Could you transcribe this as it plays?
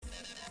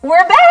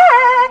We're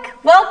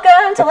back!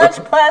 Welcome to Lunch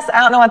Plus.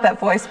 I don't know what that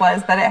voice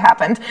was, but it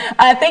happened.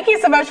 Thank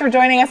you so much for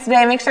joining us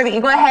today. Make sure that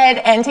you go ahead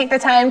and take the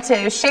time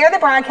to share the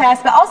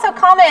broadcast, but also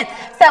comment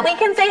so that we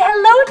can say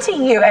hello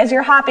to you as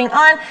you're hopping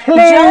on.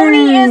 Hello.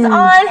 Joni is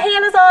on,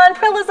 Hannah's on,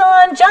 Prilla's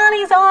on,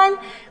 Johnny's on.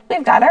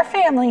 We've got our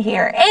family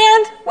here,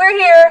 and we're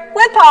here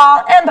with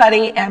Paul and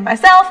Buddy and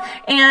myself,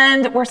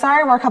 and we're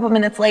sorry we're a couple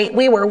minutes late.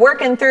 We were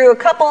working through a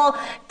couple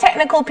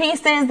technical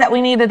pieces that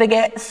we needed to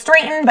get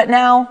straightened, but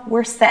now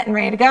we're set and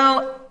ready to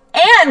go.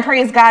 And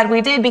praise God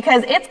we did,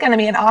 because it's going to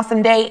be an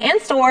awesome day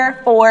in store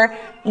for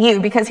you,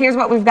 because here's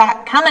what we've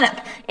got coming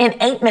up in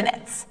 8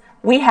 minutes.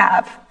 We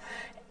have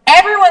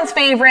everyone's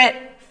favorite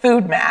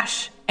food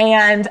mash.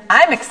 And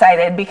I'm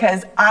excited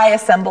because I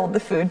assembled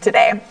the food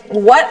today.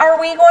 What are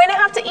we going to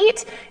have to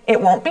eat? It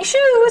won't be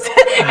shoes.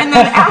 And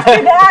then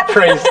after that...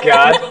 Praise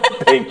God.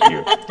 Thank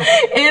you.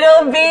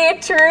 It'll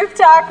be Truth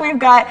Talk. We've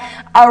got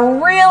a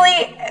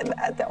really...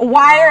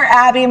 Why are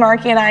Abby,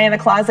 Marky, and I in a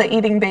closet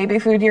eating baby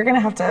food? You're going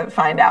to have to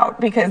find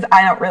out, because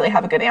I don't really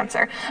have a good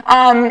answer.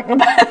 And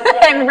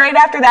right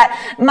after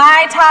that,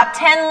 my top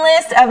 10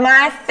 list of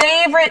my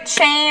favorite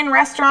chain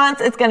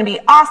restaurants. It's going to be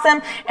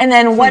awesome. And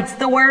then What's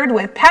the Word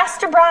with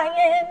Pastor Brian.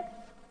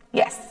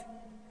 Yes,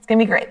 it's going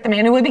to be great. The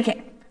man who would be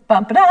king.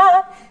 Bump it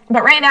up.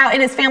 But right now, it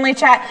is family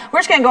chat. We're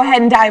just going to go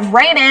ahead and dive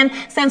right in,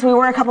 since we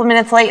were a couple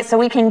minutes late, so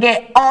we can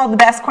get all the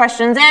best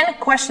questions in.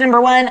 Question number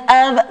 1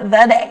 of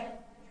the day.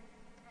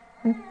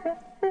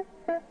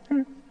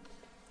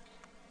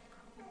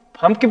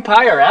 Pumpkin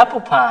pie or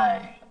apple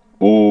pie?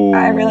 Ooh.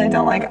 I really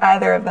don't like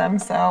either of them,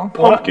 so...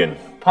 Pumpkin.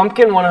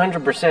 Pumpkin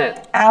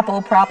 100%.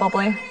 Apple,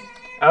 probably.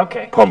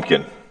 Okay.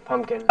 Pumpkin.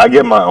 Pumpkin. I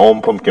get my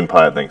own pumpkin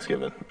pie at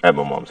Thanksgiving at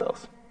my mom's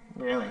house.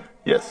 Really?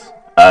 Yes.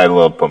 I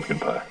love pumpkin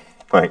pie.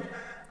 Like,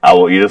 I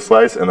will eat a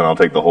slice and then I'll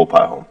take the whole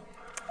pie home.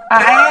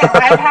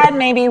 I've had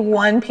maybe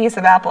one piece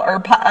of apple or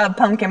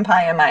pumpkin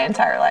pie in my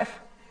entire life.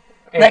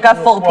 Like a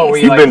full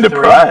piece. You've been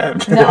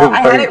deprived. No,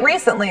 I had it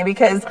recently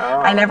because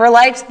I never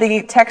liked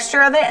the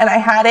texture of it, and I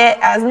had it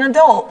as an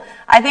adult.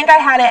 I think I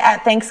had it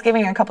at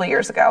Thanksgiving a couple of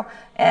years ago,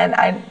 and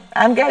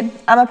I'm good.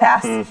 I'm a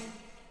pass.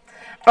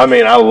 I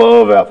mean, I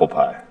love apple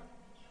pie.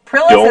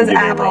 Prilla says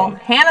apple.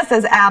 Hannah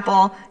says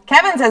apple.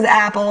 Kevin says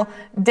apple.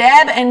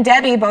 Deb and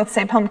Debbie both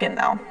say pumpkin,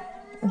 though.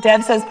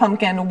 Deb says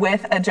pumpkin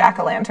with a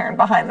jack-o'-lantern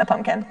behind the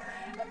pumpkin.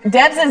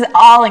 Deb's is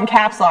all in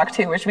caps lock,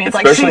 too, which means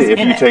especially like she's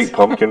in it. Especially if you take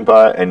pumpkin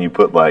pie and you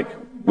put, like,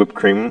 whipped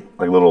cream,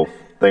 like a little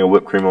thing of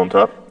whipped cream on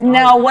top.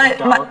 Now,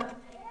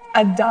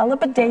 a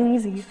dollop of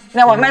daisy.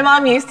 Now, what my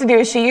mom used to do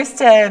is she used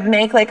to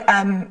make, like,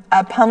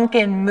 a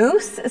pumpkin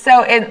mousse.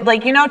 So, it,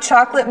 like, you know,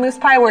 chocolate mousse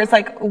pie where it's,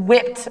 like,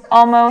 whipped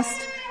almost.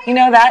 You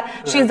know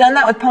that? She's done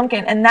that with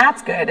pumpkin, and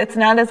that's good. It's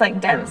not as,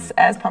 like, dense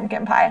as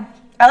pumpkin pie.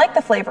 I like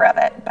the flavor of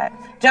it, but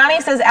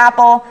Johnny says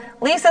apple.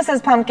 Lisa says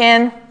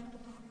pumpkin.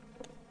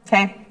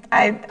 Okay.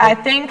 I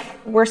think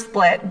we're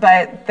split,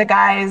 but the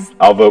guys...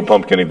 I'll vote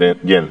pumpkin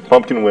again.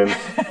 Pumpkin wins.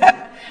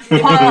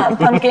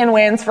 Pumpkin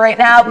wins for right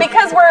now,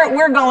 because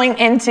we're going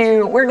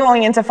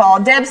into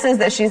fall. Deb says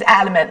that she's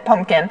adamant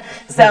pumpkin,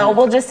 so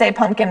we'll just say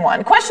pumpkin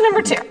won. Question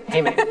number 2.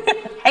 Hey, ma'am.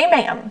 Hey,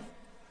 ma'am.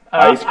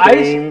 Ice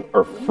cream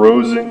or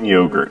frozen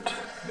yogurt?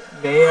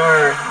 They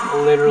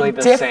are literally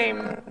the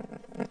same.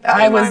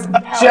 I was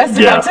just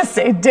about to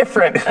say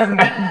different.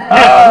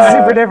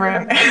 Super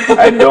different.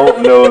 I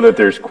don't know that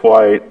there's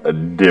quite a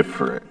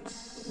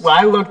difference. Well,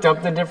 I looked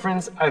up the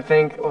difference. I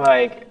think,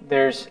 like,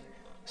 there's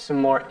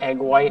some more egg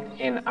white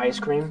in ice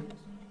cream.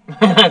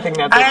 I think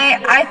that's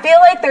I feel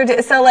like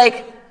they're... So,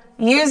 like,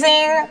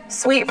 using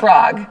Sweet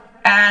Frog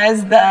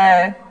as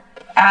the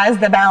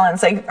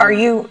balance, like, are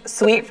you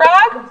Sweet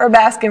Frog or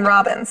Baskin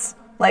Robbins?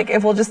 Like,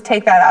 if we'll just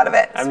take that out of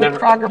it. I've Sweet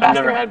Frog or Baskin? I've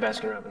never had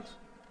Baskin Robbins.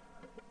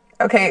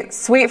 Okay,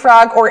 Sweet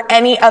Frog or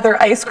any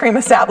other ice cream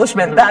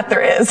establishment that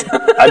there is.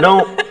 I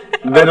don't,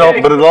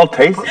 but it all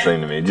tastes the same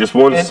to me. Just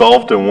one's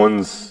soft and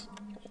one's,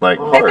 like,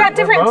 hard. They've got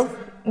different...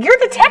 You're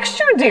the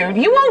texture dude.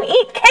 You won't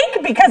eat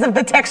cake because of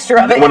the texture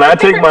of it. When I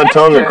take my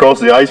tongue across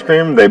the ice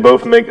cream, they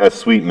both make a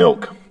sweet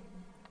milk.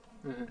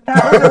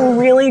 That was a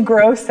really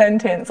gross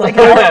sentence. Like,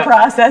 it was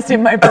processed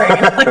in my brain.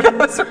 Like, it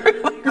was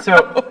really gross.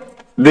 So,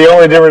 the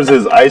only difference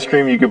is ice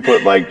cream, you can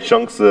put, like,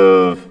 chunks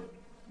of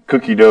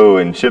cookie dough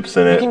and chips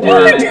in it. You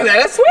can do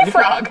that at Sweet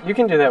Frog. You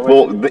can do that with...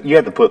 Well, you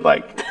have to put,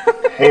 like,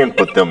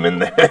 put them in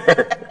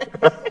there.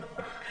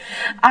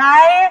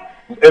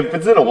 If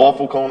it's in a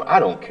waffle cone, I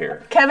don't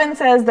care. Kevin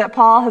says that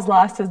Paul has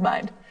lost his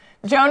mind.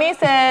 Joni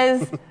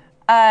says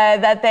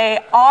that they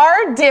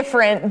are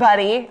different,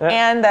 buddy,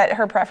 and that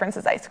her preference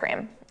is ice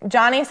cream.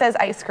 Johnny says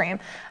ice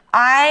cream.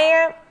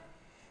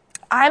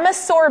 I'm a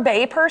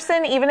sorbet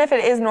person, even if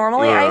it is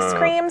normally ice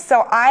cream,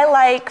 so I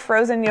like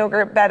frozen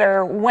yogurt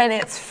better when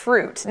it's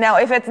fruit. Now,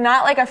 if it's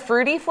not like a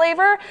fruity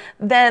flavor,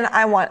 then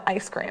I want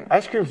ice cream.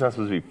 Ice cream's not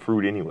supposed to be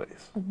fruit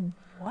anyways.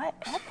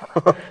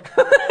 Whatever.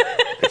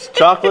 It's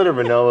chocolate or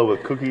vanilla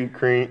with cookies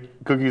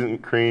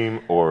and cream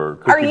or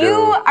cookie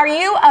dough. Are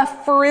you a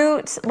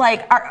fruit,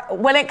 like,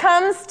 when it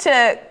comes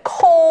to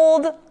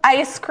cold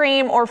ice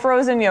cream or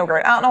frozen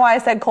yogurt? I don't know why I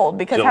said cold,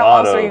 because how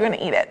else are you going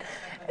to eat it?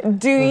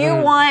 Do you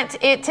want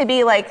it to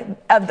be like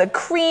of the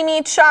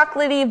creamy,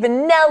 chocolatey,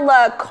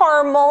 vanilla,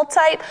 caramel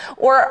type,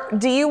 or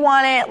do you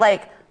want it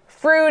like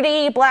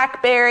fruity,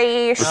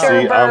 blackberry,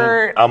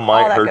 sherbet? I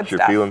might all that hurt good your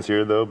stuff? feelings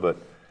here though, but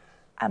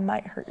I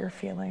might hurt your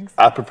feelings.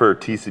 I prefer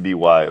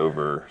TCBY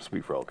over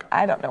Sweet Frog.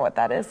 I don't know what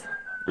that is.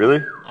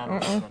 Really?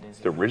 It's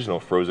the original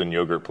frozen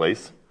yogurt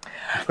place.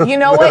 You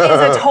know what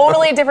is a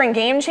totally different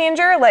game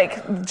changer?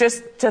 Like,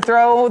 just to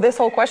throw this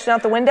whole question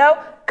out the window,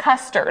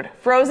 custard.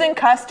 Frozen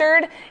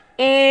custard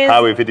is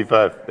Highway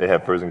 55, they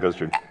have frozen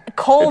custard.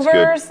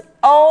 Culver's.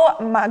 Oh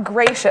my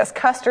gracious,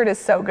 custard is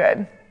so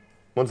good.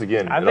 Once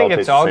again, I it think all it's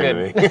tastes all the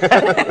same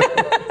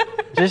to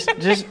me.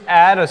 Just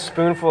add a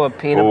spoonful of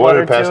peanut Well,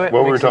 butter to it.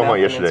 what we were mix it talking up, about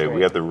and it's yesterday, we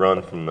great. have to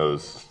run from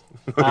those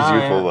youthful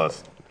yeah.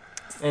 lusts.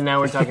 And now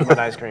we're talking about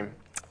ice cream.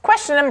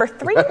 Question number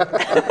 3.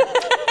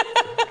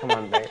 Come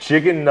on, babe.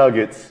 Chicken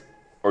nuggets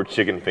or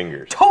chicken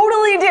fingers?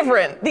 Totally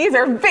different. These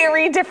are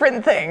very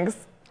different things.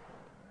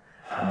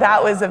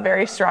 That was a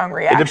very strong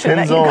reaction.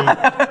 depends that you on- got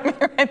out of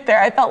me right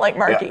there. I felt like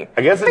Marky. Yeah,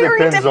 I guess it Very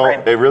depends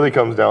different. on, it really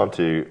comes down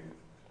to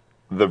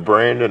the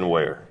brand and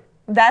where.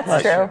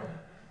 That's true.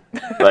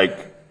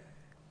 Like,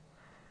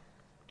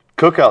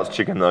 Cookout's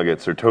chicken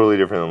nuggets are totally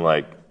different than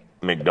like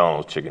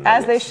McDonald's chicken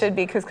nuggets. As they should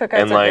be, because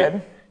cookouts And are like,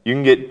 good. you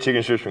can get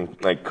chicken strips from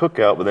like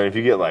Cookout, but then if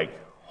you get like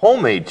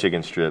homemade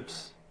chicken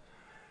strips,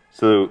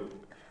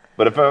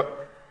 but if I,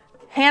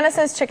 Hannah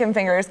says chicken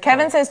fingers.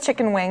 Kevin says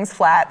chicken wings,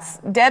 flats.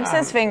 Deb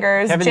says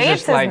fingers. Kevin's Jade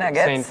just says like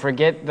nuggets. saying,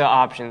 forget the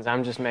options.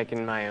 I'm just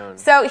making my own.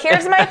 So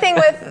here's my thing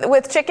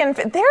with chicken.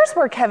 There's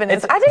where Kevin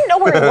is. I didn't know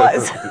where he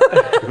was.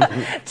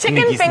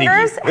 Chicken Sneaky,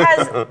 fingers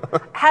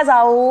has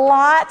a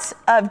lot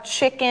of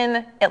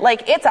chicken.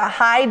 It's a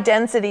high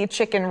density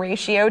chicken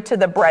ratio to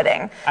the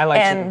breading. I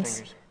like chicken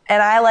fingers.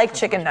 And I like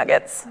chicken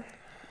nuggets.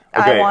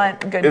 I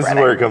want good this breading. is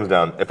where it comes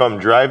down. If I'm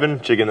driving,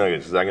 chicken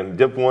nuggets, 'cause I can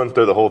dip one,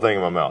 throw the whole thing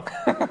in my mouth.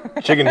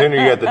 Chicken tender,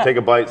 you have to take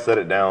a bite, set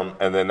it down,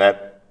 and then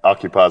that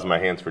occupies my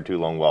hands for too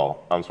long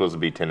while I'm supposed to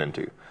be 10 and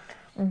 2.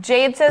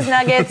 Jade says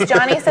nuggets.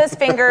 Johnny says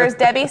fingers.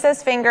 Debbie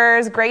says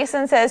fingers.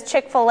 Grayson says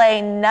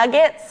Chick-fil-A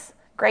nuggets.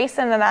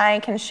 Grayson and I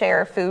can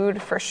share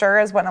food for sure,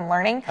 is what I'm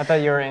learning. I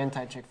thought you were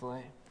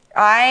anti-Chick-fil-A.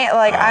 I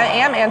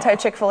am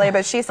anti-Chick-fil-A,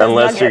 but she says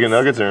Unless nuggets. chicken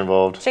nuggets are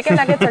involved. Chicken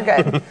nuggets are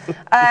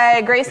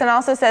good. Grayson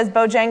also says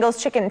Bojangles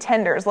chicken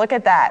tenders. Look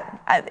at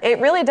that. It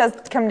really does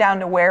come down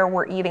to where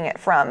we're eating it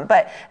from.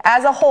 But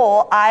as a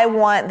whole, I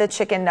want the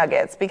chicken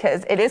nuggets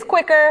because it is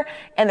quicker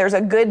and there's a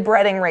good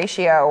breading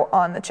ratio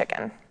on the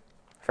chicken,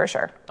 for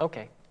sure.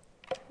 Okay.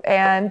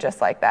 And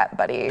just like that,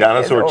 buddy.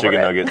 Dinosaur is over chicken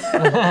it.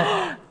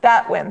 nuggets.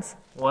 That wins.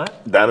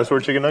 What? Dinosaur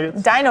chicken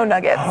nuggets? Dino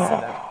nuggets.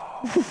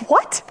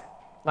 What?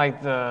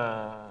 Like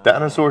the...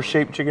 Dinosaur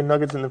shaped chicken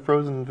nuggets in the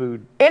frozen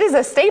food. It is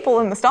a staple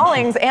in the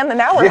Stallings and the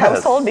Nauer Yes.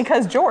 household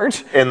because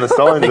George. In the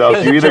Stallings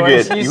house, you either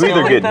George, get you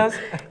still eat those?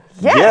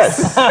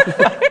 Yes.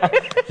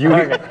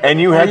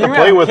 and you have you to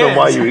play have with them kids.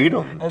 while you eat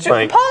them.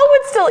 Like, Paul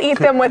would still eat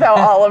them without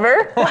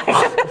Oliver.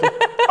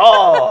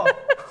 oh,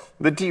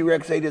 the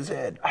T-Rex ate his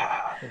head.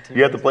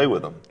 You have to play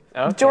with them.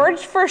 Okay. George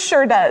for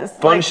sure does.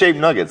 Fun-shaped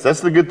nuggets. That's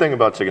the good thing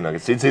about chicken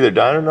nuggets. It's either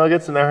Dino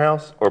Nuggets in their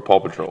house or Paw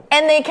Patrol.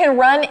 And they can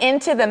run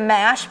into the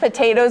mashed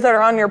potatoes that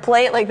are on your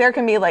plate. Like there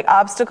can be like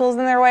obstacles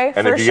in their way.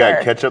 And for if you sure.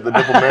 got ketchup to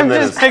dip them in,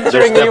 then Just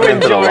picturing they're you stepping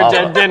and into the George lava.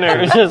 at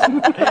dinner,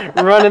 just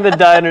running the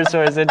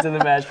dinosaurs into the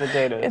mashed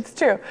potatoes. It's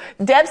true.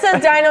 Deb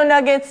says Dino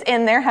Nuggets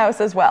in their house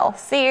as well.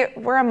 See,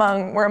 we're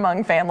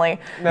among family.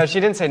 No, she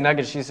didn't say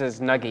nuggets. She says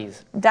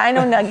nuggies.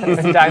 Dino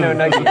Nuggets. Dino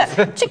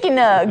nuggies. Chicken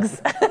nugs.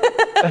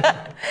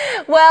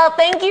 Well,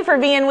 thank you for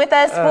being with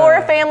us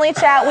for Family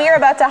Chat. We are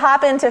about to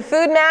hop into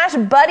Food Mash,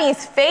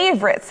 Buddy's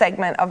favorite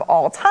segment of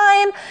all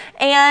time,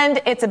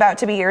 and it's about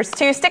to be yours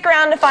too. Stick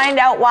around to find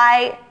out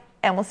why,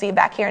 and we'll see you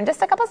back here in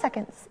just a couple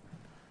seconds.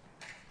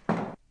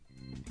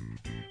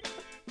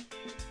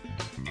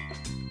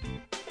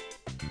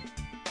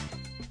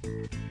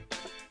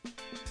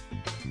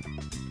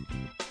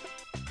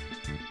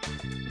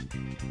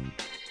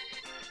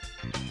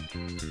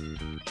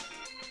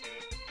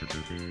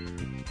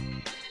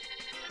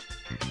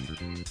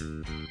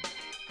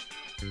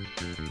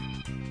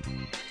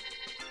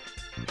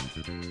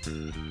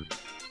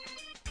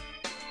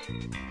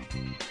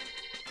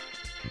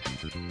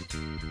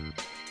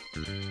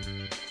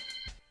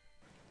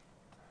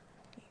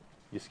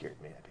 You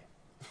scared me, Abby.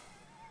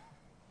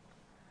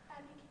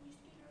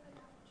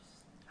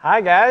 Hi,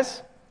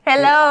 guys.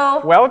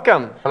 Hello.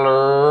 Welcome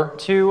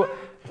to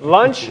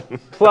Lunch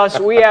Plus.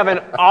 We have an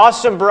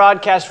awesome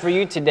broadcast for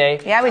you today.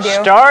 Yeah, we do.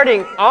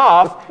 Starting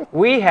off,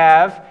 we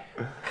have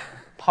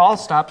Paul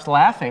stops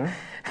laughing.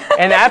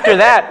 And after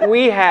that,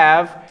 we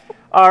have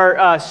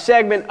our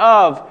segment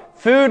of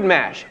Food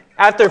Mash.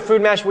 After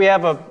Food Mash, we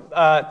have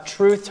a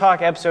Truth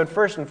Talk episode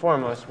first and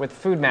foremost with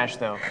Food Mash,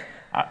 though.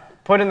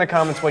 Put in the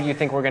comments what you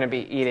think we're going to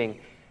be eating,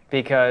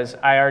 because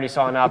I already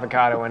saw an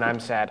avocado and I'm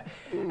sad.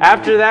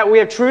 After that, we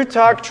have Truth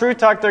Talk. Truth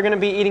Talk, they're going to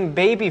be eating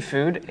baby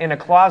food in a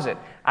closet.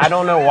 I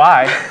don't know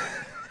why.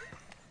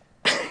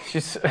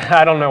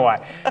 I don't know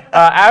why.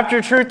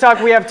 After Truth Talk,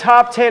 we have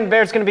top 10.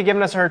 Barrett's going to be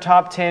giving us her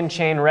top 10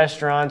 chain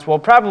restaurants. We'll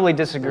probably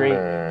disagree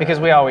because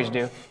we always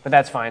do, but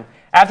that's fine.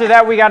 After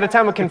that, we got a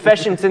time of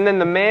confessions and then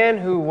the man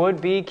who would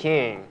be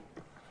king.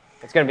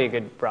 It's going to be a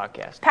good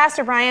broadcast.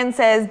 Pastor Brian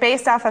says,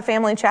 based off a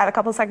family chat a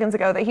couple seconds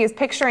ago, that he is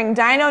picturing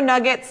dino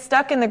nuggets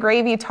stuck in the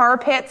gravy tar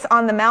pits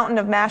on the mountain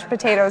of mashed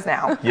potatoes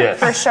now. Yes.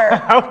 For sure.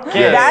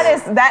 Okay.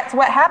 That's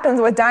what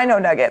happens with dino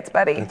nuggets,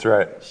 buddy. That's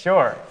right.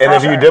 Sure. And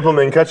if you dip them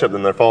in ketchup,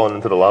 then they're falling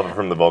into the lava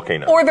from the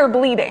volcano. Or they're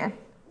bleeding.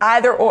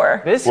 Either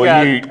or. This Well,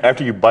 guy,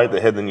 after you bite the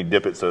head, then you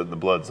dip it so the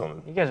blood's on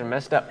it. you guys are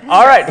messed up.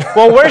 All right.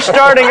 Well, we're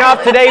starting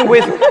off today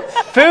with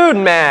Food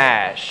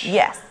Mash.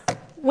 Yes.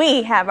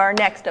 We have our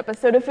next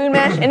episode of Food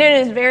Mash, and it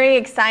is very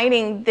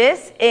exciting.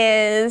 This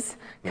is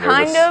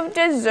kind of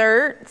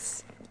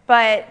desserts,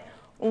 but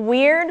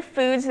weird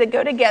foods that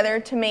go together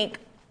to make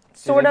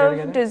sort go of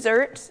together?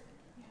 desserts,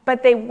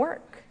 but they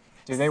work.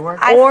 Do they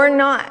work? Or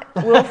not.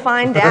 We'll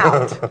find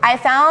out. I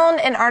found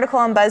an article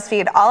on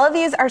BuzzFeed. All of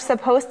these are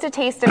supposed to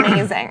taste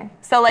amazing.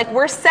 So, like,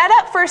 we're set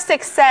up for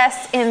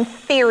success in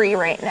theory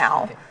right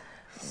now.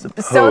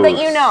 So that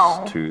you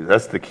know.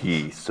 That's the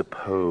key.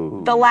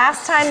 Suppose. The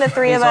last time the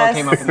three of These all us,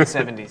 came up in the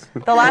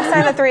 70s. the last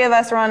time the three of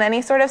us were on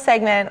any sort of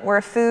segment where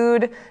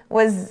food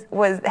was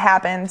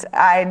happened,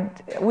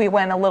 we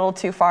went a little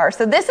too far.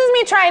 So this is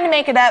me trying to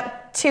make it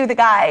up to the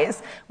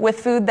guys with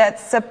food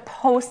that's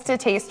supposed to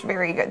taste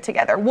very good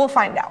together. We'll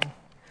find out.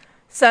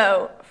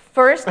 So,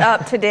 first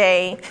up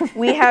today,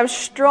 we have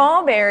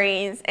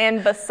strawberries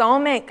and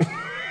balsamic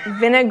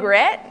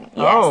vinaigrette.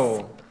 Yes.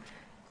 Oh.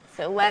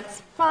 So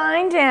let's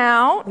find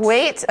out.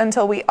 Wait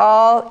until we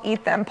all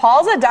eat them.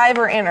 Paul's a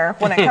diver inner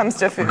when it comes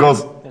to food.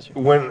 Because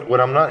when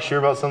I'm not sure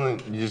about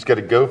something, you just got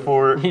to go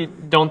for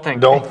it. Don't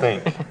think. Don't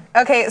think.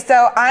 Okay,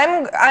 so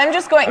I'm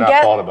just going. And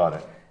I thought about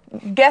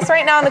it. Guess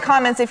right now in the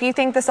comments if you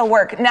think this will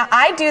work. Now,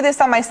 I do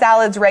this on my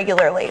salads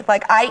regularly.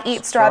 Like, I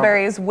eat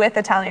strawberries with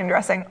Italian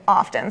dressing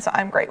often, so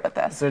I'm great with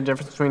Is this. there a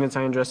difference between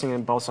Italian dressing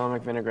and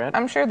balsamic vinaigrette?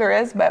 I'm sure there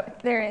is, but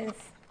There is.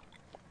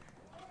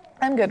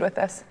 I'm good with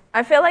this.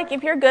 I feel like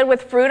if you're good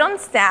with fruit on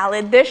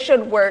salad, this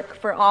should work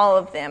for all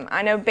of them.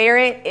 I know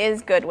Barrett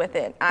is good with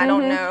it. I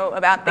don't know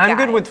about the I'm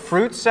good guys. with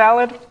fruit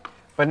salad,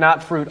 but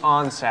not fruit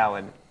on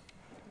salad.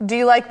 Do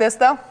you like this,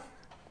 though?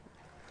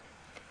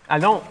 I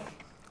don't.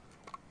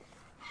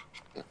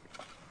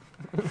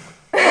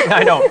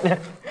 I don't.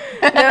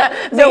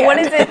 So what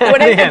is it? What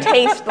does it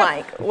taste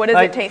like? What does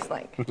Like- it taste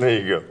like? There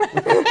you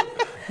go.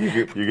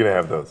 You're going to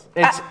have those.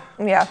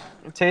 Yeah.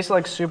 It tastes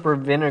like super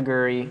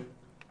vinegary.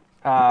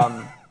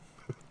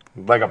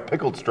 Like a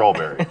pickled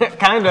strawberry.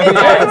 Kind of.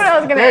 That's what I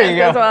was gonna There ask. you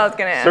That's go. what I was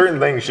gonna ask. Certain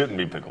things shouldn't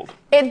be pickled.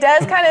 It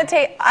does kind of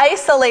taste,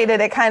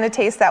 isolated, it kind of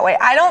tastes that way.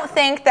 I don't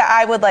think that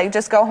I would, like,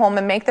 just go home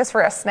and make this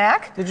for a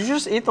snack. Did you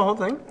just eat the whole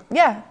thing?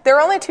 Yeah, there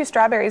are only 2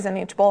 strawberries in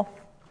each bowl.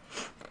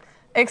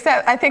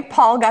 Except I think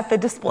Paul got the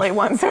display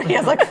one, so he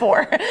has like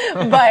 4.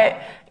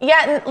 But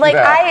yeah, like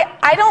Yeah.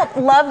 I don't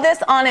love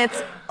this on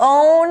its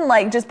own,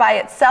 like just by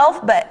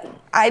itself. But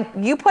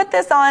you put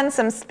this on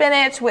some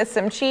spinach with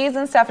some cheese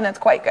and stuff, and it's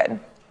quite good,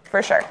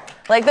 for sure.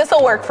 Like, this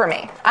will work for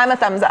me. I'm a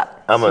thumbs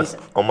up. On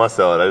my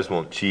salad, I just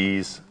want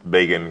cheese,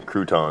 bacon,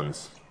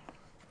 croutons,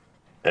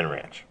 and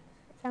ranch.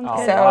 Oh, a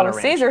lot So of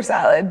ranch. Caesar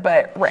salad,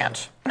 but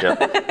ranch.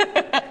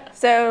 Yep.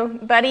 So,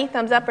 Buddy,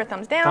 thumbs up or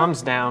thumbs down?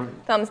 Thumbs down.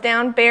 Thumbs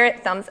down.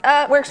 Barrett, thumbs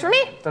up. Works for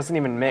me. Doesn't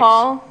even mix.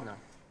 Paul,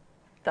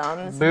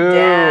 thumbs Boo.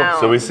 down.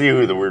 So we see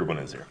who the weird one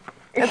is here.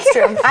 It's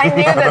true. I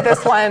knew that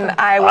this one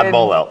I would. I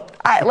ball out.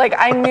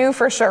 I knew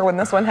for sure when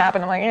this one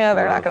happened. I'm like, yeah,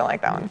 they're not gonna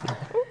like that one.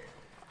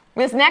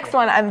 This next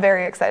one, I'm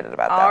very excited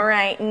about. All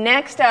right.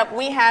 Next up,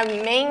 we have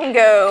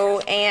mango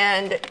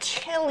and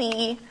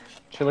chili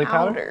Chili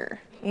powder?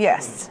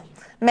 Yes,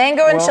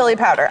 mango and Well, chili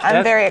powder. I'm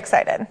that- very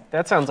excited.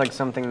 That sounds like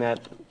something that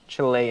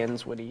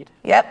Chileans would eat.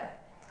 Yep.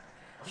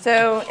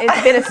 So it's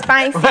a bit of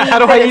spicy. How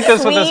do I bit of eat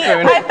this with a sweet.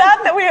 spoon? I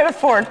thought that we had a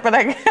fork, but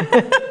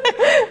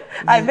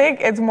I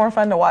think it's more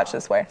fun to watch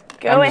this way.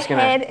 Go I'm just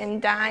gonna- ahead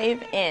and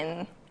dive in.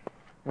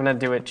 I'm gonna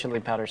do it chili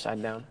powder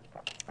side down.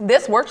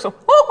 This works.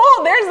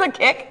 Oh, there's the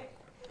kick.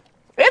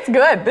 It's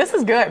good. This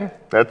is good.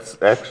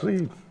 That's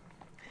actually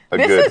a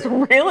This good.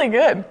 is really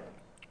good.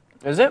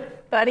 Is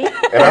it? Buddy. And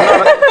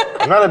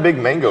I'm not a big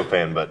mango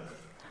fan, but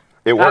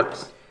it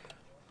works.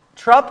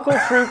 Tropical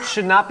fruit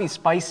should not be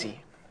spicy.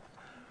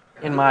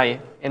 In my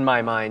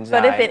mind's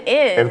But eye. if it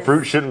is, And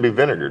fruit shouldn't be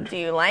vinegared. do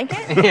you like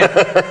it?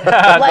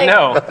 Like,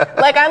 no.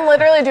 like I'm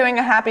literally doing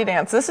a happy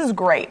dance. This is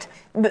great.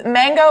 The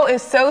mango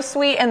is so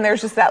sweet, and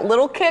there's just that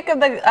little kick of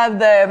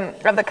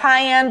the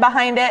cayenne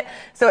behind it.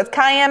 So it's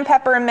cayenne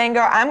pepper and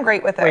mango. I'm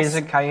great with this. Wait, is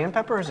it cayenne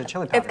pepper or is it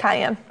chili powder? It's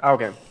cayenne.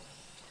 Okay.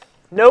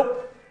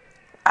 Nope.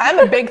 I'm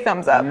a big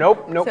thumbs up.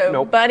 Nope.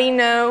 So Buddy,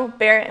 no.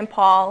 Barrett and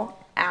Paul,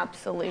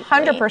 absolutely.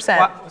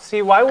 100%.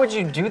 See, why would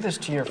you do this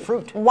to your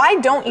fruit? Why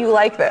don't you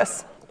like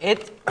this?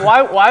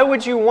 Why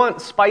would you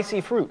want spicy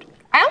fruit?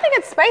 I don't think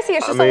it's spicy.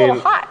 It's just a little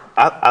hot.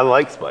 I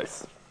like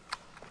spice.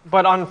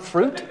 But on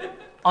fruit?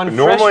 On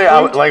Normally, fresh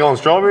fruit? like on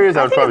strawberries,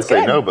 I would think probably it's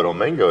say good. no, but on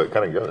mango, it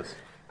kind of goes.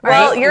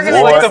 Well, you're going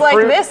to What? taste like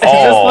Fruit? this. Is this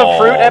the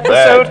fruit That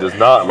episode? does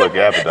not look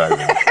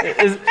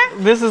appetizing.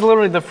 This is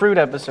literally the fruit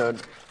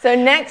episode. So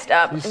next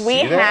up, we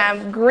see that?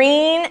 have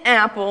green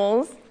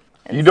apples.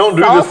 You don't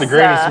do this to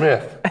Granny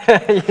Salsa.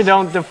 Smith. You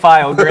don't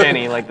defile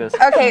Granny like this.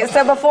 Okay,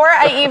 so before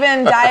I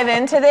even dive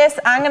into this,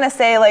 I'm going to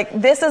say, like,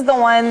 this is the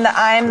one that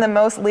I'm the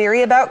most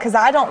leery about because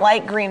I don't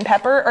like green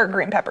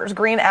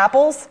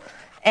apples.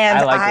 And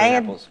I like green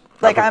apples.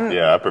 Like,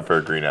 I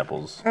prefer green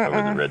apples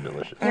over the red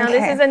delicious. Now Okay.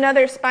 this is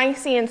another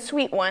spicy and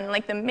sweet one,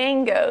 like the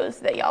mangoes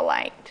that y'all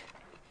liked.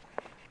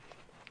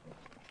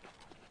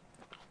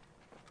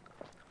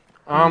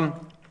 I don't know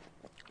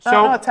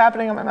So what's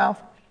happening in my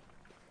mouth.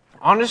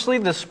 honestly,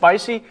 the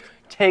spicy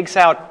takes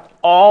out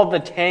all the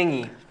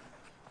tangy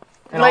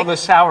and all Like- the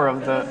sour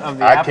of the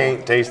I apple.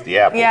 can't taste the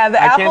apple. Yeah,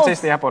 the I apple's, can't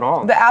taste the apple at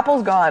all. The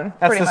apple's gone,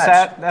 That's pretty the much.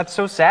 sad. That's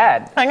so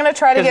sad. I'm going to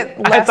try to 'Cause get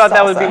less I thought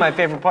that would be salsa. my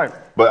favorite part.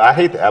 But I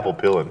hate the apple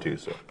peeling too,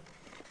 so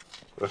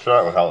let's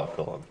try it with jalapeno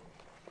peeling.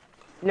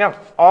 Yeah,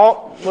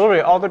 literally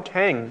all the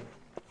tang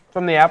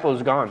from the apple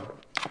is gone.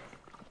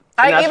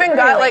 I that's even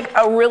got, really- like,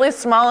 a really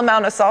small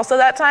amount of salsa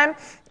that time,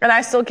 and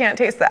I still can't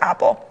taste the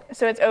apple.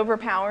 So it's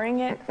overpowering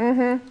it.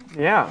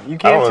 Yeah, you I can't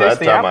don't know, taste that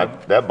the time apple.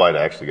 that bite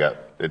actually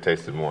it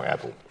tasted more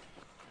apple.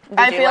 Did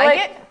I you feel like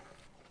like- it?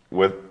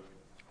 With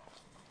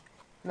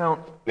No.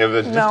 if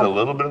it's just No. a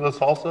little bit of the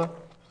salsa,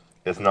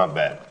 it's not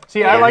bad.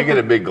 See, And I if like you get the-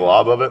 a big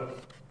glob of it,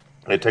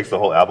 it takes the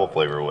whole apple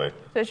flavor away.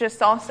 So it's just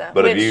salsa.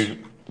 But which, if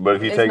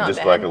you is take not just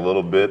bad. like a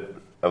little bit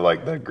of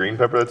like the green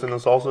pepper that's in the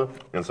salsa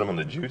and some of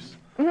the juice,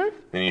 Mm-hmm.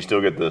 then you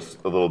still get a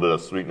little bit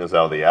of sweetness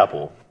out of the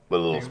apple, but a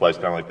little spice,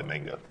 kind of like the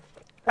mango.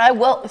 I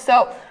will.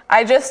 So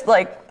I just,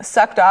 like,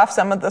 sucked off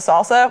some of the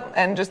salsa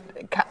and just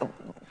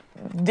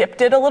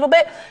dipped it a little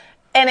bit,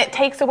 and it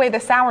takes away the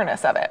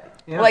sourness of it.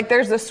 Yeah. Like,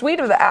 there's the sweet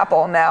of the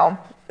apple now.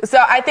 So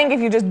I think if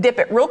you just dip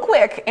it real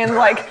quick in,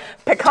 like,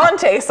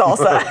 picante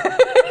salsa,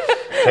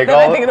 Take Then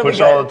I think it'll be push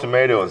all good. the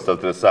tomato and stuff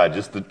to the side,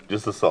 just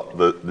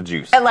the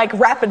juice. and, like,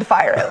 rapid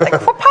fire it, like,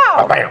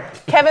 pow. Bam.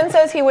 Kevin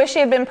says he wished he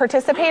had been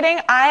participating.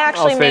 I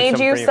actually save made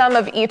some you for you. some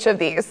of each of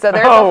these, so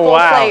there's Oh, a full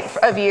wow. plate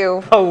of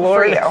you The for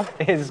Lord you.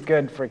 is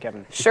good for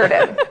Kevin. Sure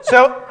did.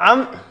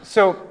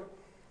 So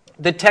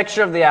the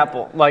texture of the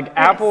apple, like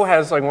apple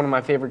has like one of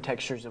my favorite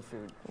textures of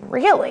food.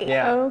 Really?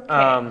 Yeah.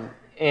 Okay.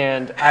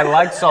 And I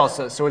like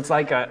salsa, so it's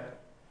like a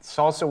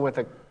salsa with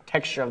a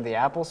texture of the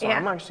apple. So Yeah.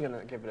 I'm actually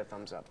gonna give it a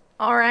thumbs up.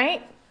 All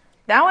right.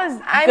 That was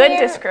I good mean-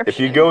 description. If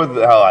you go with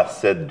how I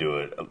said do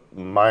it,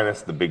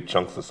 minus the big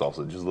chunks of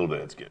salsa, just a little bit,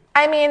 it's good.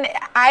 I mean,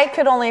 I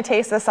could only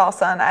taste the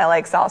salsa, and I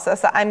like salsa,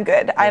 so I'm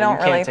good. I don't you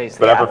can't really taste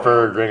But the I apple.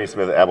 prefer Granny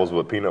Smith apples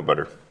with peanut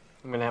butter.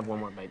 I'm gonna have one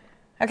more bite.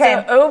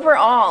 Okay. So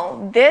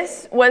overall,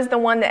 this was the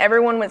one that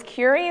everyone was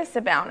curious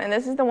about, and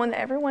this is the one that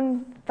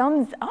everyone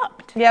thumbs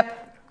up to.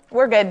 Yep.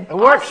 We're good.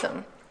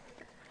 Awesome.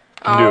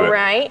 Do All it.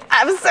 right.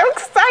 I'm so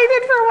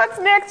excited for what's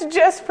next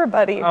just for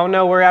Buddy. Oh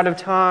no, we're out of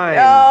time.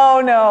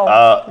 Oh, no.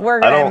 We're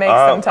I going to don't- make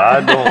I- some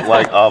time. I don't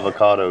like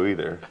avocado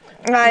either.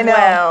 I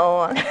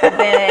know. Well,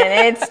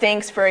 then it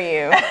stinks for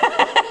you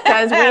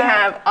because we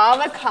have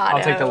avocado.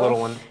 I'll take the little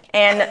one.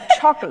 And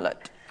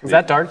chocolate. Is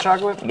that dark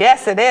chocolate?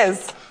 Yes, it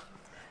is.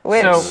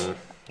 Which So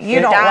you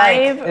don't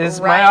Dive like. is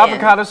right my in.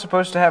 avocado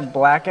supposed to have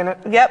black in it?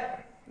 Yep.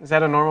 Is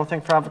that a normal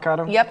thing for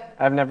avocado? Yep.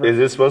 I've never. Is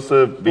it supposed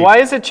to be? Why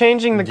is it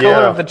changing the color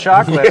Yeah. of the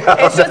chocolate?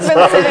 It's just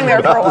been sitting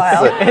there for a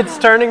while. It's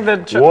turning the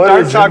What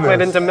dark is in chocolate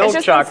this? into milk It's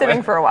just been chocolate.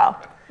 sitting for a while.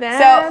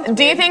 That's So,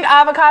 do you think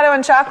avocado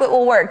and chocolate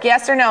will work?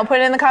 Yes or no? Put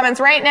it in the comments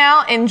right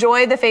now.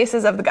 Enjoy the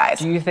faces of the guys.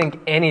 Do you think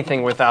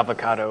anything with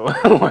avocado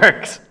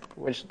works?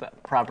 Which the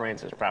proper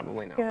answer is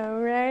probably no. Go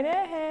right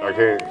ahead. I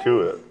can't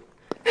chew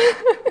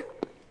it.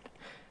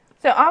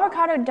 So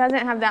avocado doesn't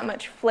have that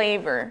much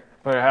flavor.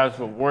 But it has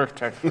the worst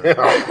texture.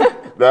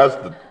 That's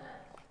the.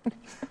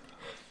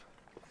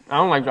 I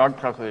don't like dark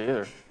chocolate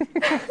either.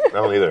 I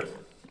don't either.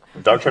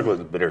 Dark chocolate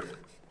is bitter.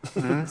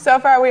 So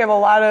far, we have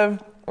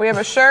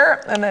a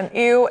sure, and then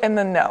ew, and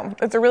then no.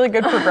 It's a really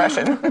good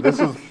progression. This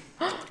is.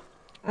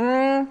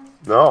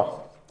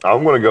 No,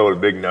 I'm gonna go with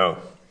a big no.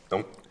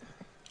 Don't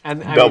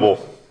And, I double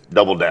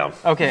down. mean,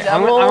 okay,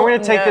 Double I'm going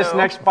to take this no.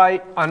 next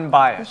bite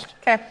unbiased.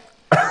 Okay.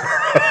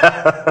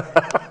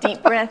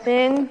 Deep breath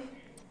in.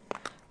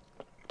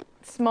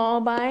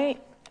 Small bite.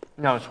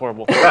 No, it's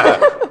horrible.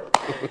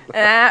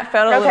 That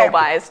felt a Okay. little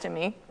biased to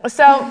me.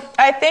 So,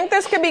 I think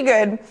this could be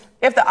good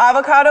if the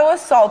avocado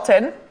was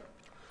salted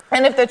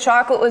and if the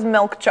chocolate was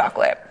milk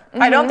chocolate.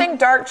 I don't think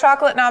dark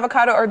chocolate and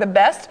avocado are the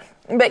best,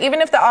 but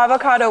even if the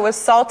avocado was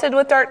salted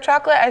with dark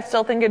chocolate, I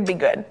still think it'd be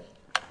good.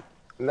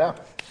 No.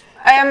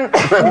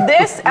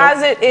 This,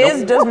 as it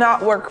is, does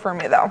not work for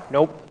me, though.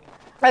 Nope.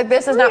 Like,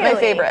 this is not my Really?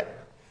 favorite.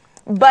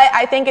 But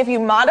I think if you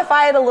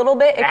modify it a little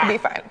bit, it could be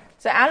fine.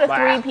 So out of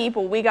Wow. 3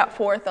 people, we got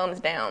 4 thumbs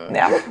down.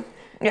 Yeah.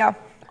 Yeah.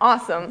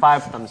 Awesome.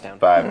 5 thumbs down.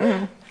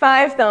 5.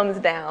 5 thumbs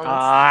down.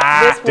 Ah,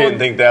 This will Didn't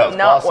think that was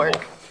not possible.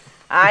 work.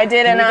 I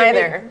didn't Can you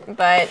give either,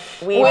 but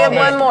we We have did.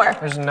 one more.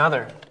 there's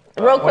another.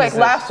 Real what quick, is this?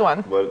 last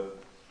one. But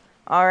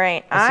All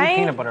right. I see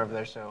peanut butter over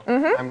there, so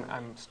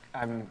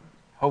I'm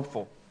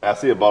hopeful. I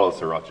see a bottle of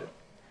sriracha.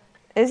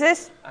 Is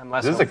this? I'm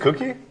less Is this a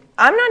cookie?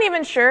 I'm not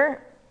even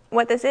sure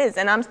what this is,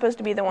 and I'm supposed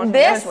to be the one who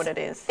This knows what it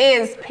is.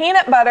 is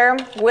peanut butter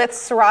with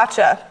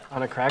sriracha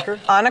on a cracker.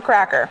 on a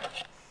cracker.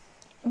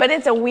 But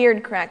it's a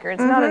weird cracker.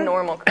 It's not a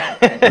normal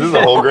cracker. This is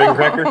a whole grain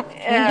cracker?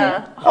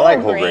 Yeah. I like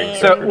whole grain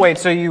So crackers. wait,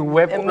 so you basically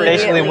whip the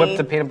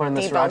Immediately peanut butter and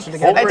the debunked. sriracha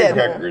Whole together? I grain did.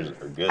 crackers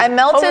are good. I Whole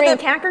melted grain the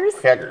crackers?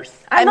 Crackers.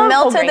 I love whole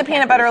melted grain the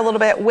peanut crackers. butter a little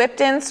bit, whipped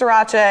in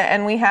sriracha,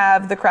 and we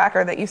have the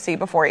cracker that you see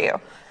before you.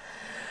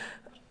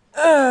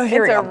 Here It's we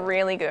a go.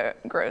 really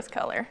gross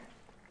color.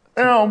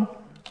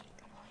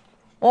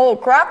 Oh,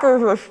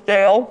 crackers are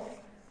stale.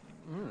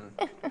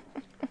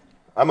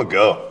 I'm a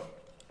go.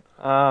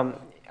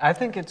 I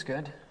think it's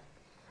good.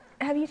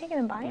 Have you taken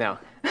a bite? No.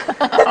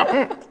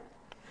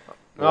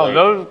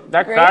 Oh,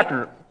 that Great.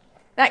 cracker.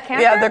 That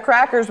cracker? Yeah, the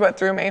cracker's what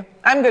threw me.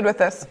 I'm good with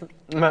this.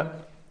 There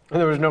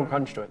was no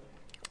crunch to it.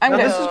 I'm No,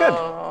 good. this is good.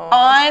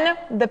 On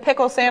the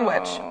pickle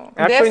sandwich.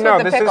 Actually, this no,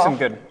 with the this pickle. isn't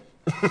good.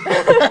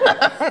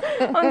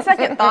 On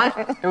second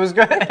thought. It was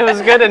good. It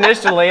was good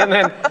initially, and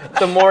then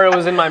the more it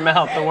was in my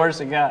mouth, the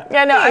worse it got.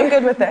 Yeah, no, I'm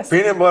good with this.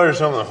 Peanut butter is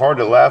something hard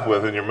to laugh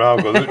with in your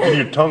mouth because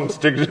your tongue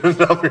sticks to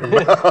the top of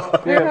your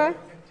mouth. Yeah.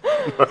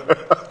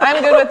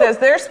 I'm good with this.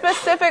 There's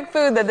specific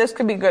food that this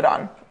could be good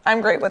on.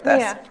 I'm great with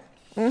this.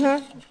 Yeah.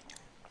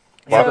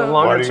 The Why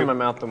longer do it's you- in my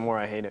mouth, the more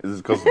I hate it.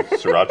 Is this because of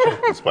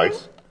sriracha, the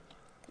spice?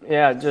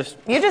 Yeah, just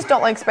You just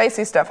don't like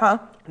spicy stuff, huh?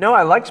 no.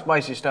 I like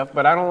spicy stuff,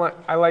 but I don't like.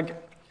 I like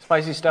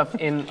spicy stuff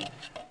in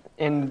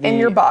In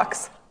your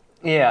box.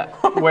 Yeah,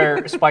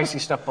 where spicy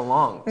stuff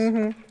belongs,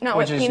 Not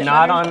which with is peanut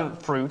not butter. on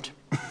fruit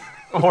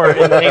or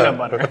in peanut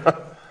butter.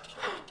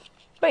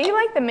 But you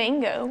like the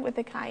mango with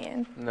the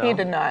cayenne. No. He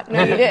did not.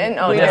 No, you didn't.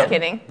 Oh, just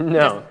kidding.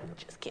 No,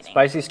 Just kidding.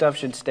 spicy stuff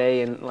should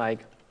stay in like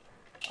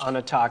on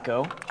a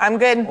taco I'm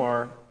good.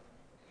 or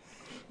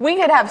We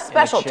could have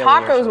special chili or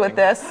tacos with something.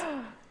 this.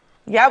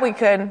 Yeah, we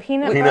could.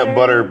 Peanut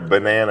Butter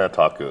banana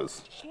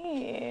tacos.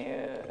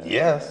 Ew.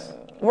 Yes.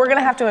 We're going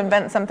to have to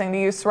invent something to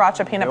use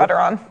sriracha peanut butter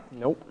on.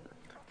 nope.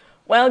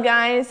 Well,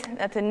 guys,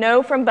 that's a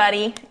no from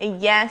Buddy, a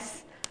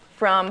yes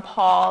from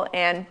Paul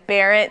and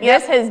Barrett. Yep.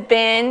 This has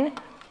been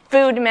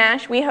Food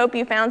Mash. We hope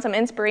you found some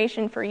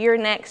inspiration for your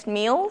next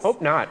meals.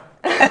 Hope not.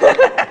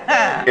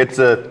 It's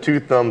a 2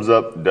 thumbs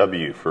up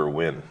W for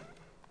win.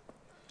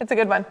 It's a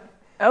good one.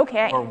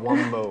 Okay. Or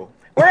wumbo.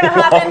 We're going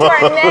to hop into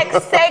our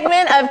next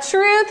segment of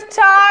Truth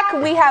Talk.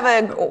 We have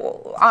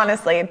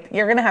honestly,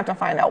 you're going to have to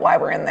find out why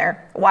we're in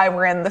there, why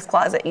we're in this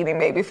closet eating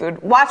baby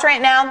food. Watch right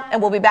now,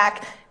 and we'll be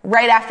back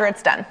right after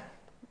it's done.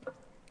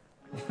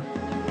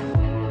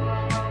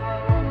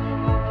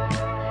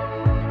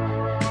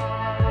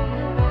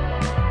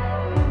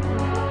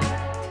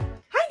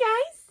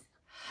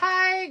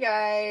 Hi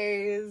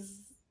guys.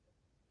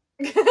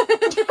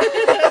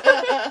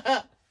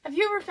 Have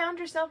you ever found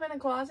yourself in a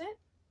closet?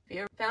 Have you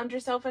ever found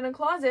yourself in a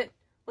closet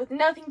with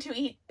nothing to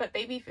eat but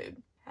baby food?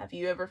 Have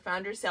you ever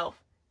found yourself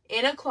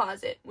in a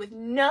closet with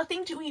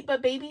nothing to eat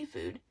but baby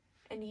food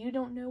and you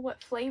don't know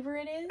what flavor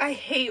it is? I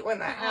hate when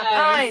that happens.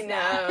 I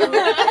know.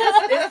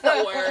 It's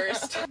the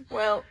worst.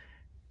 Well,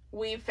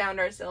 we found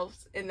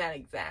ourselves in that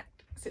exact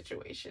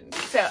situation.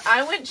 So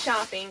I went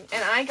shopping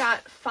and I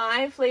got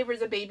 5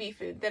 flavors of baby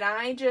food that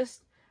I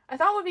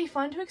thought would be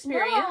fun to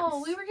experience.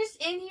 No, we were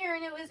just in here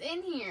and it was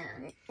in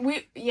here.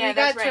 We We that's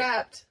got right.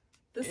 trapped.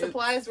 The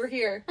supplies were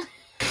here.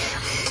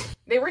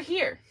 They were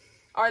here.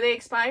 Are they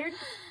expired?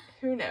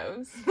 Who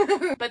knows?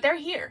 But they're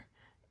here.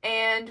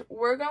 And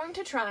we're going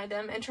to try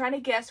them and try to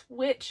guess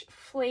which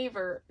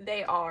flavor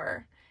they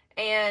are.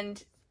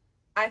 And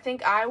I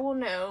think I will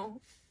know,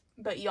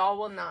 but y'all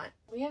will not.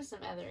 We have some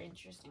other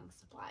interesting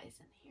supplies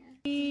in here.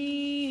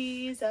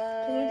 Jesus.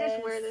 Can you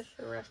just wear this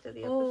for the rest of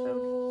the episode?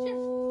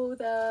 Oh,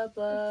 the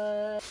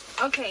blood.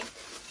 Okay.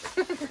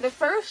 The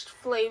first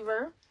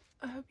flavor,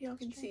 I hope y'all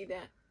can see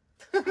that.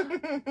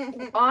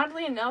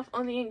 Oddly enough,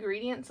 on the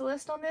ingredients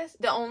list on this,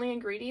 the only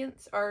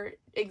ingredients are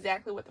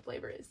exactly what the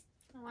flavor is,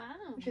 Wow.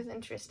 which is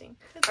interesting.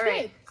 That's All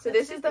right, good. so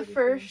That's this is good the baby food.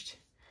 first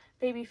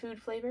baby food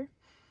flavor.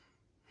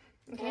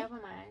 Can I open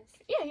my eyes?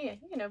 Yeah,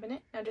 you can open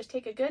it. Now just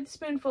take a good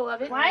spoonful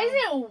of it. Why is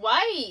it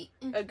white?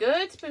 A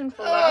good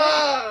spoonful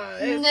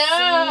of It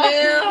No.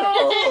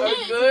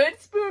 it. A good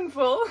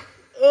spoonful.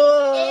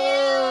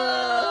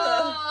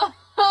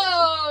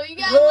 Oh, you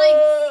got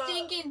like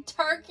stinking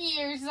turkey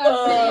or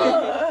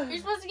something. You're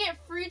supposed to get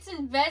fruits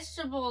and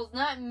vegetables,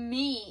 not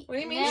meat. What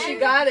do you mean Then- she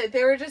got it?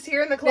 They were just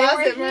here in the They were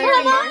closet, here.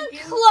 Come Marky.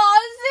 on,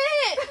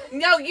 closet.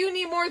 No, you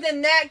need more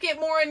than that. Get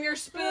more in your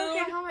spoon. Look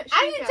at how much I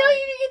she didn't got. tell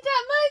you to get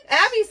that much.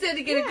 Abby said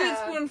to get a good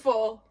Yeah.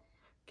 spoonful.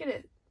 Get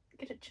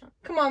a chunk.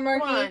 Come on,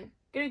 Marky. Come on.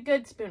 Get a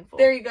good spoonful.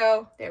 There you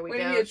go. There we Way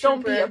to go. be a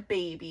Don't be a trooper.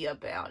 baby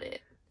about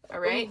it. All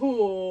right?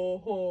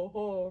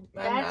 I'm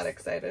That's- not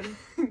excited.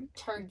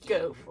 Turkey.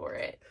 Go for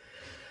it.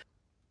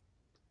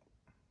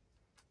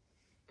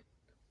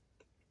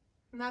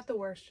 Not the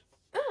worst.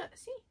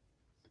 See?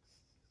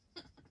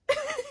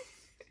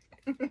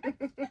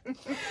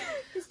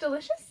 It's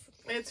delicious.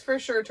 It's for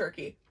sure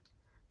turkey.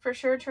 For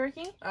sure,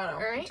 turkey. I don't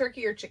know. All right.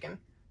 Turkey or chicken.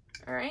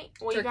 All right.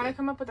 Well, you Turkey. gotta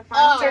come up with a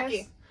final Oh. guess.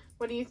 Turkey.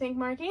 What do you think,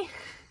 Marky?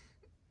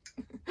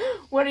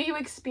 What are you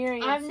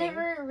experiencing? I've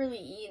never really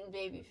eaten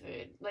baby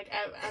food. Like,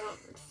 I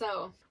don't,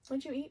 so.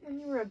 What'd you eat when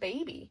you were a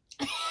baby?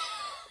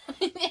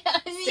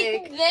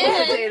 Steak, Even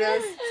then,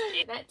 potatoes.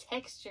 that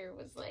texture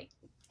was like,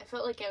 I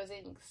felt like I was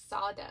eating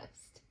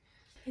sawdust.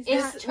 Is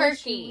It's that what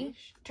turkey. you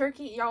wish?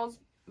 Turkey? Y'all's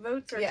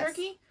votes are Yes.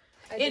 turkey?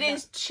 I It did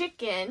is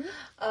chicken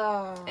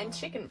not- Oh. and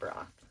chicken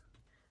broth.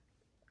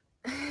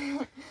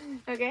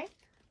 Okay?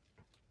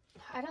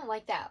 I don't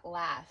like that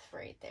laugh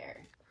right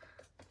there.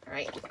 All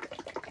right.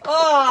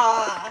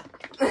 Oh,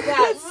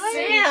 that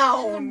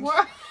sound.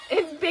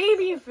 It's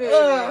baby food.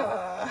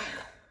 Ugh.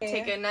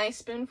 Take a nice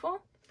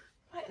spoonful.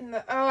 What in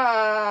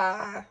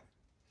the?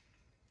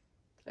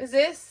 Is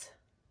this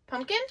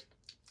pumpkin?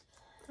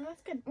 Oh,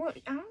 that's good. Well,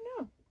 I don't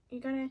know. You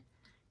gotta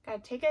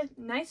take a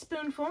nice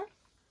spoonful.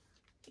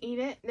 Eat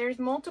it. There's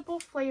multiple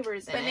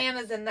flavors in it.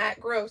 Bananas in that.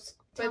 Gross.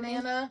 Tell me.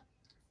 Banana,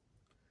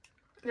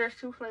 There's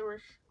 2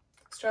 flavors.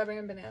 strawberry,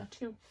 and banana.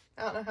 2.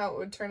 I don't know how it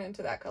would turn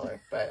into that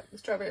color, but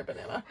strawberry or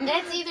banana.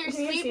 That's either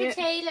Can you sweet see it?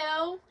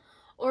 potato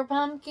or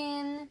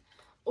pumpkin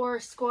or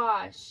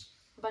squash.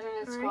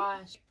 Butternut All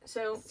squash.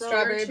 So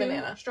Strawberry, there are 2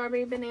 banana.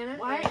 Strawberry banana.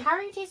 Why? and- How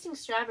are you tasting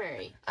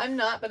strawberry? I'm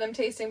not, but I'm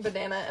tasting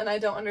banana, and I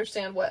don't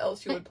understand what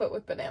else you would put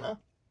with banana.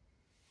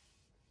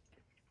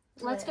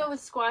 Let's go with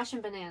squash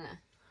and banana.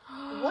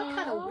 What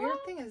kind of weird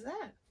thing is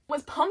that?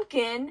 Was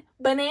pumpkin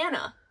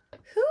banana?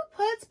 Who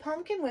puts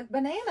pumpkin with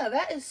banana?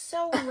 That is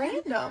so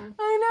random.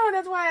 I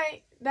know.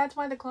 That's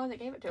why the closet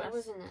gave it to That us.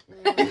 wasn't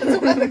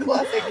That's why the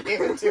closet gave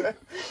it to us.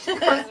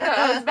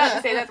 I was about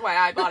to say that's why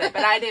I bought it,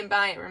 but I didn't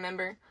buy it.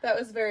 Remember? That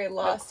was very The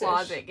lost.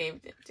 closet gave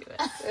it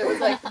to us. It was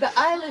like the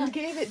island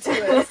gave it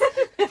to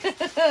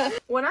us.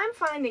 What I'm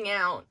finding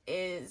out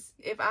is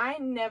if I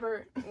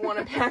never want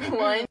to pack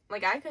lunch,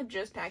 like I could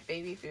just pack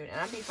baby food and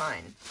I'd be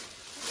fine.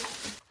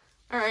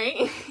 All right,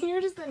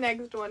 here's the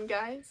next one,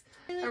 guys.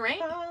 All right.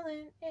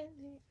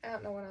 I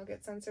don't know when I'll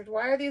get censored.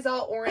 Why are these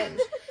all orange?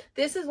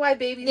 This is why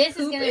baby This is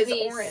poop gonna is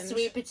be orange.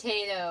 sweet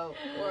potato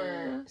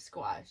or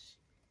squash.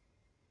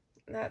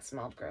 That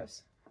smelled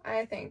gross.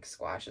 I think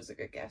squash is a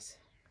good guess.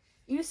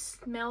 You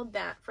smelled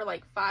that for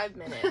like 5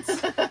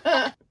 minutes.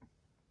 Ugh.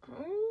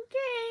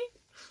 Okay.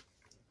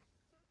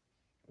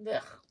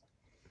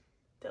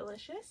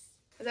 Delicious.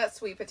 Is that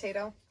sweet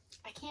potato?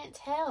 I can't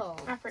tell.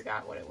 I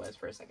forgot what it was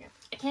for a second.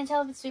 I can't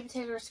tell if it's sweet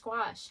potato or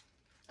squash.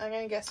 I'm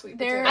gonna guess sweet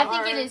There potato. I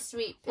think are- it is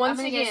sweet. once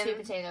I'm gonna guess again-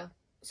 sweet potato.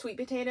 Sweet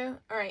potato.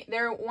 All right.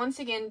 There are once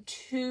again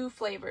 2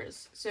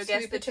 flavors. So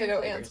guess Sweet the 2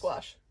 potato flavors. and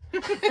squash.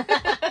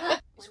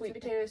 Sweet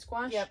potato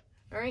squash. Yep.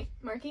 All right,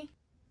 Marky.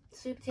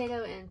 Sweet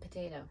potato and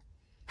potato.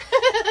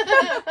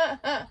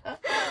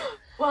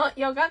 Well,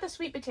 y'all got the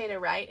sweet potato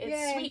right. It's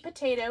Yay. sweet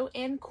potato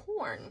and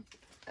corn.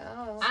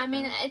 Oh. I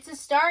mean, it's a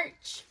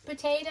starch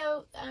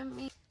potato. I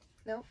mean,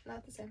 Nope,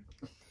 not the same.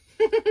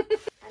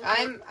 I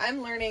don't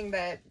I'm learning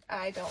that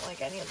I don't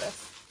like any of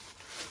this.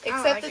 I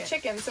Except like the it.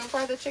 chicken. So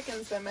far the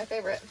chicken's been my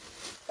favorite.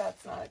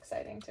 That's not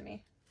exciting to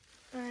me.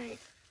 All right.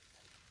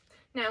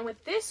 Now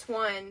with this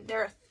one,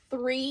 there are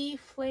 3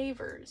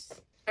 flavors.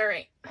 All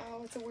right,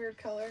 Oh, it's a weird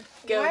color.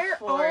 Go Why are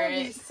for all it.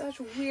 these such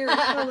weird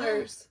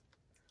colors?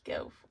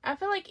 go. I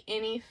feel like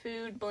any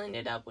food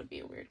blended up would be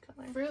a weird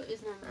color. fruit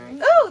is not All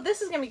right. Oh,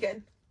 this is gonna be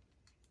good.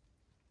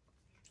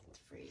 It's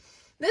fruit.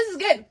 This is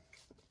good.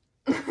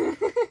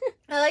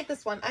 I like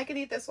this one. I could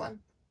eat this one.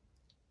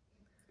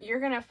 You're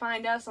gonna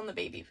find us on the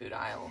baby food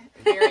aisle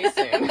very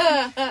soon.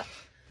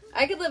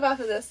 I could live off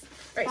of this.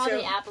 Right,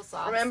 Probably so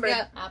applesauce. remember-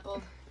 Yeah.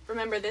 Apple.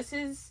 Remember, this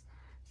is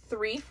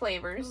 3 Ooh,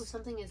 flavors: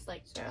 something is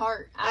like So-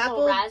 tart.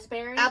 Apple-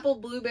 Raspberry. apple,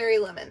 blueberry,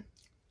 lemon.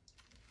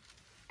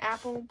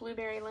 apple,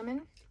 blueberry,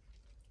 lemon.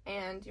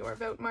 And your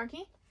vote,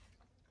 Marky.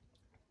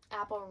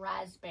 Apple,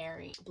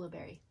 raspberry,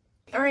 blueberry.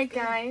 All right,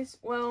 guys.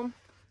 Well,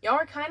 y'all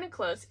are kind of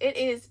close. It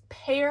is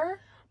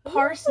pear,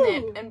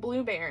 parsnip, Ooh. and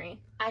blueberry.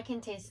 I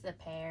can taste the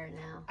pear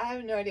now. I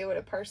have no idea what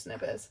a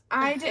parsnip is.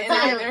 I didn't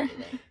I don't either.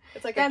 either.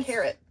 It's like That's- a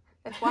carrot.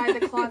 That's why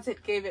the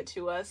closet gave it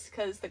to us,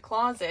 because the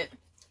closet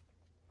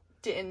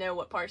didn't know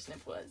what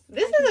parsnip was.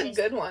 This I can is a taste-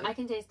 good one. I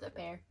can taste the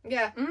pear.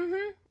 Yeah.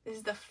 Mm-hmm. This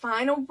is the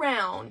final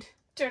round.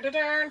 Dun, dun,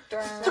 dun,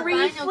 dun.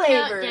 3 Final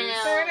flavors.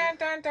 countdown. Dun,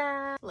 dun,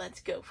 dun.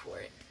 Let's go for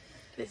it.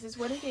 This is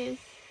what it is.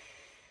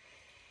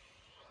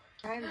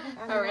 I'm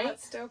All right. not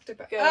stoked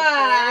about. Go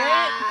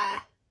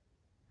Ah!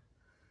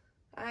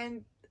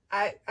 I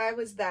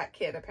was that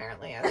kid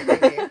apparently as a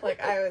baby.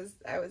 Like I was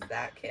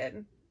that kid.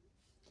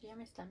 Do you have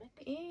my stomach?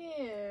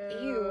 Ew.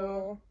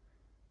 Ew.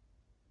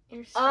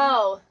 You're so...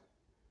 Oh,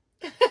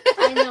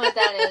 I know what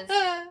that is.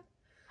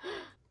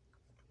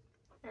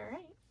 All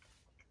right.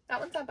 That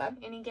one's not bad.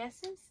 Any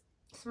guesses?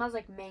 It smells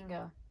like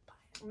mango.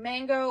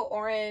 Mango,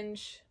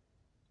 orange,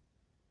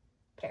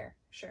 pear.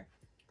 Sure.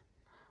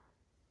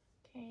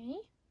 Okay.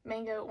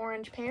 Mango,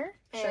 orange, pear,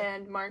 Sure.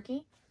 and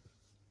Marky.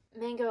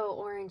 Mango,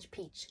 orange,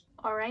 peach.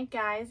 All right,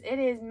 guys. It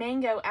is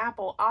mango,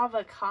 apple,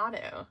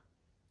 avocado.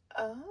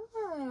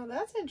 Oh,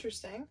 that's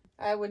interesting.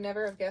 I would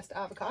never have guessed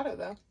avocado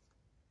though.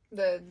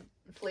 The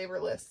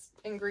flavorless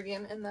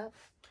ingredient in that.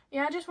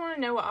 Yeah, I just want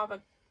to know what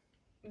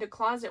the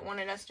closet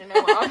wanted us to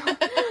know what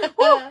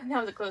Woo, that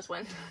was a close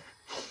one.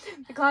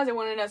 The closet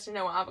wanted us to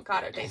know what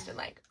avocado tasted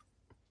like.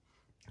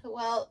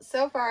 Well,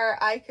 so far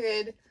I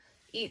could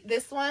eat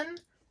this one.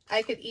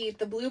 I could eat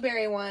the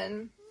blueberry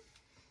one.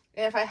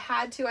 And if I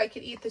had to, I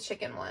could eat the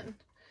chicken one.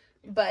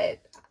 But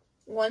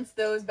once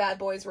those bad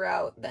boys were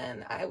out,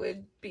 then I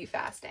would be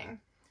fasting.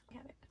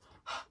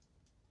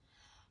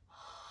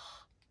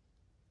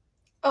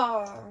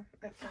 Oh,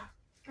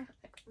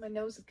 my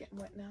nose is getting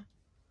wet now.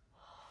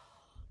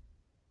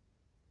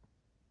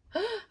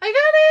 I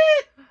got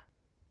it!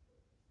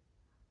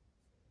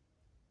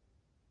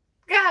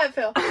 Go ahead,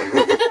 Phil.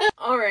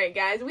 All right,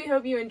 guys, we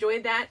hope you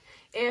enjoyed that.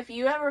 If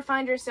you ever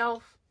find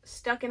yourself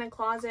stuck in a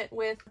closet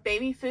with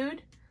baby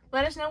food,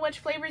 let us know which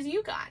flavors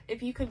you got,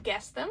 if you could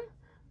guess them.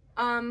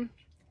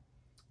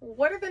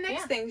 What are the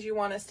next things you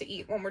want us to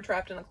eat when we're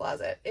trapped in a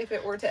closet, if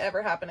it were to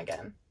ever happen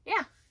again?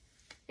 Yeah,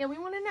 we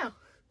want to know.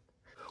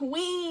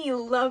 We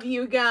love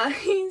you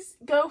guys.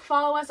 Go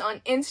follow us on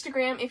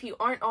Instagram if you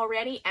aren't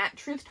already at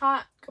Truth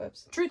Talk.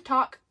 Whoops. Truth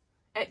Talk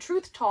at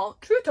Truth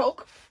Talk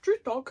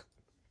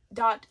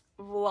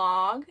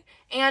 .vlog,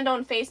 and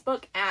on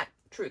Facebook at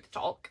Truth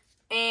Talk.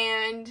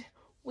 And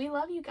we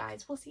love you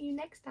guys. We'll see you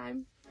next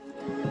time.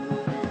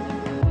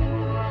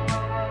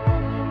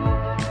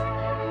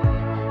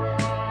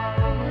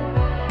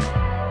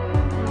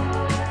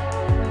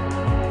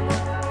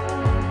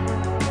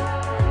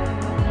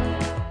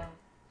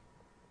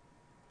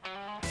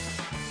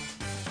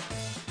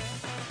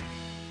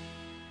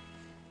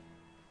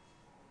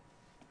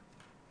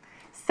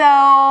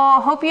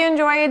 So, hope you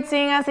enjoyed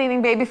seeing us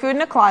eating baby food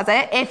in a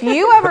closet. If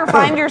you ever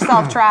find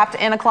yourself trapped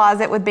in a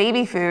closet with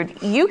baby food,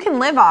 you can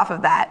live off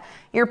of that.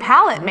 Your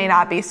palate may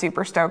not be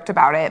super stoked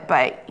about it,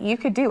 but you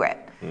could do it.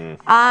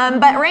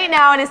 But right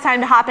now it is time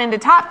to hop into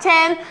Top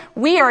 10.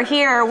 We are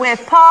here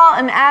with Paul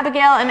and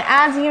Abigail, and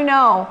as you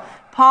know,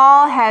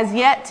 Paul has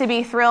yet to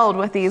be thrilled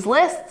with these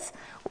lists.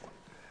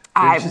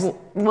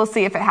 We'll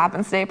see if it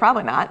happens today,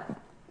 probably not.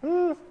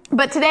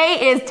 But today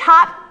is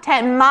top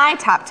 10, my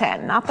top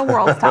 10, not the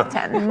world's top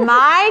 10,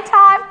 my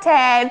top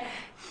 10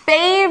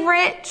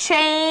 favorite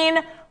chain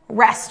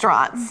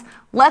restaurants.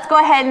 Let's go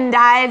ahead and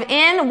dive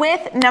in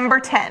with number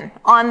 10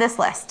 on this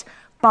list.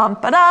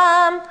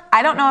 Bum-ba-dum.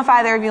 I don't know if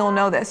either of you will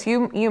know this.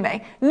 You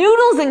may.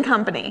 Noodles and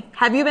Company.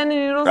 Have you been to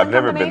Noodles and Company?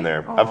 I've never been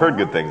there. I've heard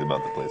good things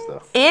about the place,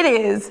 though. It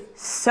is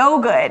so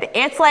good.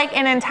 It's like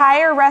an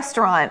entire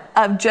restaurant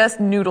of just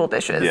noodle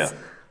dishes. Yeah.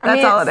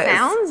 That's all it is. It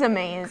sounds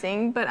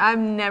amazing, but I've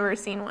never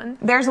seen one.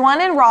 There's one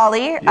in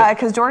Raleigh,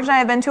 because George and I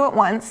have been to it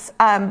once,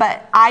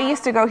 but I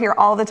used to go here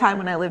all the time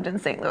when I lived in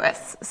St.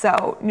 Louis.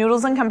 So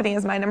Noodles and Company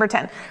is my number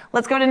 10.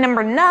 Let's go to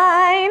number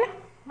 9.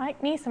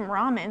 Like me some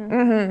ramen.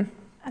 Mm-hmm.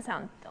 That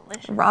sounds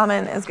delicious.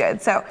 Ramen is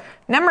good. So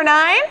number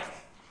 9.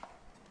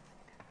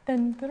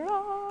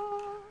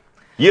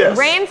 Yes.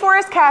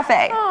 Rainforest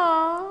Cafe.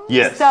 Aww.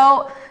 Yes.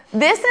 So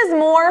this is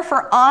more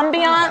for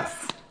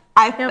ambiance.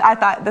 I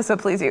thought this would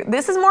please you.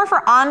 This is more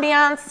for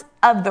ambiance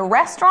of the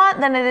restaurant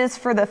than it is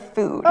for the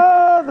food.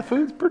 The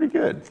food's pretty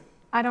good.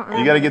 I don't remember.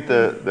 You got to get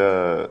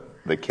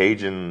the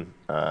Cajun.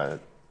 The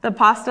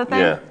pasta thing?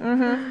 Yeah.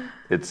 Mm-hmm.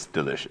 It's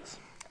delicious.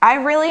 I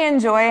really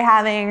enjoy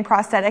having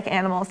prosthetic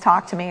animals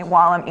talk to me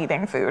while I'm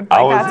eating food.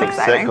 I was that's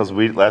upset exciting.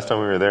 because last time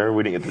we were there,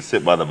 we didn't get to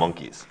sit by the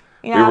monkeys.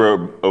 Yeah.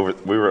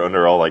 We were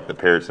under all like the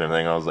parrots and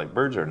everything. I was like,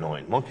 birds are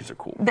annoying. Monkeys are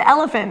cool. The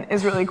elephant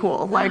is really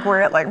cool. Like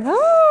we're at like,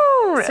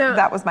 woo! So-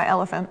 That was my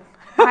elephant.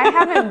 I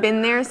haven't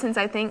been there since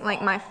I think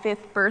like my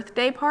 5th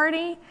birthday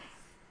party.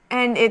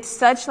 And it's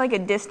such like a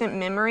distant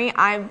memory.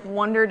 I've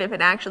wondered if it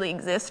actually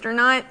exists or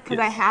not. Because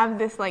I have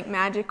this like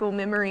magical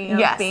memory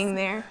of being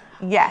there.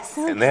 Yes.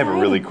 And they have a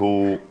really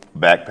cool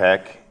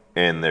backpack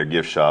in their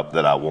gift shop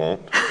that I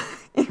want.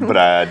 But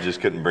I just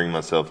couldn't bring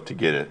myself to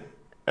get it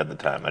at the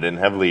time. I didn't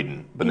have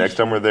leading. But next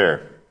time we're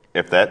there,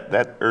 if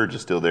that urge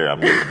is still there,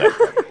 I'm getting the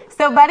backpack.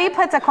 So Buddy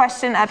puts a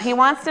question up. He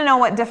wants to know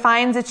what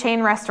defines a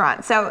chain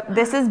restaurant. So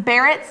this is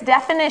Barrett's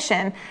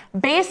definition.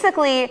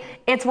 Basically,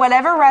 it's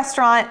whatever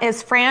restaurant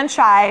is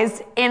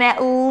franchised in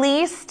at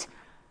least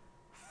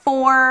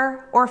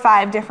 4 or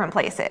 5 different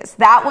places.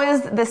 That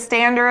was the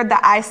standard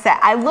that I set.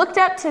 I looked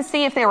up to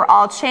see if they were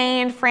all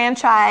chained,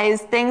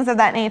 franchised, things of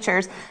that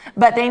nature.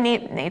 But they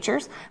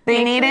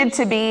needed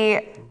to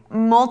be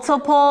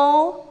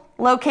multiple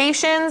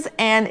locations,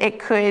 and it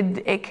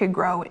could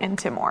grow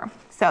into more.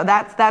 So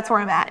that's where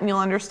I'm at, and you'll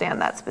understand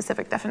that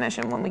specific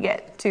definition when we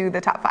get to the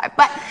top 5.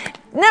 But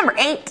number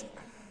 8.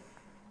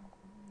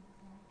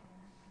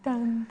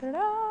 Dun, da,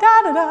 da,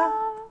 da, da, da.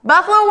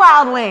 Buffalo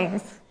Wild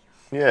Wings.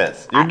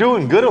 Yes, you're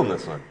doing good on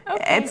this one.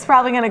 It's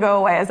probably going to go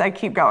away as I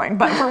keep going,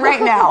 but for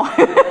right now,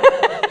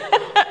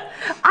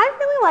 I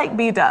really like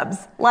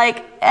B-dubs.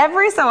 Like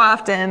every so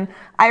often,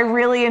 I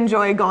really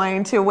enjoy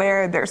going to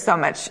where there's so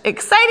much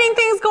exciting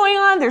things going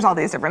on. There's all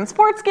these different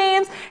sports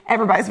games.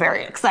 Everybody's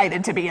very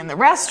excited to be in the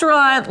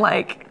restaurant.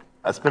 Like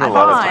I spent a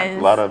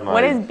lot of my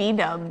What is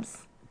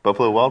B-dubs?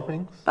 Buffalo Wild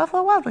Wings.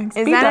 Buffalo Wild Wings.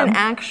 Is B-dub. that an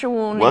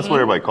actual name? Well, that's what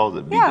everybody calls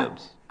it, Yeah.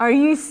 B-dubs. Are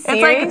you It's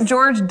serious? like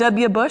George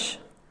W. Bush,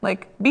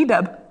 like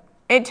B-dub.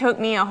 It took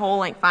me a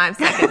whole 5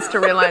 seconds to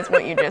realize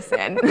what you just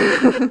said.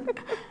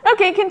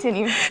 Okay,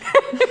 continue.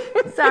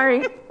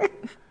 Sorry.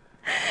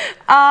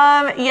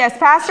 Yes,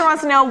 Pastor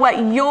wants to know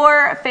what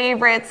your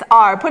favorites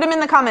are. Put them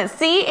in the comments.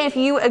 See if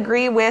you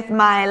agree with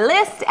my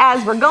list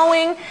as we're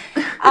going.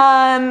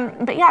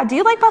 But yeah, do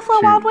you like Buffalo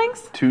Wild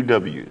Wings? 2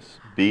 W's.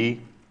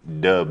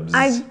 B-dubs.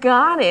 I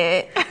got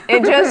it.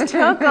 It just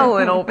took a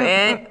little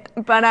bit,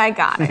 but I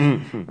got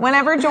it.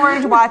 Whenever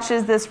George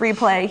watches this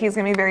replay, he's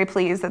going to be very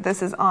pleased that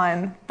this is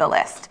on the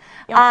list.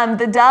 Yep.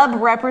 The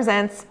dub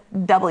represents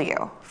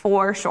W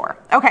for sure.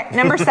 Okay,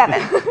 number 7.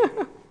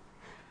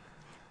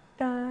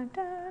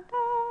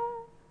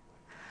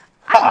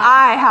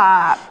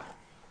 IHOP.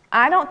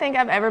 I don't think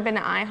I've ever been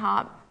to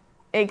IHOP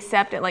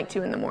except at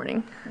 2 in the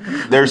morning.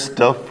 Their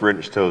stuffed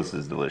French toast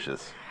is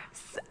delicious.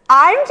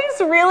 I'm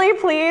just really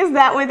pleased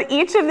that with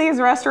each of these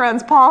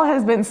restaurants, Paul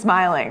has been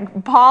smiling.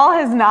 Paul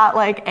has not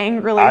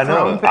angrily I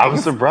thrown know. things. I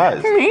was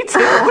surprised. Me too.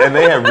 And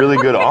they have really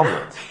good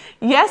omelets.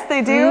 Yes,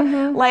 they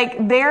do.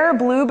 Their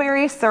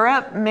blueberry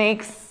syrup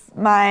makes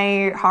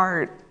my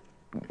heart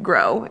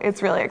grow.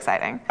 It's really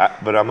exciting.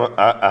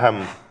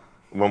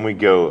 When we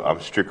go, I'm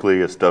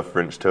strictly a stuffed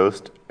French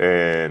toast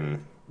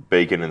and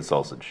bacon and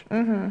sausage.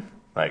 Mm-hmm.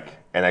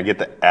 And I get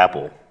the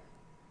apple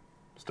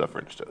stuffed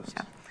French toast.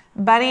 Yeah.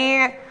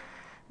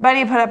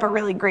 Buddy put up a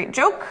really great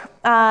joke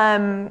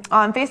on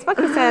Facebook.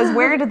 He says,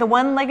 "Where did the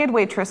one-legged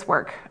waitress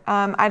work?"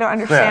 I don't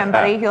understand,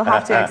 Buddy. You'll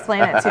have to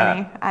explain it to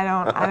me. I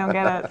don't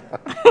get it.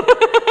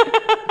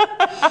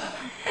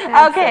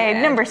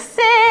 Okay, number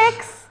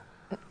 6.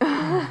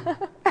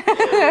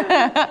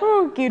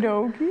 Okie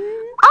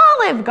dokie.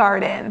 Olive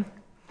Garden.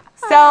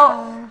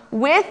 So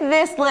with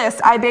this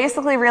list, I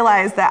basically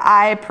realized that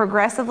I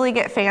progressively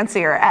get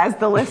fancier as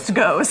the list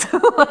goes.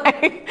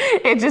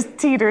 It just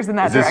teeters in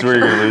that direction. Is this where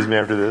you're gonna lose me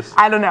after this?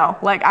 I don't know.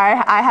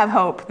 I have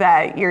hope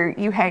that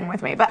you hang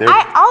with me. But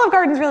Olive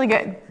Garden's really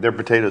good. Their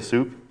potato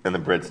soup and the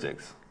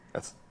breadsticks.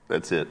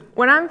 That's it.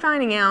 What I'm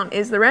finding out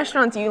is the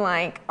restaurants you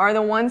like are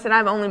the ones that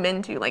I've only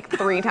been to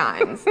 3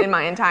 times in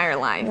my entire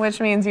life. Which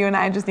means you and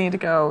I just need to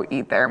go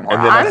eat there more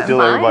And then often. I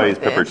steal everybody's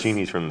with this.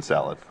 pepperoncinis from the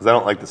salad. Because I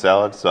don't like the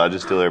salad, so I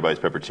just steal everybody's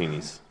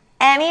pepperoncinis.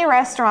 Any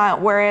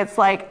restaurant where it's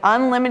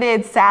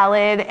unlimited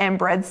salad and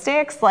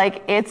breadsticks,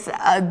 it's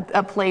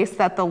a place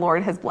that the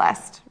Lord has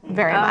blessed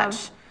very much.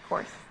 Of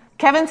course.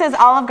 Kevin says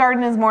Olive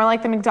Garden is more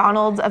like the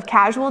McDonald's of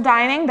casual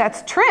dining.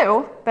 That's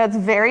true. That's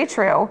very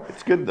true.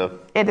 It's good though.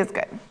 It is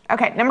good.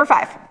 Okay, number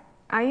 5.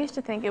 I used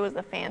to think it was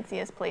the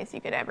fanciest place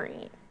you could ever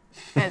eat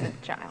as a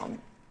child.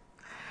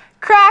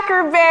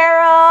 Cracker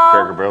Barrel.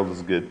 Cracker Barrel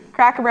is good.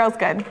 Cracker Barrel's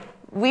good.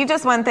 We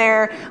just went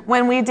there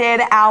when we did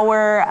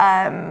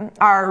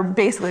our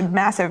basically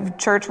massive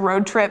church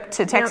road trip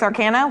to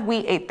Texarkana. We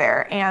ate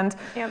there, and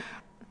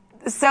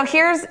so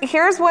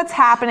here's what's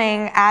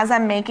happening as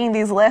I'm making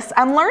these lists.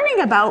 I'm learning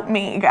about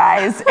me,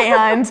 guys,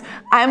 and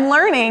I'm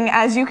learning,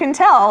 as you can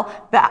tell,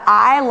 that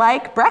I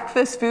like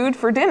breakfast food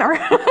for dinner.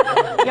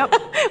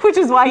 Which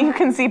is why you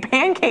can see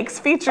pancakes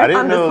featured on this list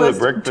I didn't know that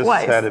breakfast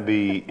twice. had to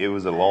be. It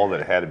was a law that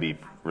it had to be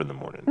for the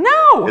morning.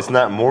 No, It's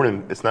not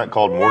morning. It's not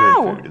called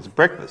morning food. It's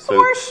breakfast. So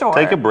For sure.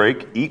 take a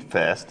break, eat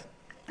fast.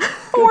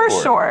 for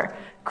it. sure.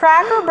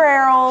 Cracker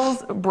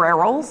Barrel's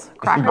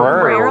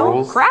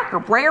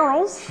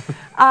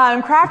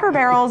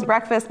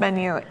breakfast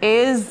menu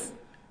is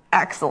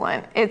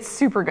excellent. It's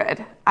super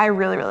good. I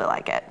really, really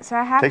like it. So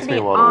I have Takes to me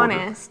be a while to order.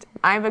 honest.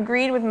 I've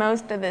agreed with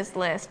most of this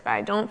list, but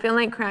I don't feel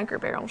like Cracker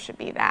Barrel should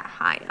be that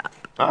high up.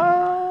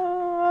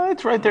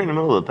 It's right there in the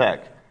middle of the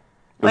pack.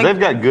 Because they've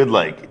got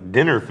good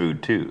dinner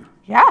food too.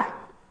 Yeah.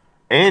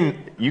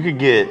 And you could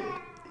get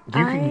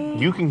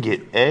you can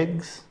get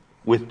eggs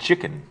with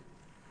chicken.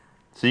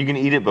 So you can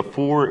eat it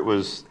before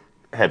it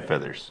had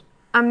feathers.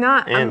 I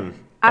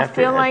after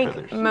feel it had like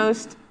feathers.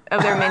 most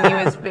of their menu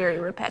is very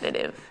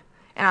repetitive.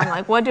 And I'm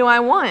like, what do I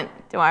want?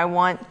 Do I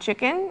want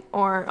chicken?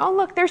 Or, oh,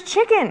 look, there's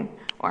chicken.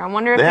 Or I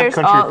wonder if They have there's,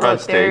 country oh, fried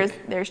look, steak.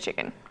 there's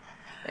chicken.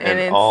 And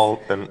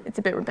it's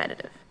a bit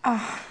repetitive. I'm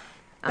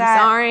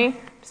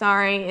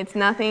sorry. It's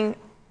nothing.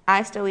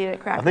 I still eat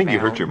at Cracker I think you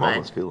Barrel, hurt your but-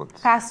 mama's feelings.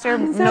 Pastor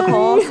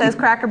Nicole says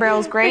Cracker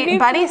Barrel's great.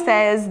 Buddy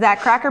says that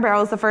Cracker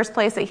Barrel is the first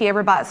place that he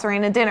ever bought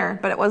Serena dinner,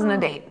 but it wasn't a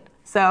date.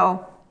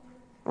 So,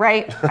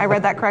 right? I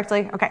read that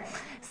correctly? Okay.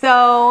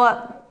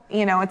 So,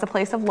 it's a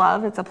place of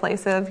love. It's a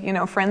place of,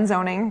 friend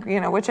zoning,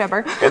 whichever.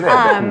 And they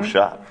have a cool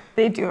shop.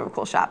 They do have a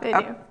cool shop. They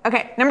do.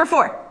 Okay, number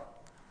 4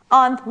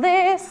 on the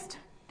list.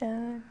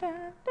 The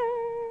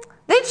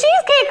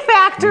Cheesecake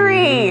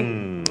Factory.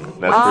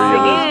 That's where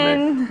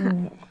you lose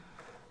me.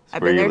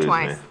 I've been there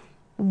twice.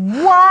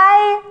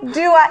 Why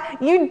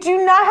you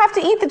do not have to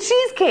eat the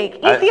cheesecake.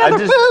 Eat the other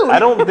food. I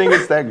don't think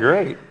it's that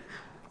great.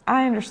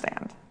 I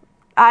understand.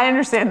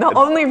 The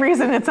only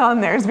reason it's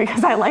on there is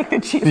because I like the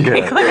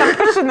cheesecake. Yeah. I'm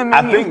pushing the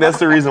menu. I think that's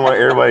the reason why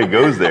everybody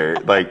goes there.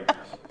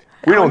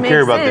 We don't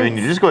care makes about the sense.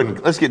 menu. Just go ahead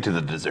and let's get to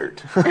the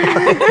dessert.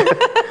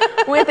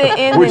 With it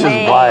in Which the is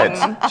name. why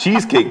it's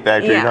Cheesecake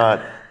Factory, Yeah.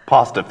 not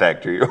Pasta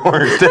Factory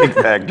or Steak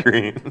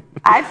Factory.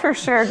 I'd for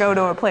sure go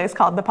to a place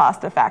called the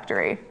Pasta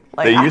Factory.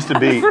 Like, They used to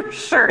be for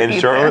sure in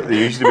eat Charlotte. there. There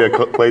used to be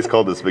a place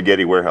called the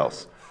Spaghetti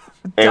Warehouse,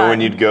 and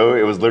when you'd go,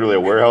 it was literally a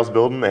warehouse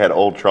building. They had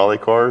old trolley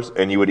cars,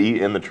 and you would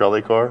eat in the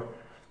trolley car.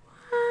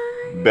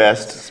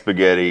 Best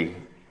spaghetti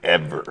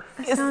ever.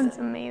 That sounds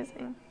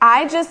amazing.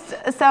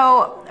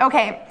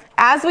 Okay,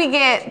 as we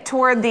get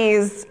toward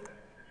this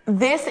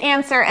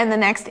answer and the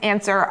next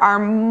answer are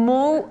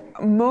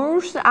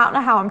most, I don't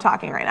know how I'm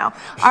talking right now,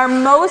 are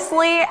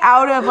mostly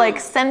out of like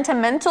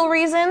sentimental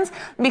reasons,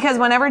 because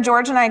whenever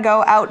George and I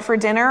go out for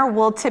dinner,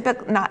 we'll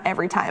typically, not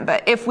every time,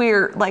 but if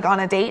we're like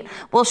on a date,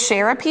 we'll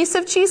share a piece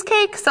of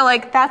cheesecake. So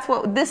like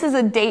this is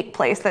a date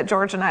place that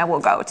George and I will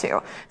go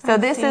to. So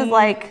this is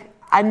like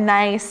a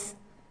nice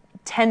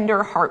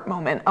tender heart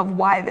moment of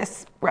why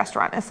this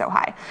restaurant is so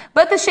high.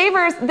 But the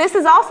Shavers, this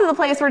is also the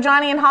place where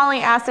Johnny and Holly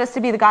asked us to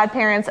be the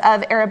godparents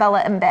of Arabella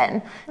and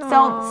Ben.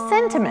 So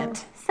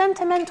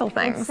sentimental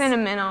things. It's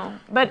sentimental,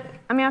 but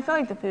I mean, I feel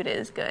like the food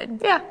is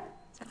good. Yeah.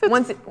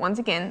 Once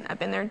again, I've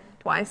been there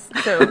twice,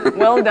 so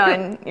well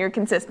done. You're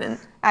consistent.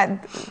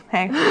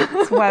 Hey,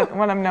 that's what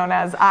I'm known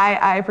as.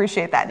 I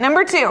appreciate that.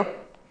 Number 2.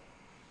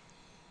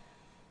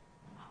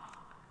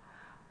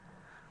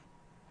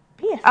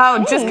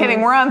 Oh, just kidding.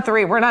 We're on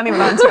 3. We're not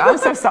even on 2. I'm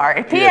so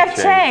sorry. P.F.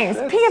 Chang's.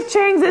 P.F.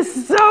 Chang's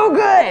is so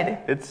good.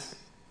 It's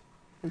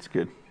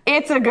good.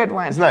 It's a good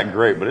one. It's not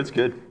great, but it's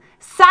good.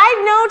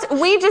 Side note,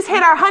 we just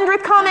hit our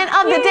 100th comment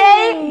of the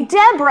day.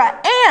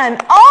 Deborah Ann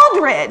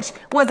Aldridge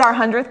was our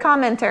 100th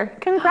commenter.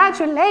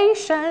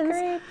 Congratulations.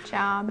 Great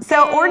job.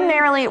 So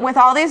ordinarily, with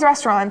all these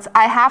restaurants,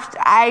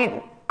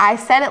 I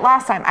said it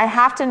last time, I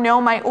have to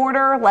know my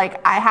order.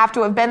 Like, I have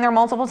to have been there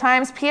multiple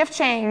times. P.F.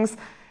 Chang's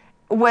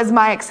was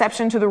my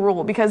exception to the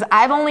rule, because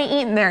I've only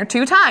eaten there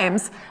 2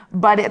 times,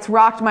 but it's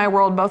rocked my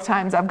world both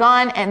times I've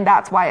gone, and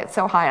that's why it's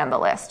so high on the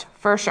list,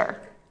 for sure.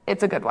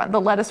 It's a good one. The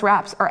lettuce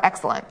wraps are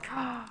excellent.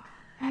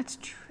 That's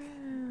true.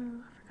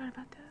 I forgot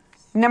about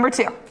those. Number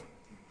 2.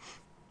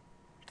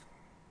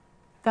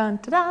 Dun,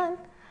 dun, dun.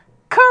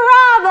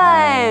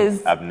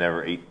 Carrabba's! I've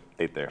never ate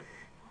there.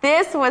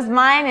 This was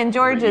mine and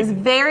George's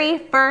very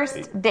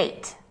first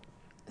date.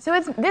 So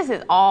this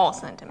is all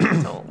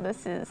sentimental.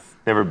 This is.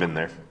 Never been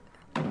there.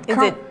 Is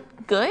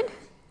it good?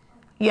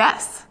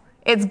 Yes.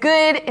 It's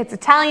good. It's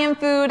Italian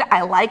food.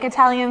 I like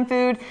Italian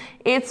food.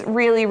 It's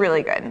really,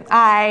 really good.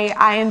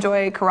 I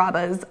enjoy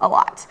Carrabba's a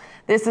lot.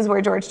 This is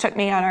where George took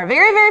me on our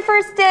very, very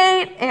first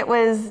date. It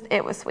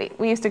was sweet.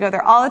 We used to go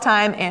there all the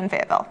time in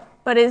Fayetteville.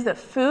 But is the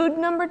food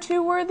number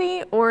 2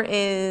 worthy, or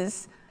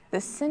is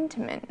the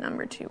sentiment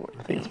number 2 worthy?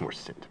 I think it's more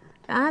sentiment.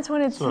 That's what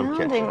it's what I'm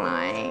sounding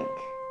catching. like.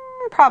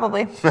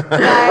 Probably.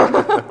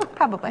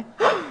 Probably.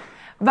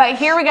 But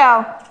here we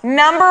go.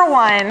 Number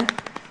one,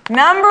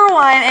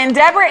 and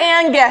Deborah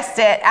Ann guessed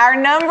it. Our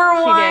number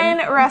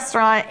 1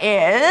 restaurant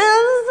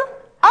is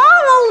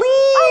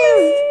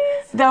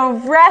Amelie's,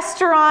 the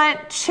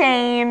restaurant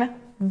chain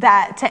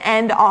that to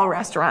end all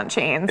restaurant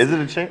chains. Is it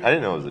a chain? I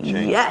didn't know it was a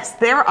chain. Yes,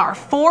 there are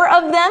 4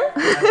 of them.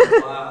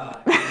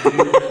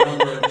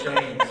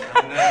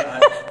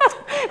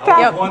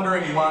 I was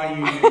wondering why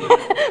you.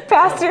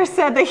 Pastor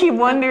said that he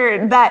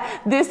wondered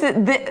that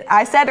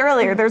I said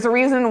earlier, there's a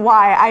reason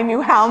why I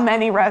knew how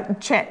many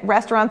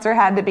restaurants there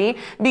had to be,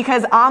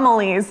 because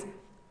Amelie's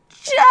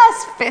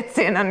just fits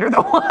in under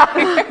the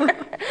wire.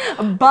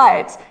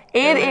 But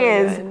it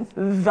is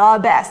the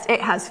best. It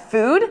has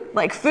food,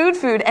 like food,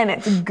 and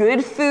it's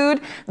good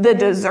food. The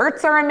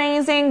desserts are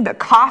amazing. The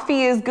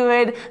coffee is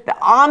good. The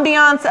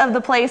ambiance of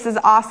the place is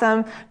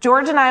awesome.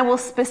 George and I will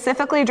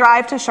specifically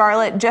drive to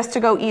Charlotte just to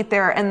go eat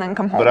there and then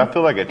come home. But I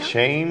feel like a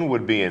chain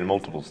would be in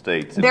multiple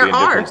states. It'd There be in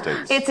are.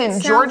 different states. It's in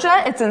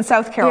Georgia. It's in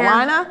South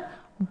Carolina.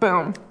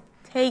 Boom.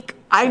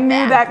 I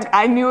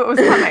knew it was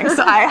coming,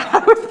 so I was I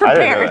didn't know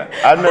prepared.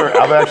 that.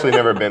 I've actually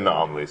never been to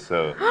Amelie's,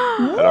 so I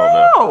don't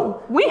know.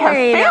 No, we have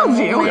failed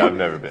you. Yeah, I've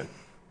never been.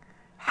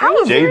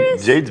 How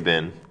Jade's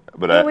been,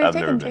 but I've never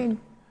taken been. Jade.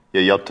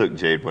 Yeah, y'all took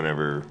Jade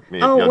whenever. When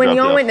dropped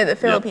y'all off. went to the Yep.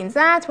 Philippines,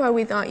 that's why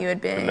we thought you had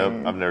been.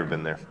 Nope, I've never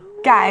been there.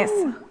 Guys,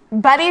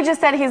 Buddy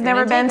just said he's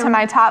never been to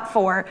my top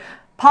 4.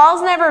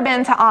 Paul's never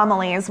been to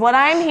Amelie's. What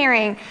I'm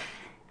hearing,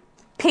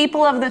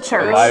 people of the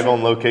church, Live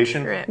on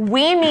location.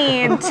 we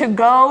need to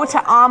go to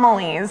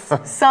Amelie's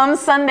some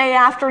Sunday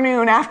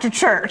afternoon after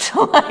church.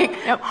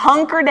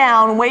 Hunker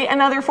down, wait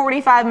another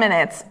 45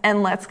 minutes,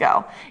 and let's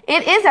go.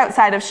 It is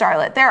outside of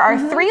Charlotte. There are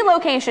 3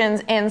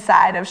 locations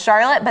inside of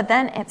Charlotte, but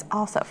then it's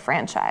also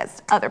franchised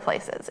other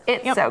places.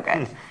 It's so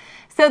good.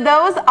 So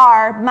those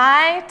are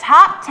my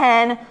top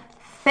 10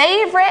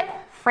 favorite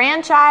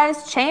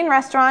franchise chain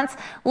restaurants.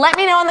 Let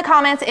me know in the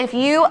comments if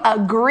you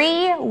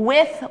agree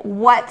with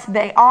what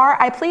they are.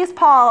 I pleased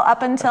Paul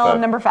up until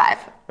number 5.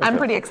 I'm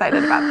pretty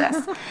excited about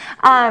this.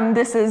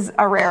 This is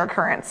a rare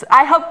occurrence.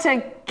 I hope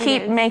to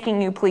keep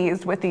making you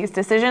pleased with these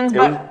decisions,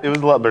 but It was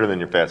a lot better than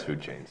your fast food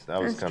chains. I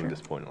was kind of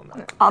disappointed on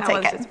that. I'll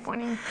take it.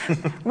 Disappointing.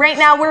 Right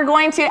now, we're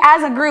going to,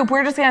 as a group,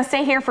 we're just going to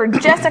stay here for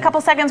just a couple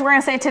seconds. We're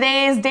going to say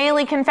today's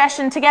daily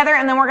confession together,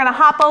 and then we're going to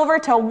hop over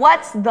to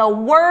What's the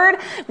Word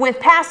with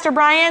Pastor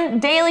Brian,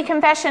 daily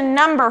confession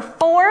number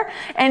 4,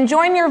 and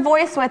join your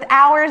voice with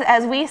ours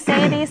as we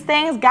say these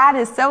things. God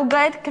is so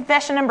good.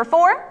 Confession number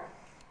 4.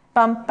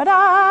 Bum ba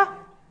da.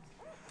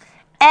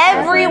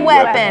 Every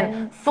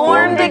weapon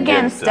formed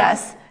against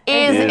us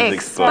is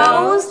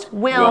exposed,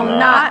 will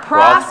not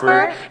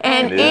prosper,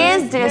 and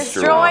is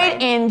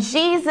destroyed in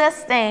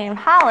Jesus' name.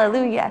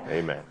 Hallelujah.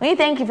 Amen. We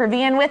thank you for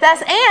being with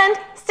us, and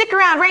stick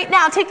around right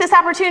now. Take this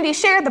opportunity,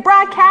 share the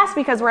broadcast,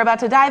 because we're about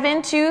to dive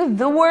into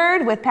the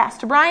Word with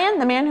Pastor Brian,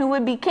 the man who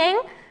would be king.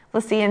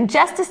 We'll see you in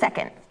just a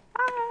second.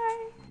 Bye.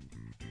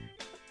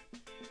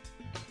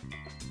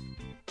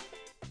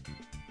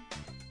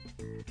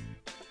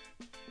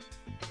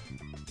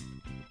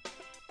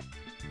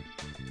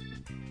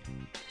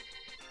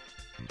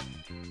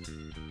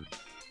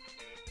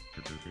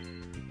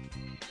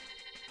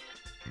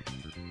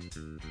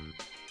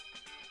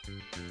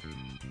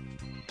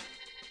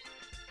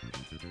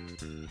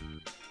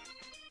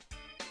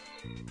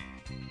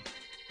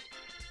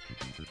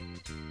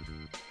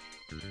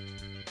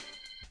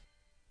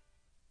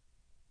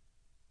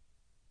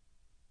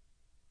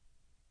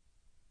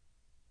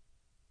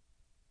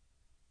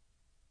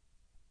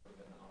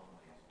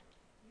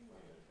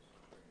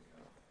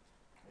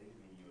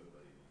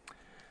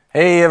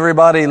 Hey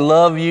everybody,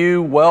 love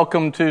you.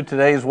 Welcome to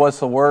today's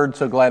What's the Word.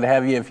 So glad to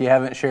have you. If you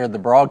haven't shared the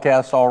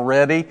broadcast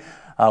already,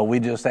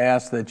 we just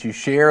ask that you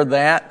share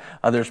that.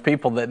 There's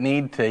people that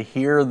need to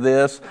hear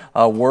this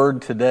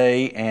word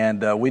today,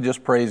 and we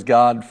just praise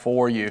God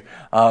for you.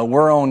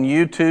 We're on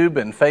YouTube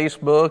and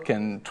Facebook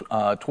and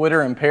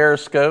Twitter and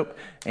Periscope,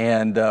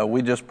 and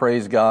we just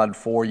praise God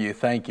for you.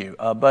 Thank you.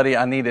 Buddy,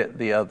 I need it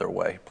the other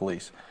way,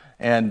 please.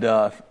 And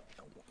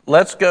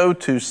let's go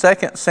to 2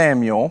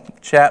 Samuel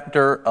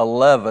chapter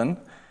 11,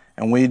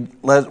 and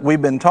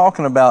we've been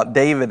talking about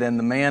David and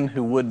the man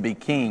who would be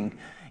king.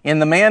 In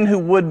the man who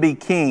would be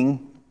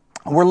king,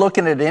 we're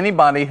looking at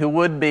anybody who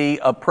would be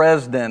a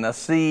president, a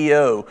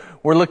CEO.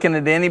 We're looking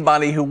at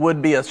anybody who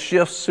would be a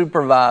shift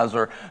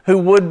supervisor, who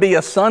would be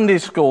a Sunday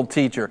school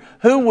teacher,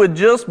 who would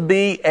just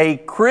be a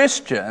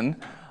Christian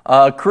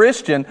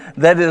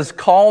that is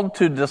called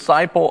to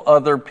disciple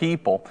other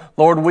people.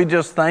 Lord, we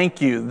just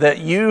thank you that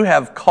you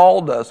have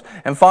called us.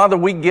 And Father,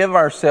 we give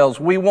ourselves.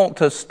 We want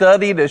to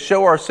study to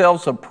show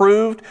ourselves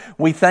approved.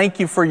 We thank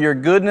you for your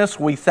goodness.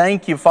 We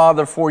thank you,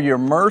 Father, for your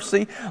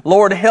mercy.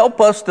 Lord, help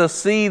us to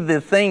see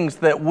the things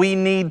that we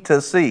need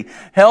to see.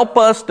 Help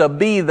us to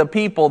be the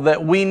people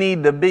that we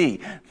need to be.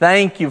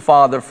 Thank you,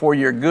 Father, for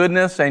your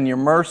goodness and your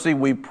mercy.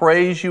 We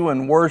praise you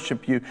and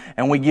worship you,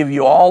 and we give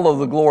you all of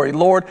the glory.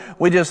 Lord,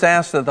 we just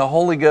ask that the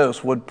Holy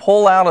Ghost would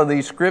pull out of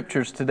these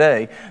scriptures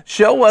today,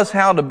 show us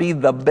how to be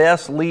the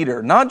best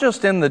leader, not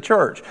just in the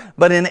church,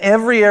 but in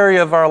every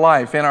area of our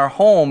life, in our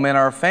home, in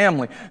our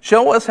family.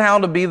 Show us how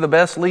to be the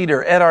best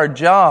leader at our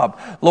job.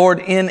 Lord,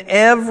 in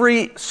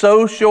every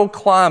social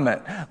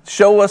climate,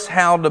 show us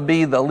how to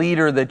be the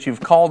leader that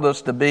you've called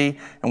us to be,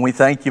 and we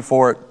thank you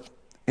for it.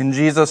 In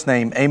Jesus'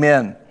 name,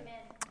 amen.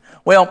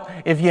 Well,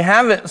 if you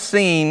haven't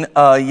seen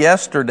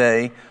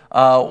yesterday,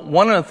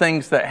 one of the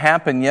things that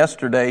happened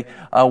yesterday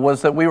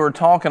was that we were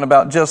talking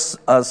about just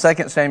 2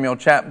 Samuel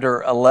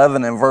chapter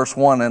 11 and verse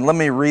 1. And let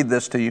me read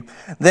this to you.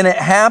 Then it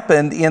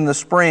happened in the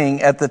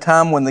spring at the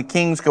time when the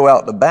kings go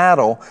out to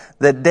battle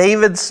that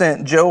David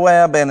sent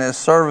Joab and his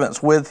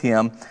servants with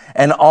him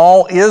and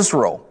all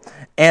Israel.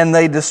 And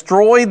they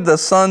destroyed the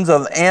sons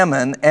of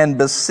Ammon and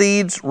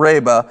besieged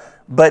Rabbah,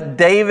 but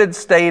David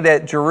stayed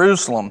at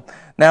Jerusalem.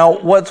 Now,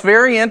 what's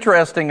very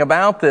interesting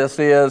about this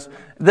is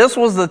this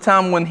was the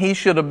time when he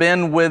should have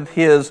been with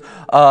his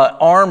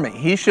army.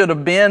 He should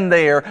have been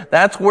there.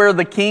 That's where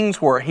the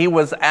kings were. He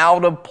was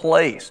out of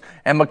place.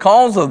 And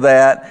because of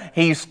that,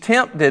 he's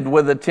tempted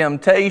with a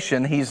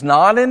temptation. He's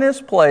not in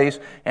his place,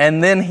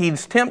 and then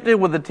he's tempted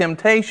with a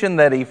temptation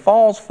that he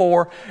falls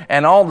for,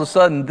 and all of a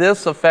sudden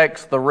this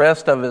affects the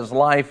rest of his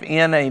life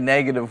in a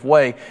negative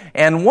way.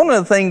 And one of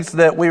the things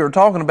that we were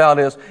talking about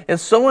is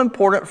it's so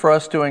important for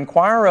us to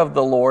inquire of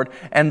the Lord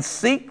and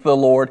seek the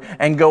Lord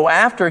and go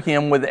after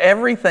him with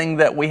everything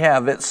that we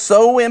have. It's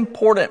so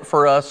important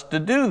for us to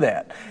do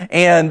that.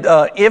 And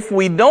if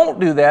we don't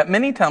do that,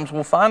 many times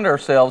we'll find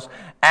ourselves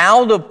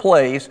out of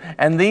place,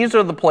 and these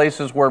are the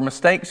places where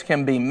mistakes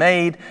can be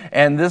made,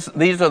 and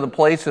these are the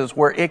places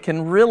where it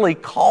can really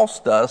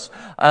cost us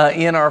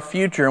in our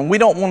future, and we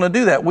don't want to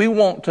do that. We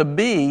want to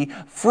be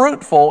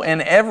fruitful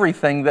in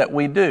everything that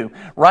we do.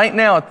 Right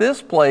now at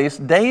this place,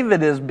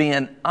 David is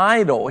being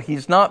idle.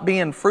 He's not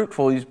being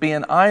fruitful, he's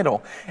being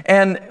idle.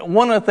 And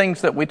one of the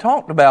things that we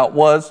talked about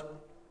was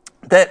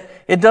that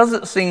it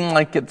doesn't seem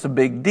like it's a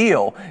big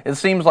deal. It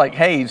seems like,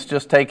 hey, he's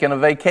just taking a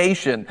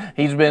vacation.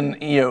 He's been,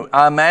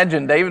 I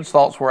imagine David's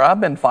thoughts were,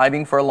 I've been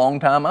fighting for a long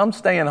time. I'm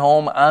staying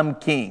home. I'm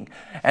king.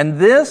 And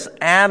this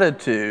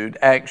attitude,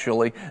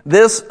 actually,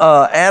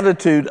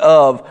 attitude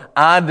of,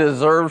 I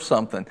deserve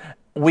something,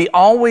 we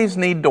always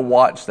need to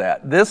watch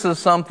that. This is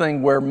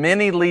something where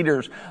many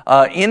leaders,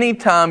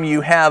 anytime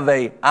you have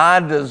a I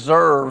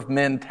deserve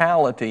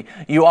mentality,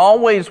 you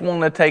always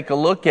want to take a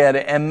look at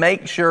it and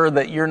make sure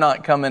that you're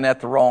not coming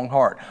at the wrong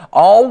heart.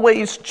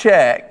 Always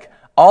check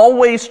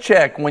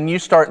when you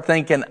start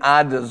thinking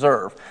I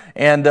deserve.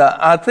 And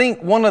I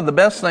think one of the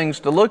best things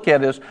to look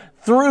at is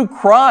through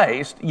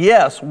Christ,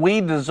 yes,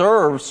 we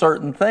deserve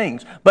certain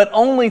things, but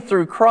only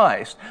through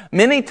Christ.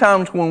 Many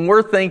times when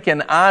we're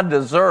thinking, I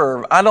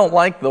deserve, I don't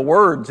like the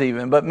words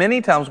even, but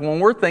many times when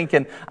we're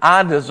thinking,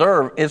 I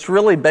deserve, it's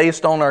really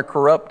based on our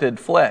corrupted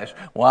flesh.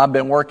 Well, I've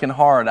been working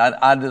hard.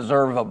 I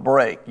deserve a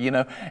break,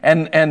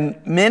 And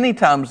many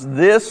times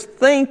this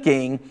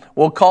thinking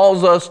will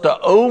cause us to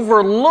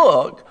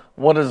overlook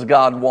what does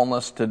God want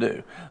us to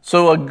do?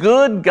 So a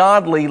good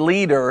godly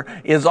leader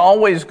is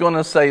always going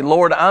to say,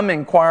 Lord, I'm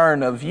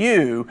inquiring of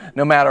you,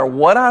 no matter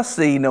what I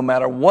see, no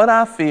matter what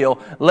I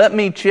feel, let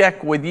me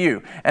check with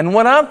you. And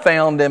what I've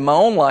found in my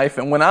own life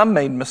and when I've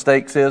made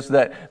mistakes is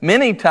that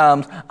many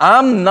times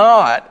I'm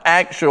not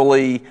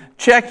actually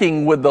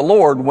checking with the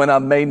Lord when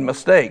I've made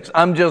mistakes.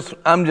 I'm just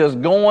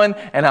going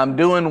and I'm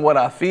doing what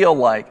I feel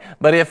like.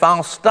 But if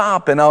I'll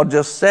stop and I'll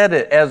just set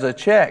it as a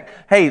check,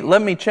 hey,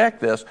 let me check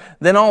this,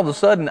 then all of a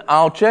sudden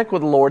I'll check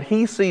with the Lord.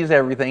 He sees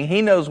everything.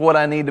 He knows what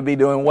I need to be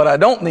doing, what I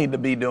don't need to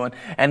be doing,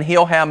 and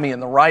He'll have me in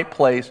the right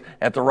place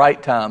at the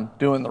right time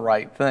doing the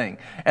right thing.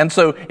 And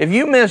so if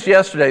you missed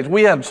yesterday's,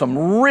 we had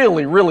some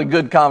really, really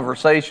good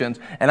conversations,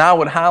 and I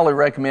would highly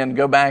recommend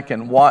go back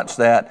and watch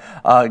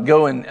that.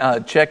 Go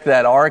and check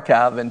that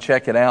archive and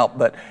check it out.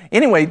 But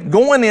anyway,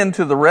 going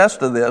into the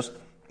rest of this,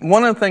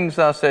 one of the things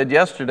I said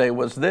yesterday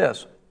was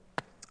that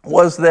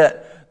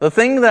the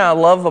thing that I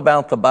love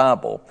about the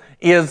Bible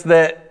is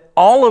that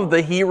all of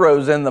the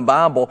heroes in the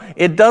Bible,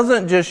 it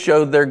doesn't just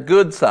show their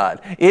good side.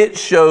 It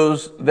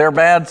shows their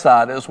bad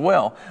side as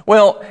well.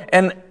 Well,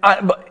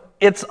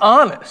 it's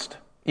honest.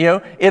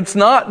 It's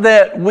not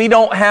that we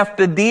don't have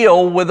to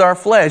deal with our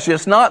flesh.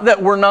 It's not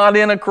that we're not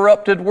in a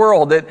corrupted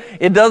world.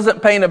 It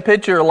doesn't paint a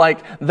picture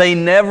like they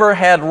never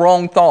had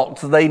wrong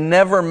thoughts. They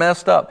never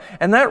messed up.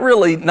 And that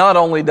really not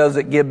only does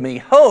it give me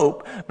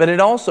hope, but it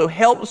also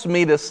helps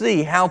me to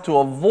see how to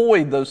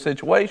avoid those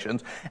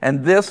situations.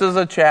 And this is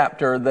a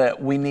chapter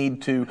that we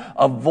need to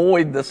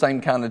avoid the same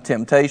kind of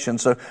temptation.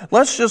 So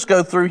let's just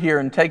go through here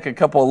and take a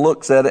couple of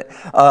looks at it.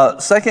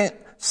 2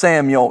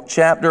 Samuel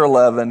chapter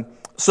 11.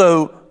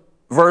 So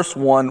Verse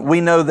 1, we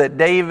know that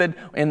David,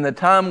 in the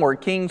time where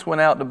kings went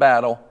out to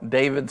battle,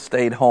 David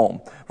stayed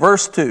home.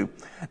 Verse 2,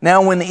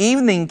 now when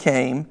evening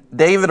came,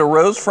 David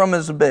arose from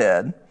his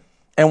bed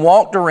and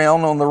walked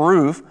around on the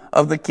roof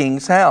of the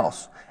king's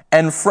house.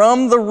 And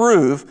from the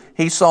roof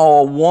he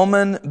saw a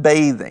woman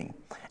bathing.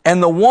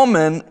 And the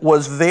woman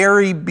was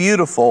very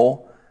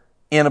beautiful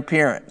in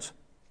appearance.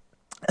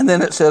 And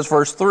then it says,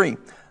 verse 3,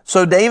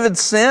 so David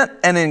sent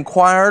and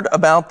inquired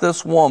about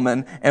this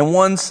woman, and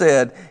one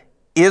said,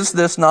 is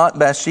this not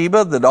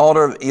Bathsheba, the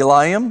daughter of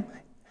Eliam,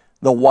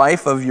 the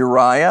wife of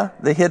Uriah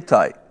the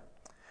Hittite?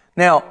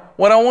 Now,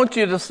 what I want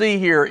you to see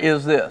here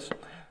is this.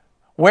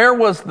 Where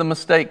was the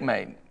mistake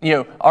made?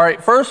 All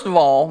right, first of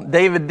all,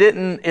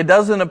 it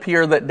doesn't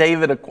appear that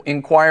David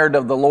inquired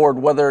of the Lord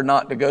whether or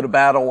not to go to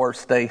battle or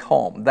stay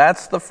home.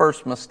 That's the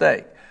first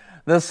mistake.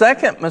 The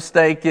second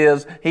mistake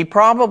is he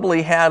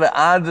probably had an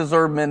I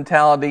deserve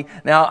mentality.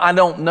 Now, I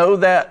don't know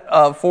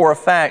that for a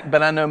fact,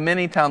 but I know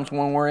many times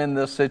when we're in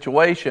this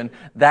situation,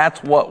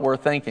 that's what we're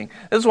thinking.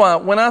 This is why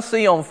when I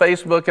see on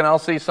Facebook and I'll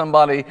see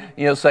somebody,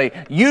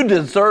 say, you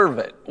deserve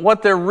it.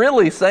 What they're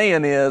really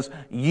saying is,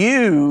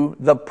 you,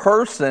 the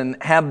person,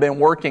 have been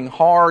working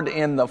hard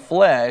in the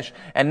flesh,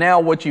 and now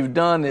what you've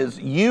done is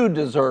you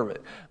deserve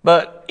it.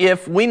 But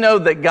if we know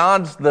that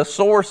God's the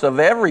source of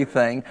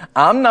everything,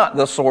 I'm not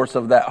the source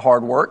of that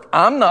hard work.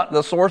 I'm not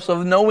the source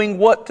of knowing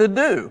what to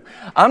do.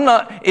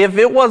 If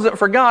it wasn't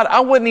for God, I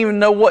wouldn't even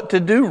know what to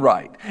do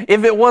right.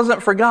 If it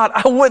wasn't for God,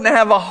 I wouldn't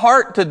have a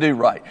heart to do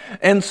right.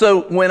 And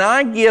so when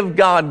I give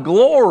God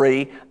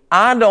glory,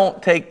 I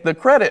don't take the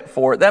credit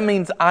for it. That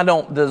means I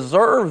don't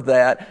deserve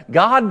that.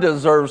 God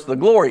deserves the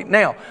glory.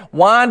 Now,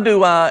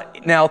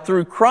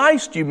 through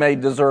Christ you may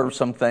deserve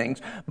some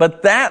things,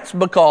 but that's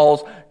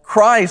because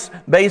Christ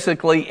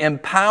basically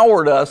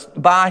empowered us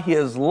by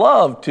His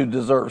love to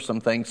deserve some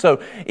things.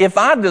 So if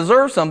I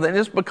deserve something,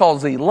 it's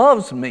because He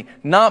loves me,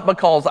 not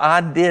because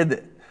I did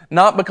it,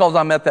 not because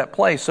I'm at that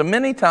place. So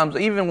many times,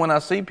 even when I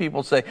see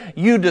people say,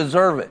 you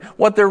deserve it,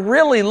 what they're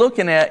really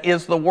looking at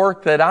is the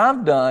work that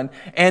I've done,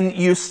 and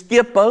you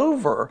skip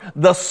over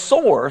the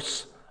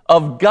source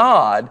of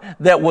God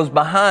that was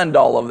behind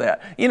all of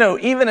that.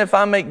 Even if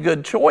I make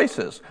good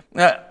choices.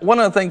 One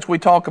of the things we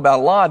talk about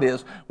a lot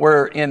is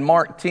where in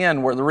Mark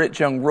 10, where the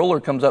rich young ruler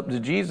comes up to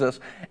Jesus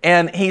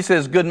and he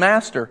says, good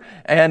master.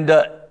 And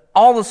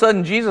all of a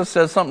sudden Jesus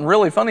says something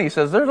really funny. He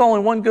says, there's only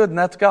one good, and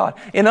that's God.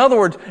 In other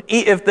words,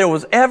 if there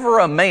was ever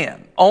a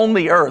man on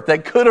the earth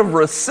that could have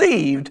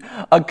received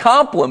a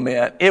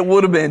compliment, it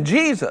would have been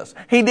Jesus.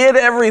 He did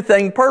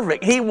everything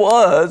perfect. He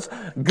was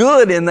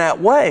good in that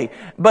way.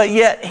 But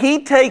yet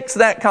he takes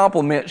that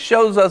compliment,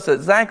 shows us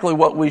exactly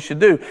what we should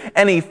do,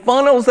 and he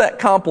funnels that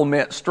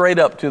compliment straight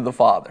up to the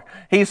Father.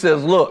 He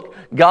says, look,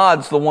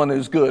 God's the one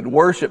who's good.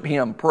 Worship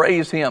Him.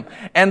 Praise Him.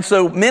 And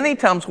so many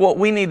times what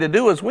we need to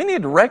do is we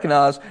need to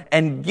recognize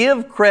and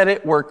give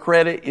credit where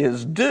credit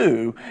is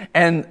due.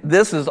 And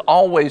this is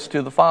always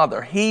to the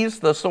Father. He's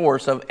the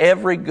source of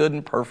every good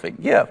and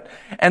perfect gift.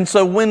 And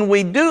so when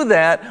we do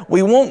that,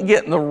 we won't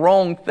get in the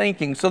wrong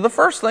thinking. So the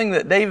first thing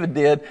that David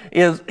did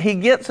is he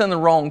gets in the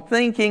wrong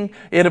thinking.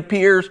 It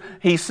appears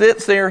he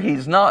sits there.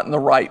 He's not in the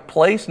right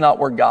place, not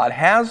where God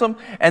has him.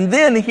 And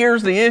then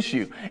here's the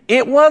issue.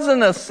 It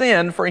wasn't a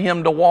sin for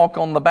him to walk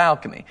on the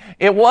balcony.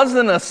 It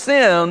wasn't a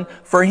sin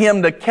for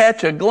him to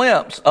catch a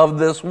glimpse of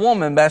this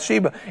woman,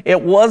 Bathsheba.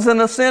 It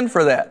wasn't a sin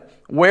for that.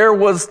 Where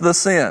was the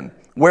sin?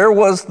 Where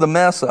was the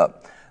mess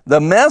up?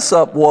 The mess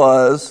up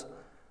was,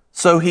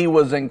 so he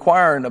was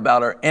inquiring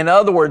about her. In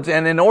other words,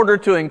 and in order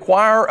to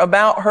inquire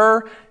about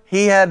her,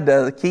 he had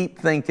to keep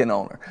thinking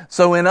on her.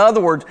 So in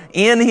other words,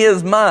 in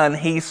his mind,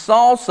 he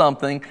saw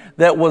something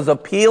that was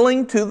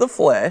appealing to the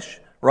flesh,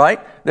 right?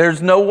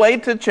 There's no way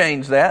to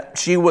change that.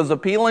 She was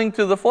appealing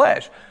to the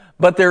flesh.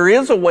 But there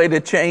is a way to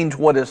change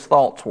what his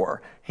thoughts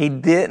were. He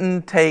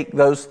didn't take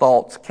those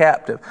thoughts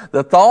captive.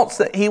 The thoughts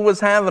that he was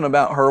having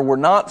about her were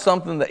not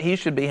something that he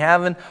should be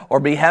having or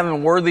be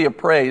having worthy of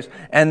praise.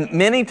 And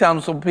many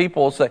times some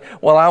people will say,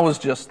 well, I was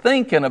just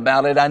thinking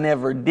about it. I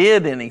never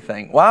did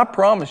anything. Well, I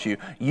promise you,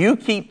 you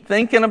keep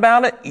thinking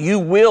about it, you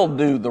will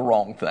do the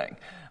wrong thing.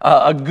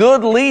 A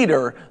good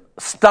leader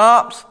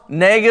stops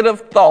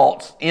negative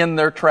thoughts in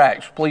their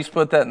tracks. Please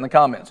put that in the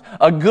comments.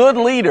 A good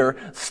leader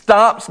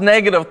stops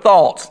negative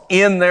thoughts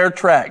in their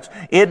tracks.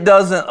 It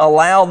doesn't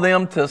allow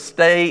them to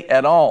stay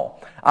at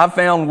all. I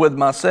found with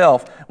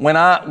myself, when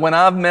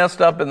I've messed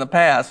up in the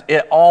past,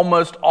 it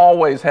almost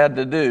always had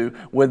to do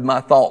with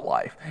my thought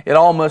life. It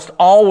almost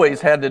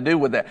always had to do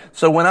with that.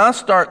 So when I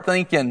start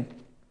thinking,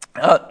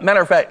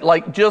 matter of fact,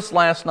 like just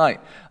last night,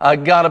 I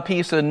got a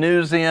piece of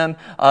news in,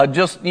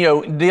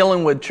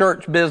 dealing with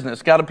church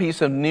business, got a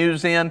piece of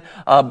news in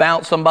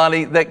about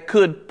somebody that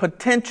could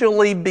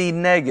potentially be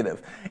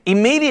negative.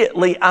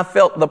 Immediately, I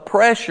felt the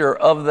pressure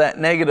of that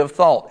negative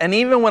thought. And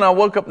even when I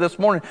woke up this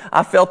morning,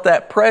 I felt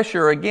that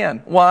pressure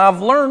again. Well,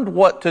 I've learned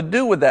what to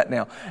do with that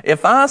now.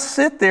 If I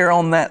sit there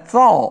on that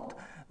thought,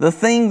 the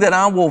thing that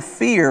I will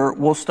fear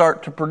will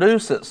start to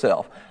produce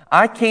itself.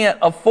 I can't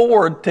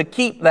afford to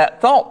keep that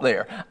thought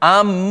there.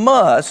 I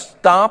must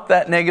stop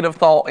that negative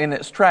thought in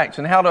its tracks.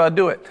 And how do I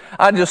do it?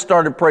 I just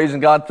started praising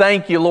God.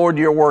 Thank you, Lord,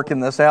 you're working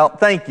this out.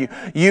 Thank you.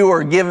 You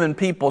are giving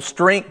people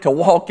strength to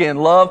walk in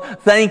love.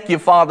 Thank you,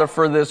 Father,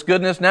 for this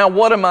goodness. Now,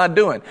 what am I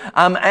doing?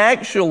 I'm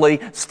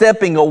actually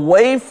stepping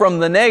away from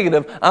the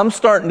negative. I'm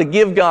starting to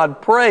give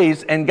God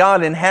praise, and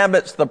God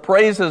inhabits the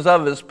praises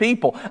of His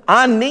people.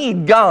 I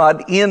need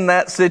God in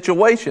that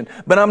situation,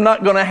 but I'm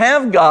not going to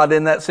have God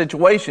in that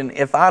situation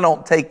if I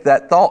don't take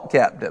that thought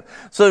captive.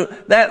 So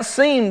that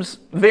seems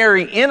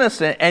very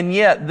innocent, and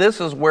yet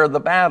this is where the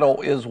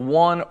battle is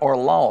won or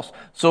lost.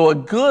 So a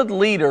good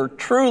leader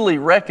truly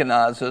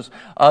recognizes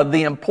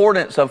the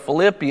importance of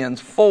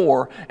Philippians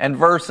 4 and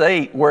verse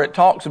 8, where it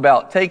talks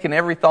about taking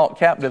every thought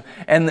captive,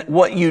 and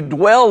what you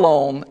dwell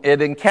on,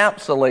 it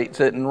encapsulates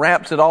it and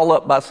wraps it all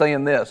up by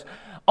saying this: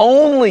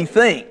 only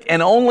think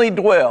and only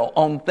dwell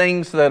on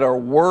things that are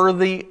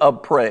worthy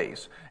of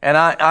praise. And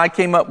I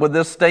came up with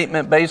this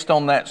statement based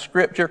on that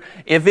scripture.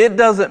 If it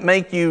doesn't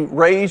make you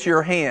raise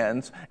your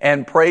hands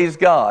and praise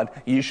God,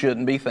 you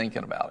shouldn't be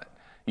thinking about it.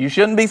 You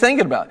shouldn't be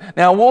thinking about it.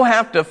 Now, we'll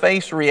have to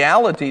face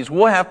realities.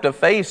 We'll have to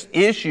face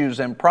issues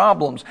and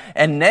problems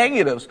and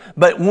negatives.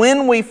 But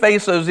when we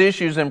face those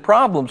issues and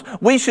problems,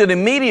 we should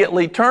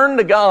immediately turn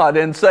to God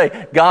and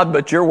say, God,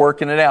 but you're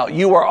working it out.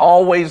 You are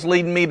always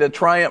leading me to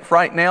triumph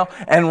right now.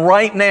 And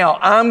right now,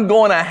 I'm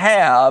going to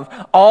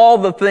have all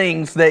the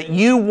things that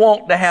you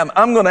want to have.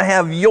 I'm going to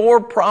have your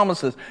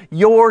promises,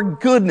 your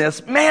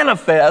goodness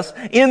manifest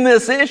in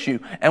this issue.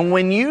 And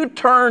when you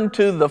turn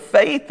to the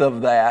faith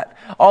of that,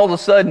 all of a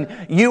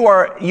sudden, you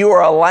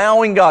are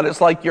allowing God. It's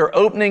like you're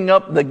opening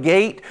up the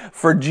gate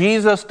for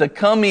Jesus to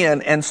come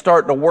in and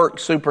start to work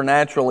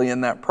supernaturally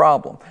in that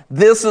problem.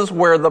 This is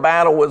where the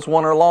battle is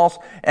won or lost,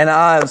 and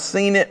I have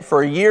seen it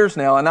for years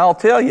now. And I'll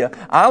tell you,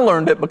 I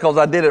learned it because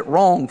I did it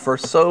wrong for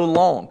so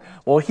long.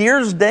 Well,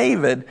 here's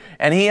David,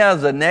 and he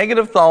has a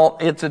negative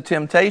thought. It's a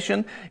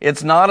temptation.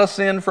 It's not a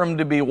sin for him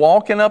to be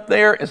walking up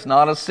there. It's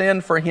not a sin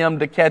for him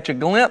to catch a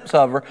glimpse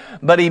of her.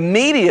 But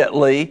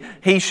immediately,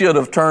 he should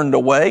have turned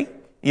away.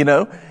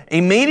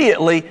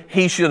 Immediately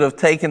he should have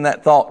taken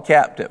that thought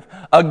captive.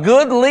 A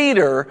good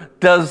leader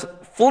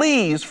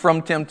flees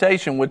from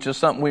temptation, which is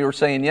something we were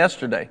saying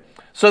yesterday.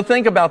 So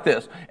think about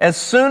this. As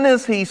soon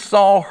as he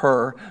saw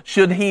her,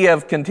 should he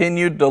have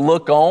continued to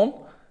look on?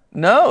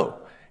 No.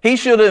 He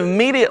should have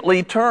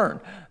immediately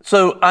turned.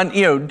 So,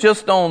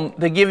 just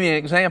to give you an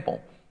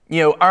example,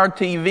 our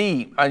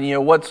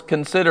TV, what's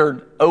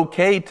considered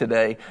okay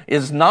today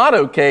is not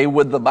okay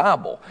with the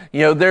Bible.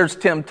 There's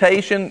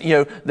temptation.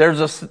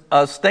 There's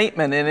a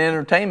statement in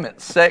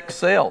entertainment, sex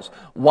sells.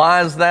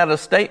 Why is that a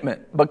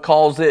statement?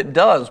 Because it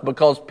does.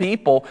 Because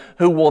people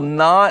who will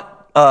not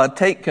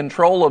take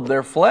control of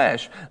their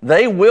flesh,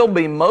 they will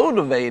be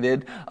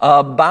motivated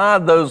by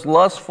those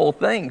lustful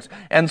things.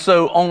 And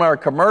so on our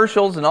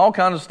commercials and all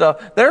kinds of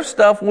stuff, there's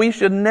stuff we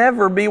should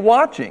never be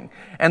watching.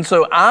 And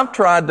so I've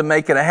tried to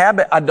make it a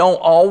habit. I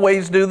don't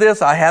always do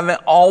this. I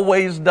haven't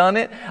always done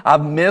it.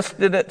 I've missed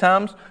it at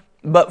times.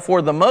 But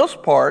for the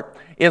most part,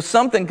 if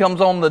something comes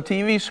on the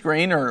TV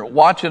screen or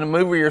watching a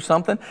movie or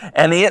something,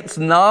 and it's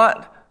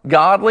not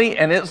godly,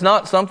 and it's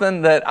not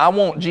something that I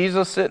want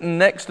Jesus sitting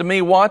next to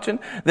me watching,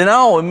 then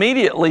I'll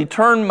immediately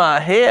turn my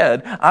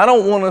head. I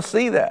don't want to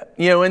see that.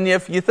 And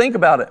if you think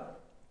about it,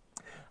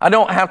 I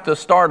don't have to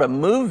start a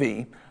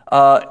movie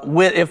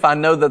if I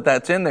know that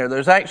that's in there.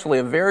 There's actually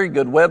a very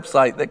good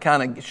website that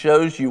kind of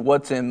shows you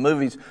what's in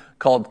movies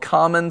called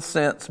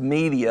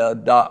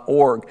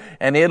commonsensemedia.org,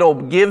 and it'll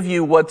give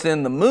you what's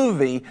in the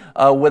movie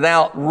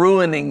without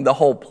ruining the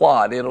whole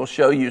plot. It'll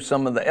show you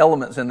some of the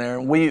elements in there,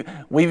 and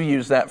we've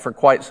used that for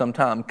quite some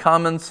time.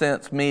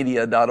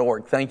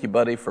 commonsensemedia.org. Thank you,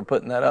 buddy, for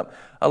putting that up.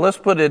 Let's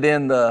put it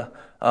in the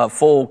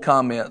full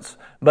comments.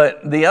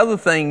 But the other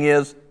thing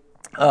is,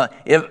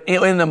 if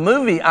in the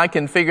movie I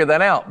can figure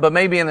that out, but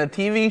maybe in a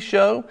TV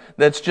show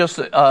that's just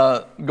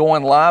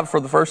going live for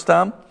the first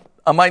time,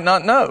 I might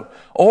not know.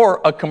 Or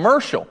a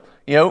commercial.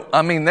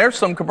 There's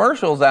some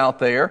commercials out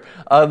there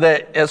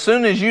that as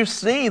soon as you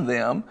see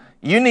them,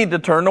 you need to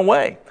turn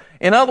away.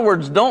 In other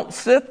words, don't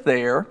sit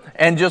there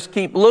and just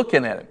keep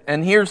looking at it.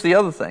 And here's the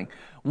other thing.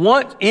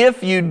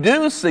 If you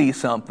do see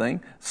something,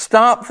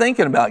 stop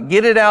thinking about it.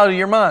 Get it out of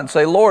your mind.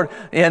 Say, Lord,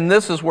 and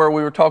this is where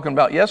we were talking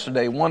about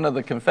yesterday, one of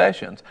the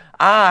confessions.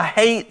 I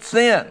hate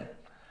sin.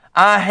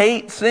 I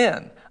hate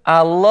sin.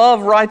 I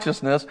love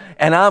righteousness,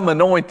 and I'm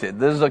anointed.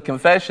 This is a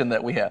confession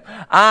that we have.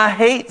 I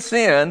hate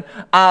sin.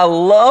 I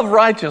love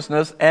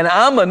righteousness, and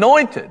I'm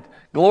anointed.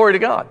 Glory to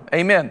God.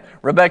 Amen.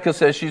 Rebecca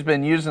says she's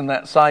been using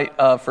that site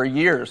for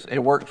years. It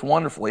works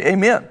wonderfully.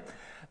 Amen.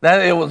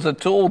 That it was a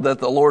tool that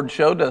the Lord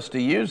showed us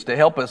to use to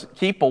help us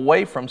keep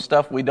away from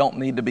stuff we don't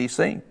need to be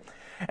seeing.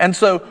 And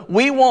so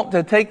we want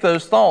to take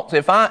those thoughts.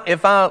 If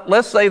I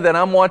let's say that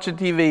I'm watching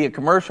TV, a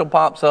commercial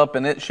pops up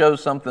and it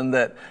shows something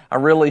that I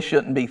really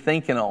shouldn't be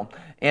thinking on.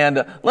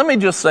 And let me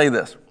just say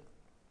this,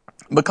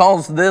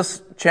 because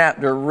this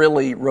chapter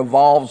really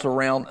revolves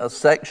around a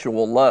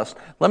sexual lust.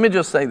 Let me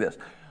just say this.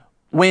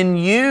 When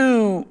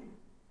you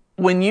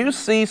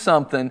see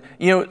something,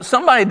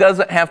 somebody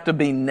doesn't have to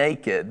be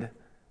naked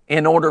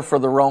in order for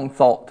the wrong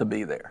thought to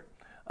be there.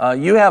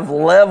 You have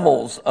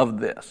levels of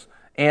this.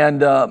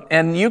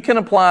 And you can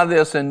apply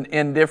this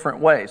in different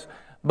ways.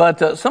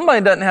 But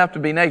somebody doesn't have to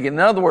be naked. In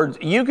other words,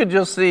 you could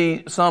just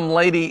see some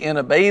lady in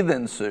a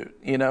bathing suit,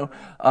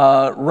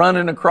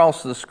 running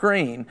across the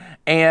screen,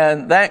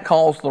 and that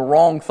caused the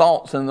wrong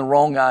thoughts and the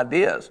wrong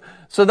ideas.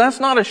 So that's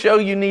not a show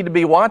you need to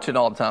be watching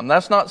all the time.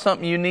 That's not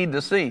something you need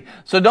to see.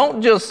 So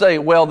don't just say,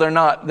 well, they're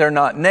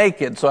not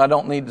naked, so I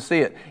don't need to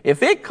see it.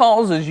 If it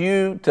causes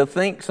you to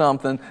think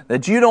something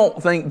that you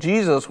don't think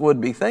Jesus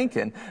would be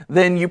thinking,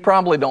 then you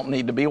probably don't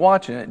need to be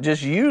watching it.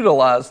 Just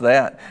utilize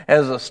that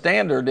as a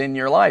standard in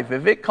your life.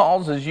 If it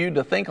causes you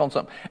to think on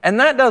something, and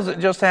that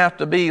doesn't just have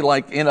to be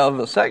like of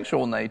a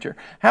sexual nature.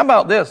 How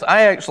about this?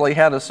 I actually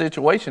had a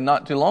situation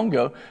not too long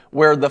ago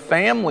where the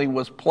family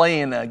was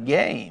playing a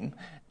game.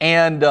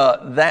 And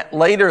that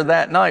later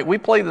that night, we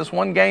played this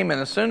one game,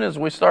 and as soon as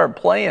we started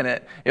playing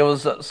it, it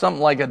was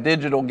something like a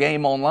digital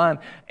game online.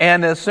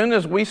 And as soon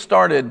as we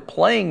started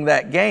playing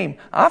that game,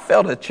 I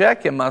felt a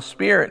check in my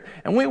spirit.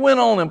 And we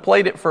went on and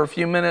played it for a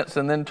few minutes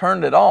and then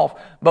turned it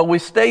off. But we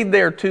stayed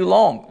there too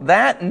long.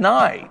 That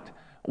night,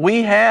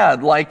 we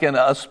had like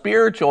a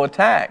spiritual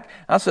attack.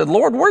 I said,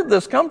 Lord, where'd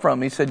this come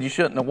from? He said, you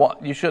shouldn't have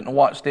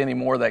watched any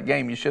more of that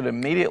game. You should have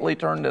immediately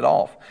turned it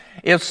off.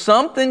 If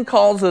something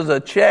causes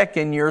a check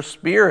in your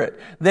spirit,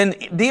 then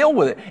deal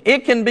with it.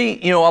 It can be,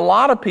 a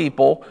lot of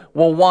people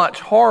will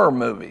watch horror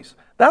movies.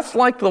 That's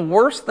like the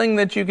worst thing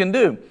that you can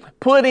do.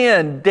 Put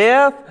in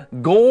death,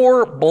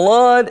 gore,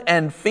 blood,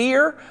 and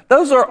fear.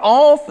 Those are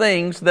all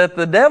things that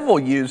the devil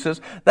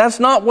uses. That's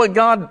not what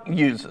God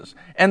uses.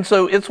 And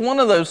so it's one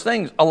of those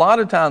things. A lot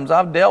of times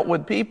I've dealt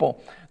with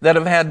people that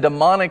have had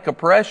demonic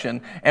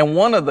oppression, and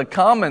one of the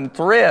common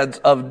threads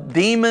of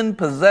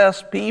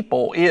demon-possessed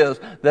people is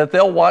that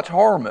they'll watch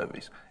horror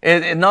movies.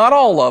 And not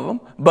all of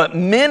them, but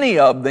many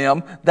of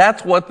them,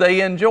 that's what they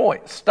enjoy.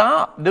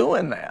 Stop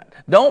doing that.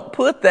 Don't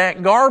put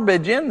that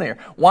garbage in there.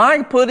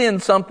 Why put in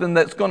something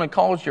that's going to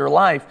cause your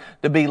life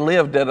to be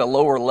lived at a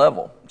lower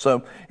level?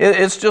 So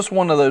it's just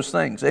one of those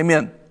things.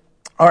 Amen.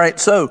 All right,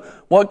 so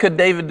what could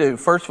David do?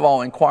 First of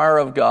all, inquire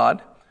of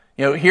God.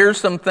 Here's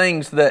some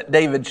things that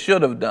David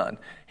should have done.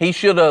 He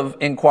should have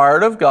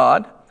inquired of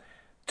God.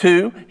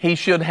 2, he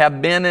should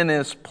have been in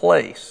his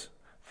place.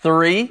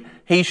 3,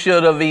 he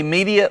should have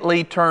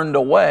immediately turned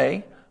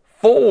away.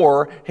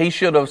 4, he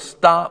should have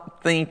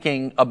stopped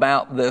thinking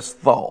about this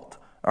thought.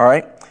 All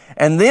right?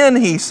 And then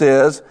he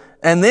says,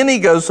 and then he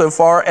goes so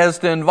far as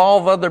to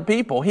involve other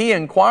people. He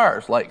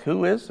inquires, like,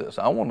 who is this?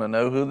 I want to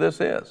know who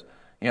this is.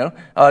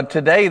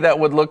 Today that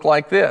would look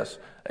like this.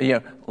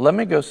 Let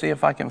me go see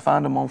if I can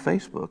find them on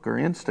Facebook or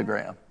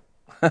Instagram.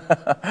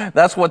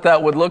 That's what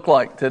that would look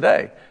like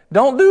today.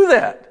 Don't do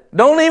that.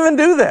 Don't even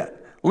do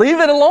that. Leave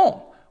it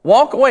alone.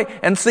 Walk away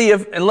and see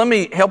and let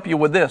me help you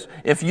with this.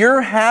 If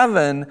you're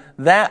having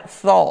that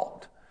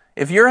thought,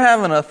 if you're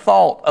having a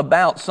thought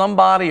about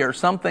somebody or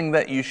something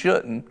that you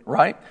shouldn't,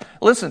 right?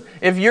 Listen,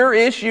 if your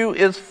issue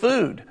is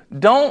food,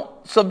 don't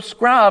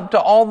subscribe to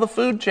all the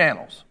food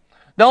channels.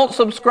 Don't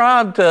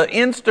subscribe to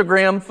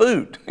Instagram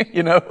food,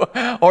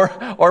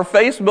 or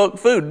Facebook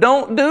food.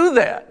 Don't do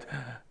that.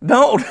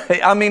 Don't.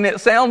 I mean, it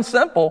sounds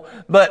simple,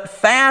 but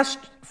fast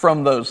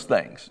from those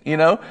things,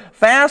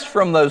 Fast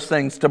from those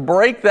things to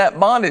break that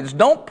bondage.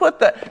 Don't put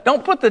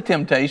the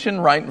temptation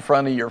right in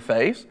front of your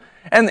face.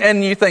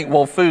 And you think,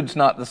 well, food's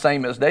not the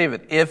same as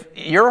David. If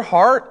your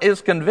heart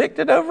is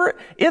convicted over it,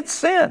 it's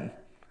sin.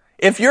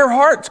 If your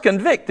heart's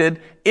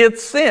convicted,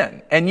 it's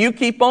sin. And you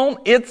keep on,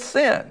 it's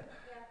sin.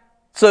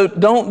 So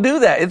don't do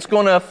that. It's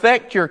going to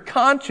affect your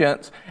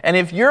conscience. And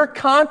if your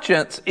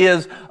conscience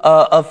is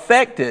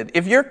affected,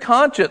 if your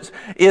conscience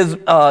is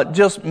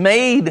just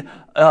made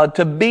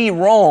to be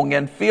wrong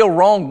and feel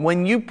wrong,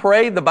 when you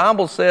pray, the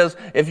Bible says,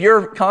 if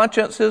your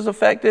conscience is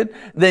affected,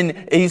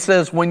 then he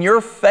says, when you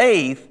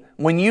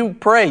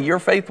pray, your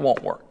faith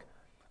won't work.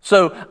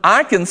 So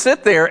I can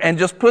sit there and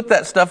just put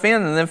that stuff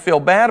in and then feel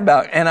bad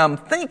about it. And I'm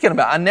thinking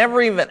about it. I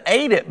never even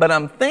ate it, but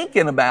I'm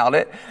thinking about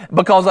it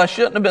because I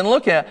shouldn't have been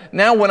looking at it.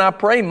 Now when I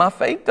pray, my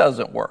faith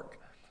doesn't work.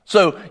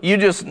 So you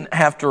just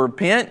have to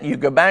repent. You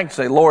go back and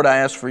say, Lord, I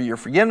ask for your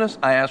forgiveness.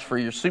 I ask for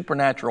your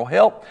supernatural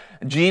help.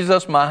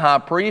 Jesus, my high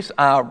priest,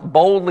 I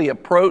boldly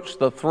approach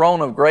the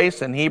throne of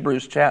grace in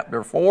Hebrews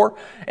chapter 4.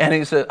 And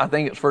he said, I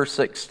think it's verse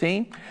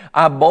 16.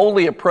 I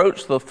boldly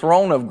approach the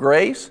throne of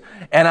grace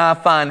and I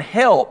find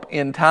help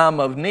in time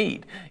of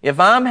need. If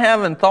I'm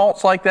having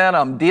thoughts like that,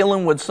 I'm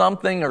dealing with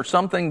something or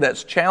something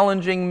that's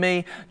challenging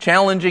me,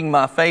 challenging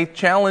my faith,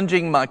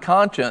 challenging my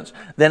conscience,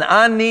 then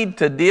I need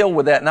to deal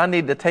with that and I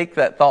need to take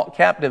that thought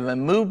captive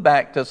and move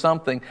back to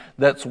something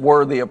that's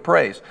worthy of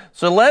praise.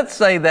 So let's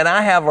say that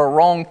I have a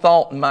wrong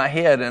thought in my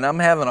head and I'm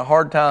having a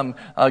hard time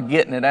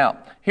getting it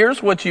out.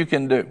 Here's what you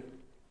can do.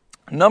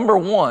 Number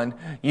one,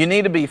 you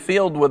need to be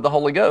filled with the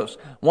Holy Ghost.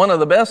 One of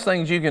the best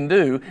things you can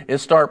do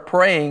is start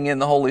praying in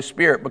the Holy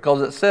Spirit,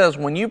 because it says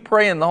when you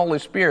pray in the Holy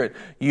Spirit,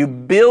 you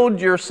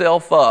build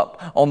yourself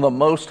up on the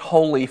most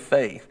holy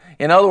faith.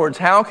 In other words,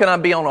 how can I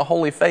be on a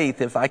holy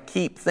faith if I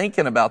keep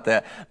thinking about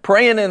that?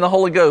 Praying in the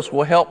Holy Ghost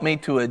will help me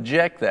to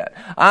eject that.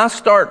 I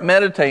start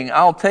meditating.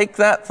 I'll take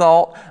that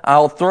thought,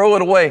 I'll throw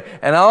it away,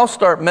 and I'll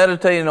start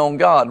meditating on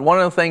God. One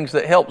of the things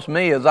that helps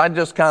me is I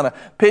just kind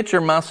of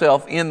picture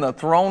myself in the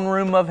throne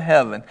room of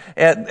heaven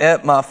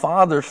at my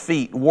Father's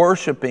feet,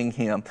 worshiping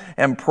Him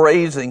and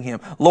praising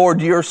Him.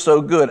 Lord, you're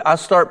so good. I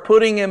start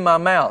putting in my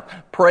mouth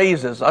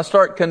praises. I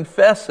start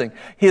confessing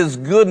His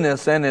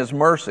goodness and His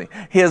mercy,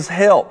 His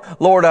help.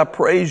 Lord, I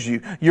praise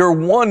you. You're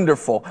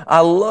wonderful. I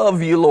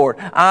love you, Lord.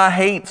 I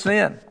hate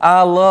sin.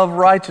 I love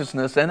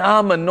righteousness, and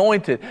I'm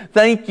anointed.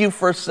 Thank you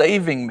for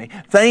saving me.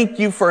 Thank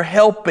you for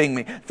helping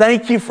me.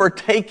 Thank you for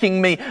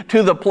taking me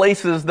to the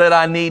places that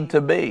I need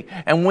to be.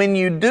 And when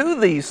you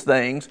do these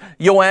things,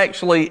 you'll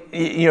actually,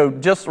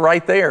 just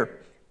right there,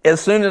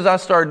 as soon as I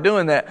started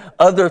doing that,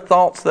 other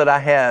thoughts that I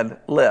had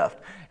left.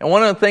 And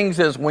one of the things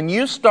is when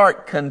you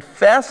start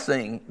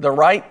confessing the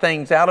right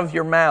things out of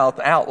your mouth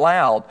out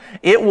loud,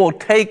 it will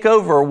take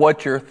over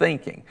what you're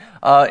thinking.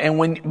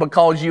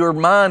 Because your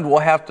mind will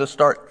have to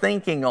start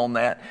thinking on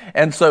that.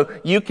 And so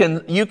you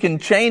can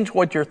change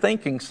what you're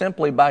thinking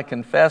simply by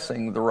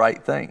confessing the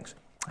right things.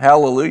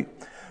 Hallelujah.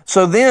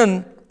 So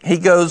then he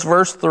goes,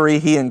 verse 3,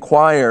 he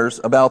inquires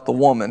about the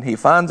woman. He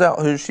finds out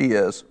who she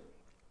is.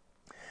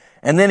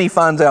 And then he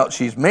finds out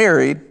she's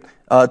married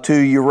to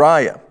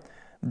Uriah.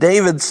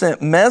 David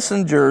sent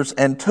messengers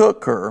and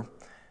took her.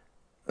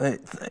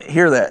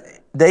 Hear that.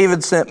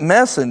 David sent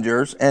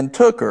messengers and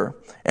took her.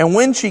 And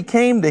when she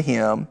came to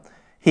him,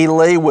 he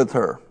lay with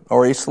her,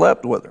 or he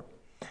slept with her.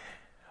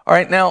 All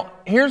right, now,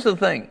 here's the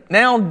thing.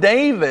 Now,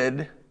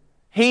 David,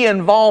 he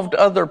involved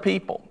other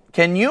people.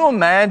 Can you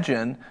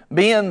imagine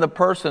being the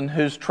person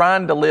who's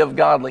trying to live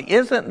godly?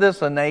 Isn't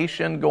this a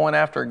nation going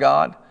after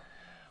God?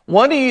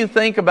 What do you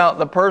think about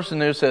the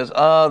person who says,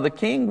 the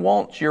king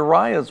wants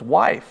Uriah's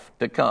wife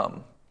to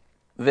come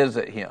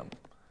visit him?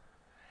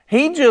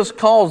 He just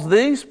caused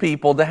these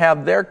people to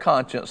have their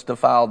conscience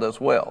defiled as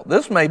well.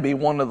 This may be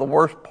one of the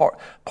worst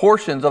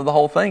portions of the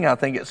whole thing. I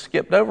think it's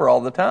skipped over all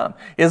the time,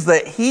 is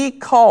that he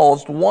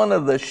caused one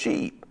of the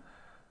sheep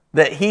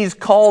that he's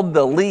called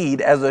to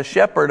lead as a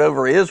shepherd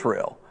over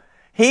Israel.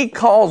 He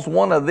caused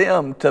one of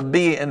them to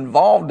be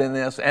involved in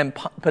this and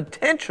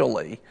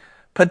potentially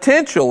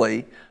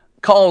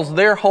cause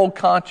their whole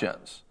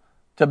conscience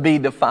to be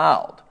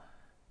defiled.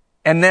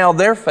 And now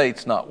their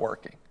faith's not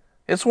working.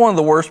 It's one of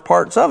the worst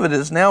parts of it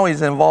is now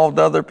he's involved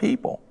other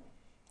people.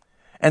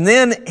 And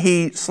then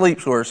he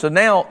sleeps with her. So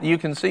now you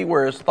can see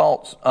where his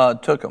thoughts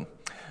took him.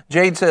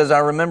 Jade says, I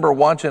remember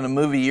watching a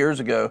movie years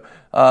ago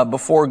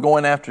before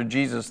going after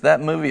Jesus. That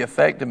movie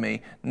affected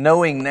me.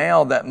 Knowing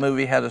now that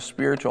movie had a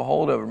spiritual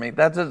hold over me.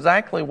 That's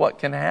exactly what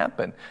can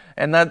happen.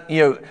 And that,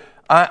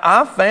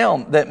 I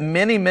found that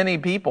many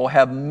people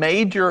have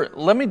major,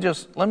 let me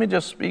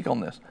just speak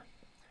on this.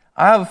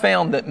 I have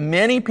found that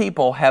many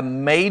people have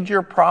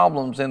major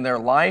problems in their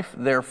life,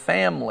 their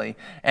family,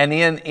 and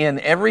in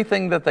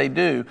everything that they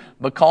do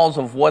because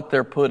of what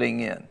they're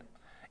putting in.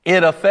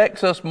 It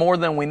affects us more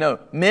than we know.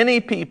 Many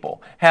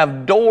people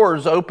have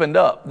doors opened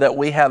up that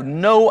we have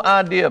no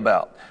idea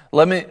about.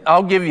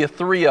 I'll give you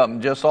 3 of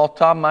them just off the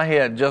top of my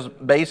head, just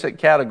basic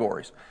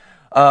categories.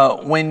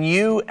 When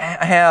you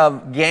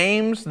have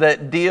games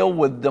that deal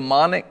with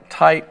demonic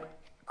type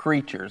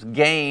creatures,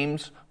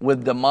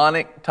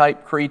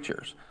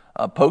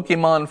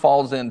 Pokemon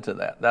falls into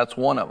that. That's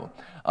one of them.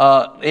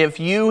 If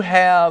you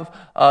have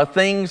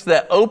things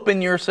that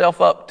open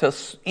yourself up to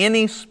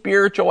any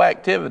spiritual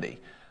activity,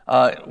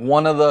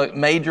 one of the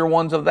major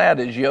ones of that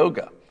is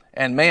yoga.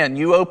 And man,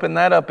 you open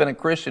that up in a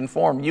Christian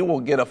form, you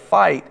will get a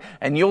fight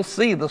and you'll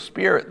see the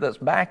spirit that's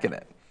backing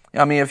it.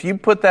 I mean, if you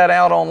put that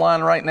out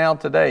online right now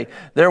today,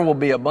 there will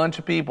be a bunch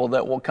of people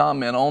that will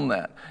comment on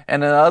that.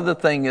 And another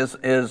thing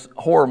is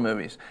horror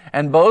movies.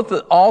 And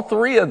all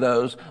 3 of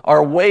those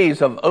are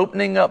ways of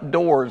opening up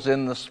doors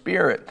in the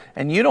spirit.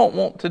 And you don't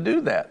want to do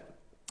that.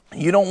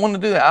 You don't want to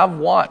do that. I've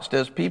watched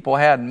as people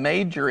had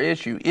major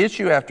issue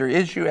after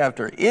issue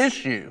after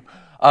issue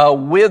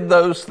with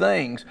those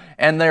things,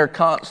 and they're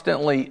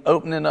constantly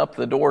opening up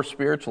the door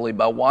spiritually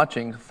by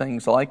watching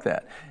things like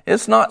that.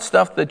 It's not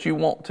stuff that you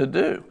want to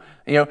do.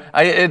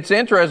 It's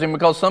interesting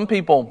because some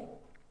people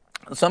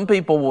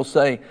will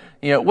say,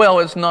 well,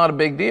 it's not a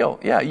big deal.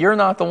 Yeah, you're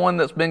not the one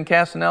that's been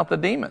casting out the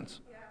demons.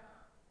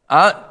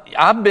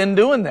 I've been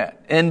doing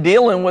that and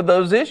dealing with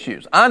those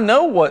issues. I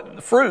know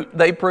what fruit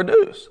they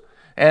produce.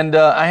 And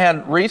I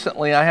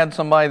had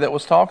somebody that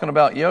was talking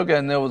about yoga,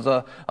 and there was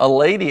a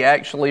lady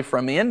actually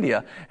from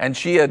India, and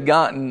she had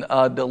gotten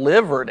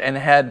delivered and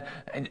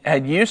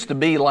had used to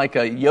be like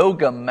a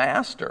yoga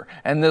master.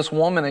 And this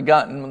woman had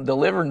gotten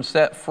delivered and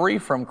set free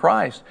from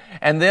Christ.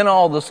 And then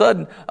all of a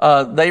sudden,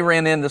 they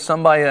ran into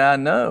somebody that I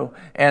know,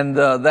 and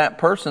that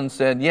person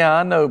said, yeah,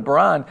 I know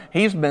Brian.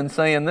 He's been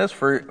saying this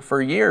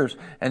for years.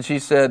 And she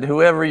said,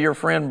 whoever your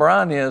friend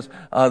Brian is,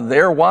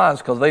 they're wise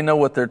because they know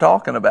what they're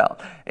talking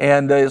about.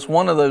 And it's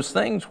one of those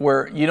things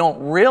where you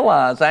don't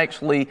realize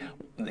actually,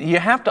 you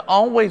have to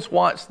always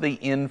watch the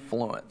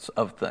influence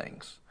of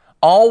things.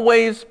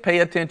 Always pay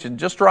attention.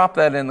 Just drop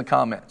that in the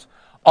comments.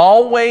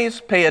 Always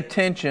pay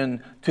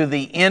attention to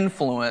the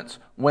influence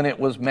when it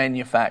was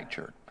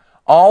manufactured.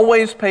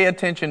 Always pay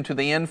attention to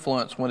the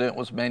influence when it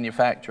was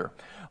manufactured.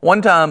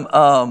 One time,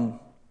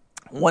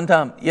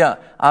 yeah,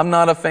 I'm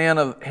not a fan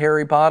of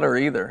Harry Potter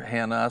either,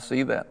 Hannah. I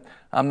see that.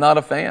 I'm not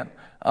a fan.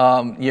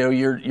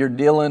 You're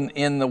dealing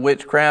in the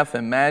witchcraft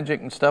and magic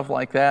and stuff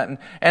like that.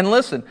 And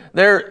listen,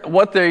 a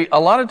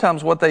lot of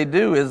times what they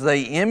do is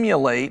they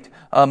emulate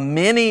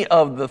many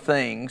of the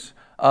things.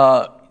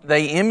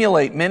 They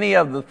emulate many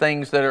of the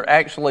things that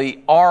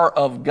are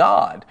of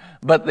God.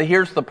 But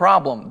here's the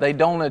problem: they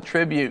don't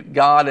attribute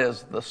God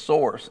as the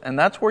source, and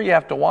that's where you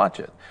have to watch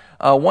it.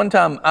 One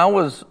time,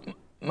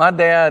 my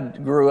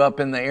dad grew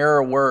up in the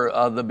era where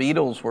the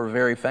Beatles were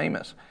very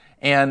famous.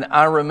 And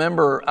I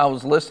remember I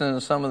was listening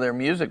to some of their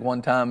music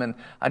one time, and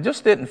I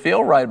just didn't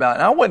feel right about it.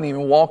 And I wasn't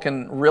even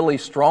walking really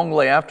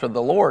strongly after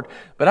the Lord,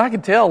 but I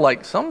could tell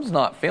like something's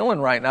not feeling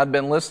right, and I'd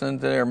been listening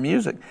to their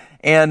music.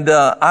 And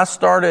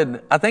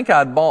I think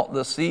I'd bought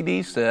the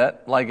CD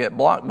set, like at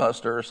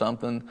Blockbuster or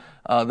something.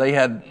 They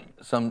had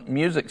some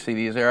music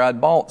CDs there.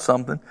 I'd bought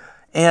something.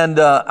 And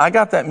I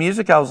got that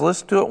music. I was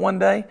listening to it one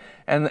day,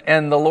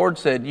 and the Lord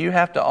said, you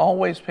have to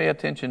always pay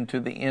attention to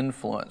the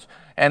influence.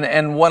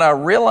 And what I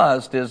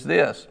realized is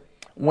this: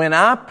 when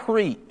I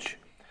preach,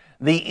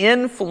 the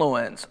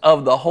influence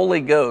of the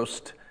Holy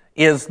Ghost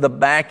is the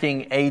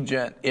backing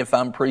agent if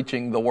I'm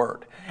preaching the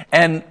Word.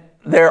 And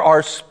there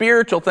are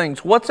spiritual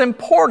things. What's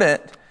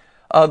important,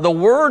 the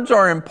words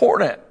are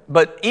important,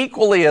 but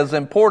equally as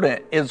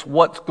important is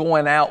what's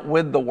going out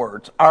with the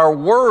words. Our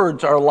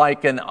words are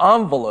like an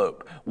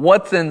envelope.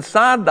 What's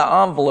inside the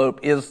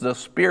envelope is the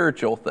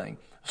spiritual thing.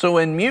 So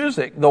in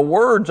music, the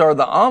words are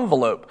the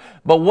envelope,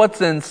 but what's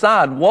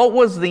inside? What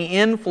was the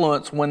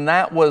influence when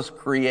that was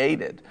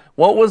created?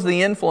 What was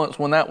the influence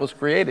when that was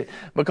created?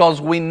 Because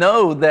we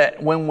know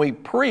that when we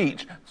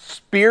preach,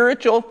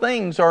 spiritual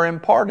things are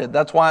imparted.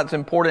 That's why it's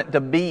important to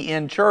be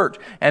in church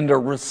and to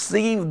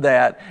receive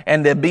that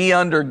and to be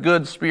under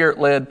good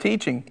Spirit-led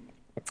teaching.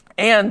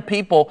 And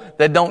people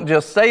that don't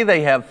just say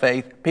they have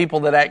faith,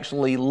 people that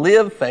actually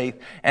live faith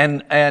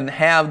and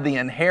have the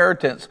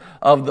inheritance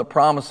of the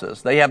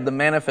promises. They have the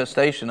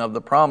manifestation of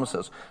the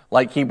promises,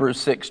 like Hebrews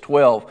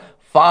 6:12.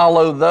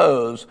 follow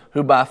those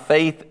who by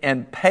faith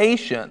and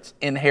patience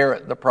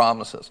inherit the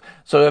promises.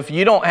 So if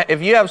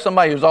you have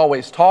somebody who's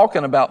always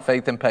talking about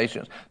faith and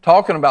patience,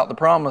 talking about the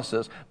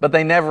promises, but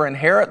they never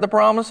inherit the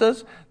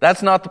promises,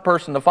 that's not the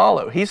person to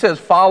follow. He says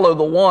follow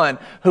the one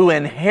who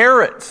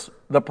inherits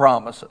the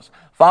promises.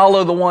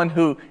 Follow the one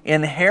who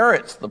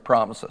inherits the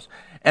promises.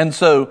 And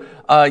so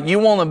you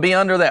want to be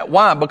under that.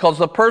 Why? Because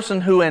the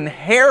person who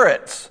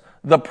inherits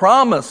the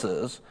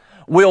promises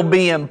will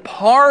be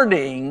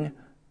imparting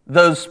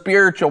those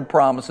spiritual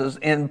promises,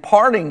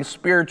 imparting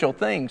spiritual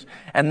things,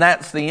 and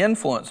that's the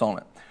influence on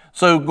it.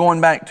 So going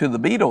back to the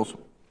Beatles,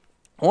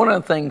 one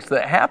of the things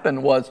that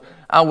happened was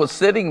I was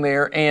sitting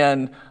there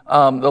and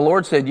the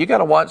Lord said, you got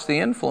to watch the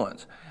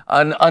influence.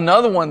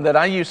 Another one that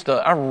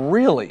I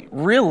really,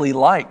 really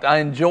liked, I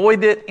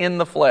enjoyed it in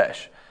the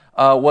flesh,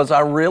 was I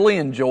really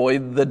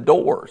enjoyed The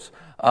Doors,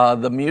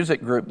 the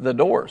music group The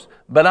Doors.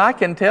 But I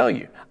can tell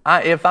you,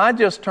 if I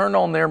just turn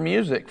on their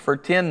music for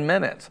 10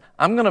 minutes,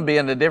 I'm going to be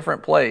in a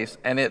different place,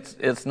 and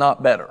it's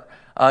not better.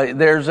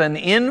 There's an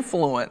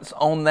influence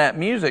on that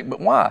music, but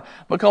why?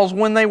 Because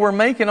when they were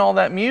making all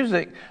that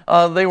music,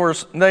 they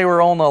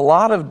were on a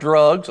lot of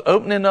drugs,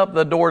 opening up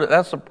the door.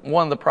 That's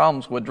one of the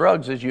problems with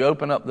drugs is you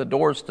open up the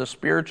doors to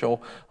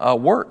spiritual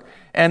work.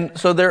 And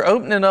so they're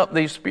opening up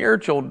these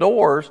spiritual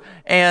doors,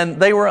 and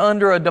they were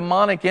under a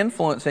demonic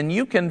influence. And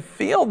you can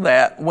feel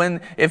that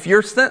if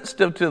you're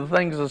sensitive to the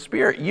things of the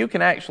Spirit, you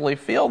can actually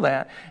feel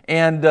that.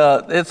 And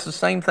it's the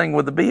same thing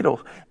with the Beatles.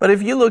 But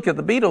if you look at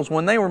the Beatles,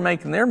 when they were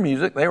making their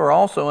music, they were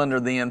also under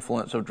the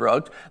influence of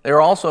drugs. They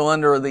were also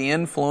under the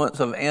influence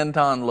of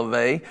Anton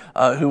LaVey,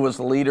 who was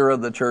the leader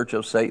of the Church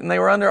of Satan. They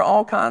were under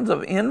all kinds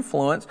of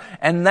influence,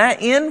 and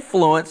that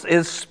influence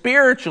is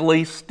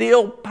spiritually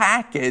still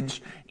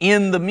packaged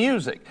in the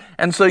music.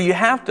 And so you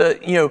have to,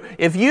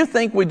 if you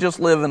think we just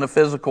live in a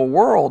physical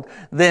world,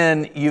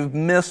 then you've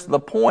missed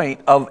the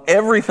point of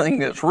everything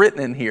that's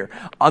written in here.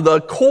 The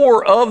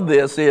core of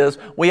this is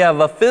we have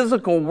a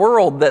physical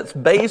world that's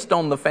based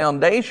on the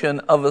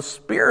foundation of a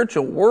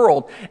spiritual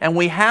world, and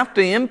we have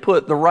to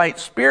input the right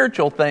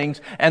spiritual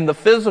things, and the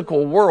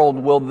physical world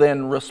will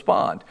then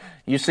respond.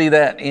 You see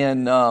that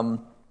in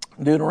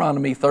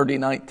Deuteronomy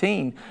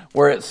 30:19,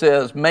 where it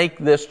says, make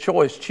this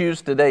choice,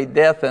 choose today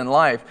death and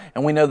life.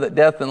 And we know that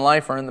death and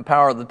life are in the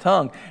power of the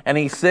tongue. And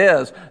he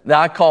says that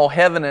I call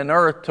heaven and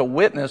earth to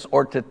witness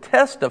or to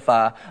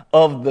testify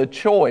of the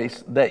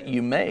choice that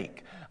you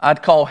make.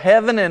 I'd call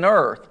heaven and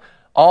earth,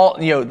 all,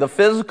 the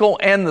physical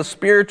and the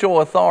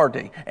spiritual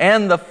authority,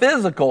 and the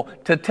physical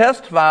to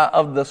testify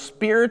of the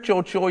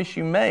spiritual choice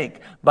you make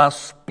by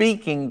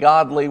speaking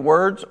godly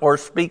words or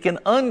speaking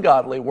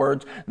ungodly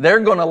words.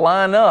 They're going to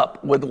line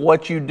up with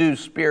what you do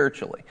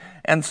spiritually.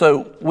 And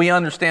so we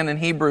understand in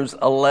Hebrews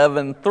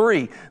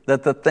 11:3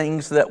 that the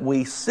things that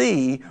we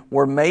see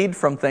were made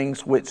from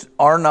things which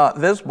are not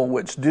visible,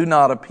 which do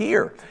not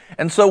appear.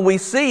 And so we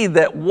see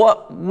that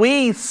what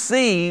we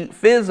see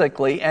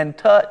physically and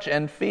touch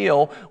and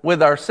feel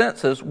with our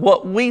senses,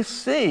 what we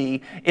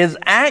see is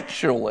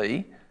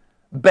actually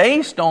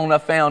based on a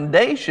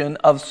foundation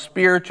of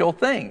spiritual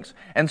things.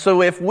 And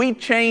so if we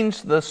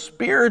change the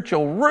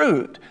spiritual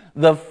root,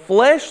 the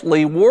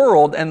fleshly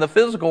world and the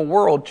physical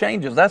world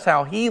changes. That's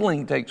how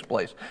healing takes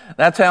place.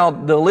 That's how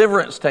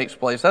deliverance takes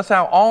place. That's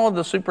how all of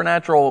the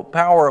supernatural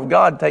power of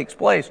God takes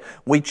place.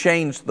 We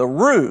change the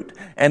root,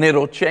 and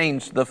it'll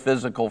change the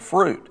physical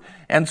fruit.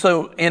 And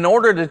so in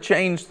order to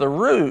change the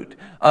root,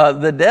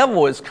 the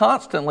devil is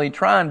constantly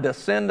trying to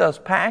send us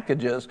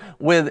packages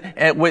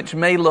which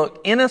may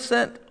look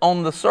innocent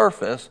on the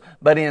surface,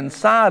 but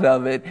inside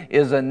of it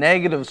is a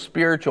negative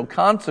spiritual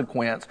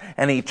consequence.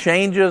 And he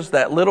changes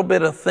that little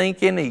bit of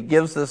thinking. He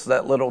gives us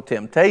that little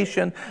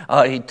temptation.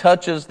 He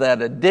touches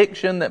that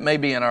addiction that may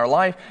be in our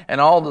life. And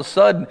all of a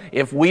sudden,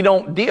 if we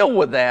don't deal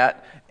with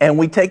that, and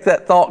we take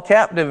that thought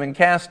captive and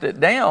cast it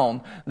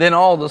down, then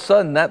all of a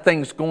sudden that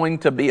thing's going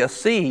to be a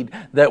seed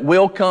that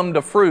will come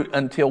to fruit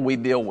until we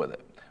deal with it.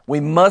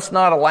 We must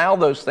not allow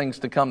those things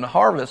to come to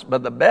harvest,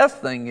 but the best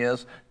thing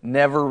is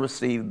never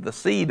receive the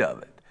seed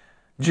of it.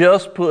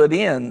 Just put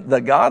in the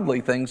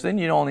godly things, then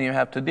you don't even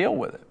have to deal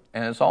with it.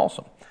 And it's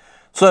awesome.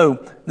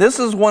 So this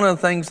is one of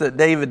the things that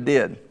David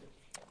did.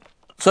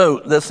 So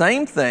the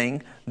same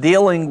thing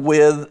dealing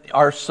with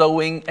our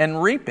sowing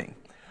and reaping.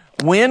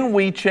 When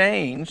we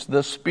change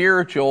the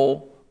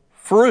spiritual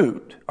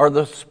fruit or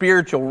the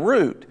spiritual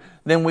root,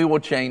 then we will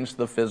change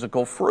the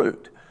physical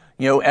fruit.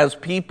 As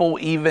people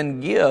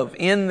even give,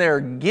 in their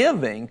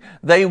giving,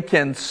 they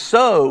can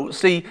sow.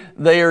 See,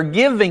 they are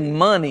giving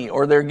money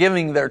or they're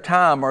giving their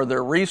time or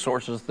their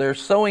resources. They're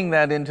sowing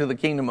that into the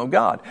kingdom of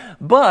God.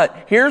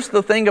 But here's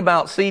the thing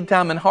about seed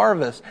time and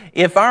harvest.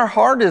 If our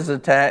heart is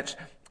attached,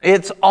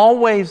 it's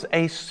always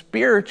a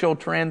spiritual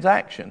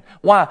transaction.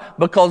 Why?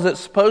 Because it's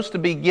supposed to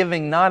be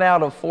giving not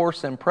out of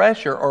force and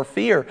pressure or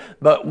fear,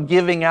 but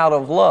giving out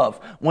of love.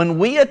 When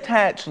we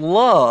attach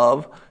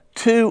love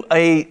to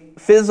a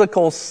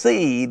physical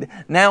seed,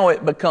 now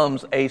it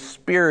becomes a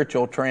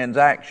spiritual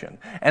transaction.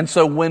 And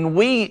so when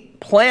we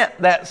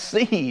plant that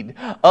seed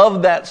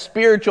of that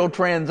spiritual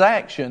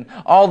transaction,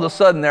 all of a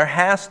sudden there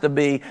has to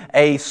be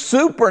a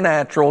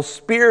supernatural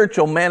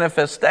spiritual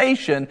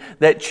manifestation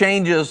that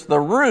changes the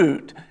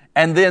root,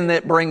 and then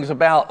it brings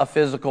about a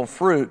physical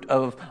fruit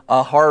of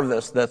a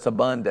harvest that's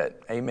abundant.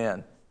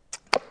 Amen.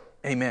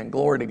 Amen.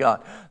 Glory to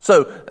God.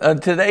 So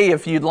today,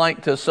 if you'd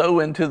like to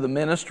sow into the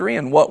ministry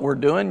and what we're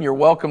doing, you're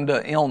welcome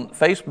to, on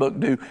Facebook,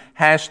 do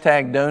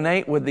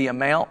 #donate with the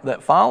amount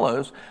that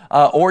follows,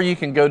 or you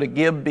can go to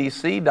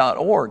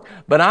givebc.org.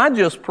 But I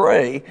just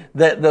pray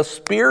that the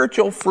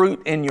spiritual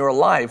fruit in your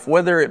life,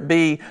 whether it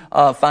be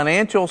a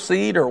financial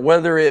seed or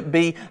whether it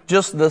be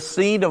just the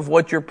seed of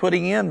what you're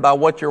putting in by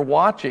what you're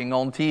watching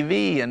on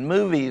TV and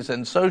movies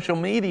and social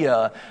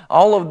media,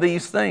 all of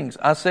these things.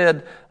 I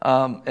said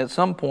at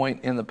some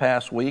point in the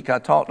past week, I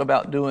talked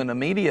about doing a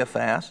media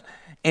fast,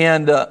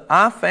 and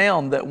I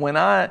found that when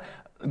I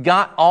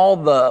got all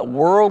the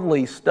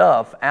worldly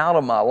stuff out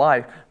of my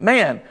life,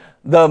 man,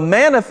 the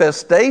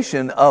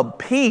manifestation of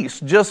peace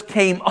just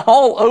came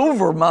all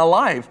over my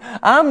life.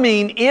 I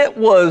mean, it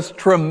was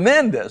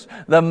tremendous.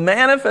 The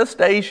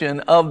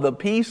manifestation of the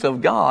peace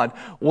of God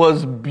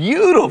was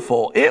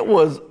beautiful. It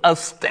was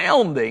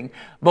astounding.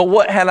 But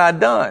what had I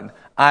done?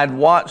 I'd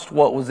watched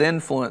what was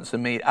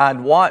influencing me.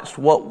 I'd watched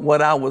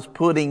what I was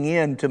putting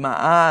into my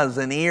eyes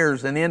and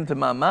ears and into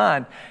my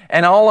mind.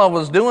 And all I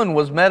was doing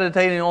was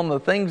meditating on the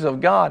things of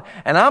God.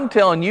 And I'm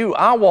telling you,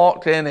 I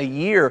walked in a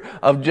year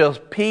of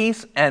just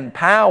peace and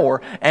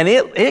power. And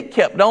it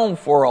kept on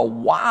for a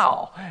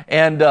while.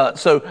 And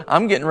so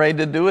I'm getting ready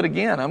to do it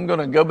again. I'm going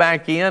to go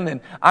back in. And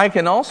I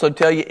can also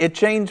tell you, it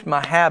changed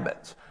my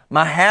habits.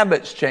 My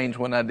habits changed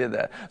when I did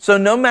that. So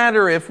no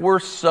matter if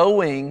we're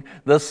sowing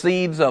the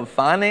seeds of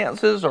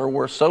finances or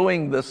we're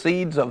sowing the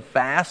seeds of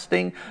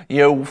fasting,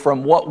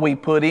 from what we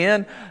put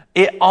in,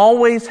 it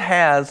always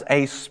has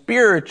a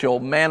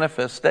spiritual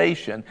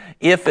manifestation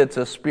if it's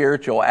a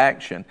spiritual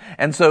action.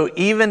 And so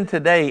even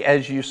today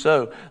as you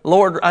sow,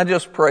 Lord, I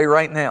just pray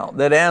right now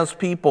that as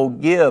people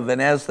give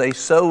and as they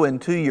sow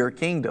into your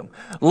kingdom,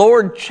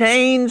 Lord,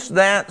 change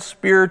that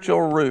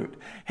spiritual root.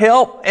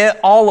 Help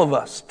all of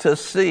us to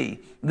see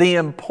the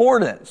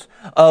importance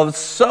of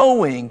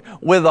sowing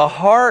with a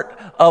heart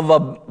of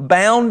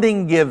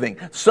abounding giving,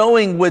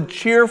 sowing with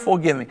cheerful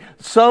giving,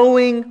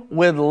 sowing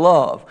with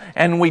love.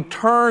 And we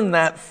turn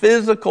that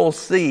physical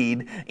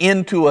seed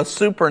into a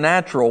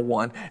supernatural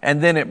one,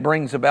 and then it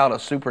brings about a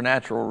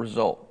supernatural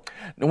result.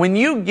 When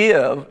you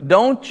give,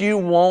 don't you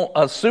want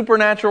a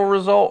supernatural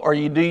result, or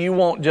do you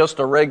want just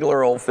a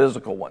regular old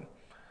physical one?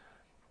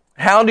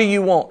 How do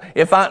you want?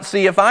 If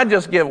I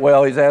just give,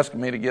 well, he's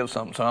asking me to give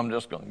something, so I'm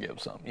just going to give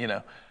something,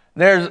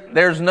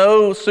 There's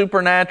no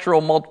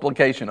supernatural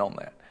multiplication on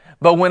that.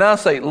 But when I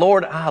say,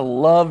 Lord, I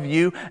love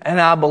you and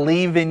I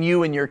believe in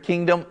you and your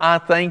kingdom, I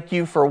thank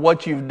you for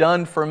what you've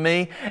done for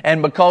me.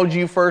 And because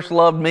you first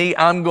loved me,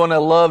 I'm going to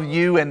love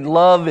you. And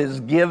love is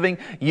giving.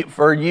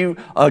 For you,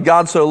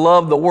 God so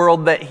loved the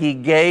world that he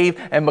gave.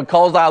 And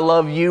because I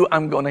love you,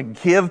 I'm going to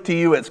give to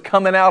you. It's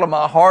coming out of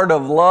my heart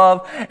of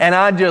love. And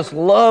I just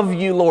love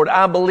you, Lord.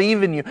 I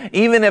believe in you.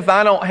 Even if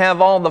I don't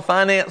have all the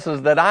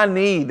finances that I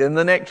need in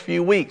the next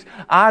few weeks,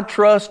 I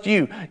trust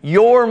you.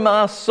 You're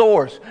my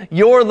source.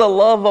 You're the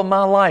love of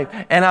my life,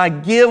 and I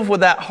give with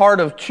that heart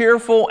of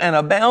cheerful and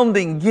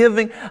abounding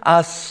giving.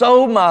 I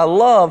sow my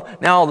love.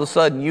 Now all of a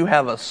sudden you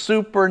have a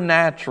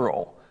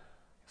supernatural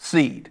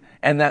seed,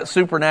 and that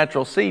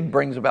supernatural seed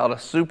brings about a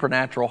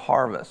supernatural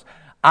harvest.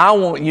 I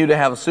want you to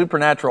have a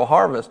supernatural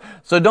harvest.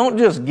 So don't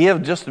just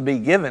give just to be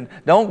given.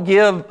 Don't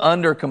give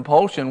under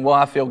compulsion. Well,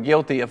 I feel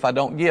guilty if I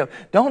don't give.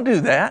 Don't do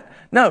that.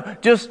 No,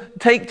 just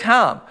take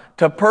time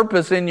to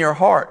purpose in your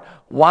heart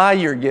why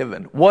you're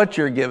giving, what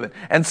you're giving.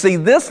 And see,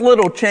 this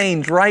little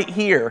change right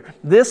here,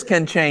 this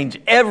can change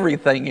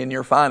everything in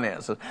your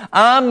finances.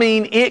 I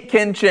mean, it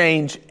can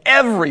change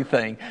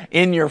everything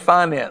in your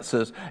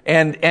finances.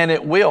 And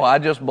it will. I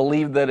just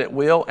believe that it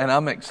will, and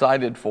I'm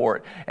excited for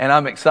it. And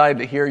I'm excited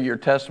to hear your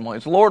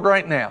testimonies. Lord,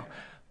 right now,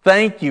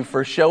 thank you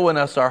for showing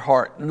us our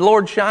heart.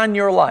 Lord, shine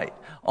your light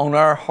on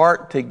our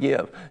heart to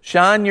give.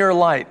 Shine your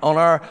light on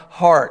our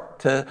heart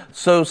to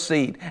sow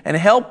seed. And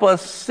help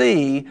us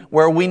see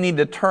where we need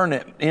to turn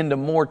it into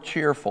more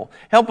cheerful.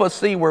 Help us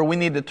see where we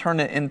need to turn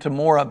it into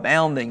more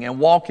abounding and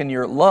walk in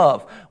your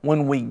love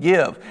when we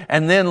give.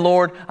 And then,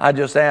 Lord, I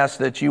just ask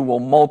that you will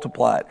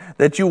multiply it.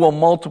 That you will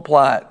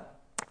multiply it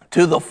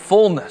to the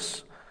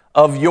fullness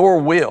of your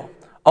will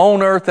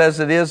on earth as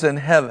it is in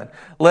heaven.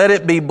 Let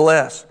it be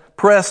blessed,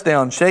 pressed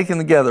down, shaken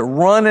together,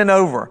 running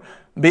over.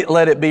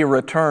 Let it be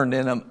returned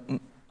in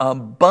an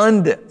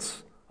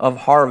abundance of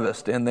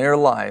harvest in their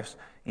lives.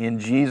 In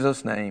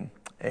Jesus' name,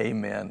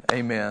 amen.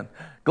 Amen.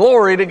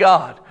 Glory to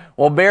God.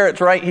 Well,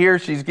 Barrett's right here.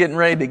 She's getting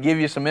ready to give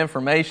you some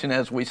information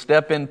as we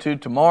step into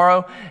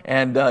tomorrow,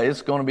 and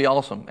it's going to be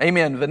awesome.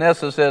 Amen.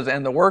 Vanessa says,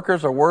 and the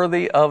workers are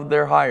worthy of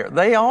their hire.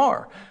 They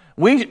are.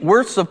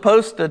 We're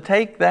supposed to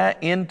take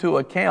that into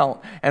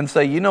account and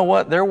say, you know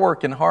what, they're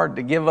working hard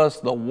to give us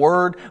the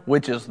Word,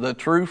 which is the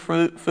true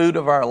food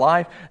of our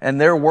life, and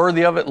they're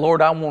worthy of it.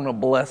 Lord, I want to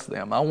bless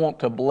them. I want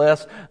to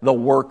bless the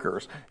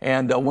workers.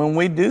 And when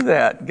we do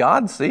that,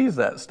 God sees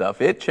that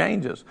stuff. It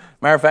changes.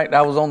 Matter of fact,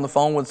 I was on the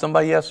phone with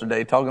somebody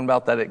yesterday talking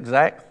about that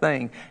exact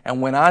thing,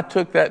 and when I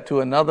took that to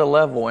another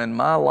level in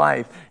my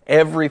life,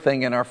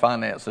 everything in our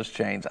finances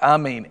changed. I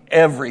mean,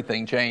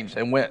 everything changed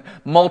and went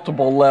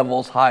multiple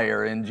levels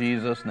higher in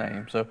Jesus'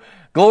 name. So,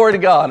 glory to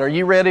God. Are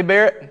you ready,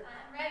 Barrett? I'm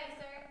ready,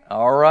 sir.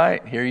 All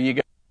right, here you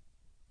go.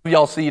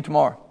 Y'all see you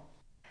tomorrow.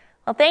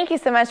 Well, thank you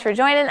so much for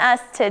joining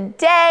us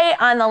today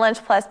on the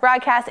Lunch Plus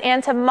broadcast.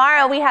 And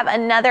tomorrow we have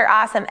another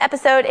awesome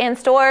episode in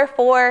store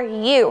for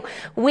you.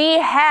 We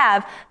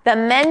have the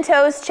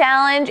Mentos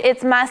Challenge.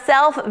 It's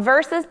myself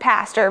versus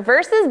Pastor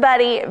versus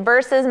Buddy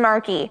versus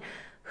Marky.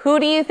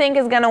 Who do you think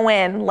is going to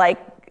win?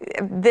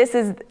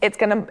 It's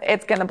going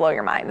to blow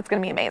your mind. It's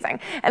going to be amazing.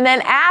 And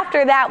then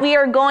after that, we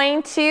are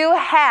going to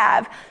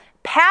have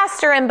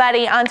Pastor and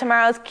Buddy on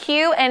tomorrow's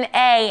Q&A.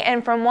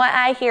 And from what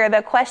I hear,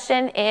 the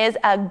question is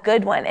a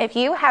good one. If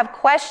you have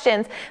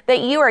questions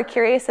that you are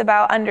curious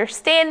about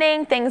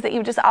understanding, things that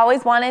you've just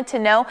always wanted to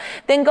know,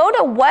 then go to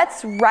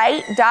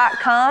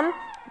whatsright.com.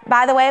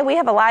 By the way, we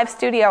have a live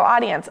studio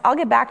audience. I'll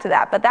get back to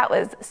that, but that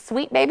was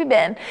sweet baby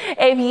Ben.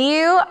 If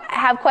you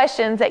have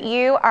questions that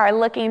you are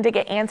looking to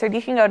get answered,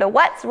 you can go to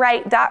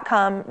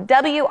whatsright.com,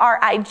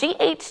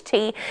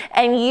 WRIGHT,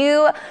 and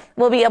you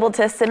will be able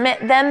to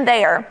submit them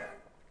there.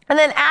 And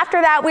then after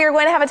that, we are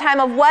going to have a time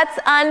of What's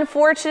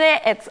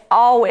Unfortunate. It's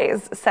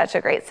always such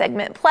a great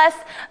segment. Plus,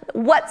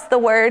 What's the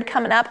Word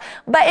coming up.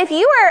 But if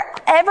you are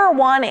ever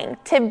wanting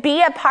to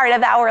be a part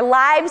of our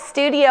live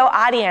studio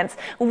audience,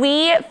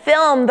 we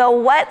film the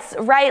What's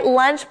Right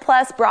Lunch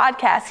Plus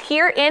broadcast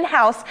here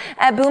in-house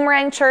at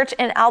Boomerang Church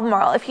in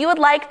Albemarle. If you would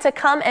like to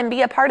come and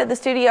be a part of the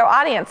studio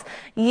audience,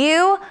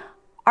 you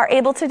are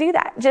able to do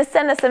that. Just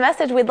send us a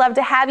message. We'd love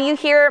to have you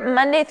here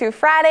Monday through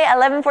Friday,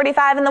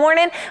 11:45 in the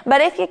morning. But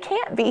if you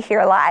can't be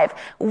here live,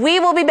 we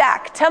will be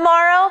back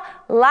tomorrow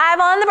live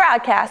on the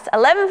broadcast,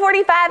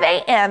 11:45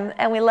 a.m.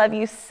 And we love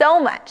you so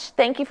much.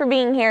 Thank you for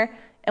being here,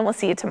 and we'll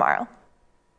see you tomorrow.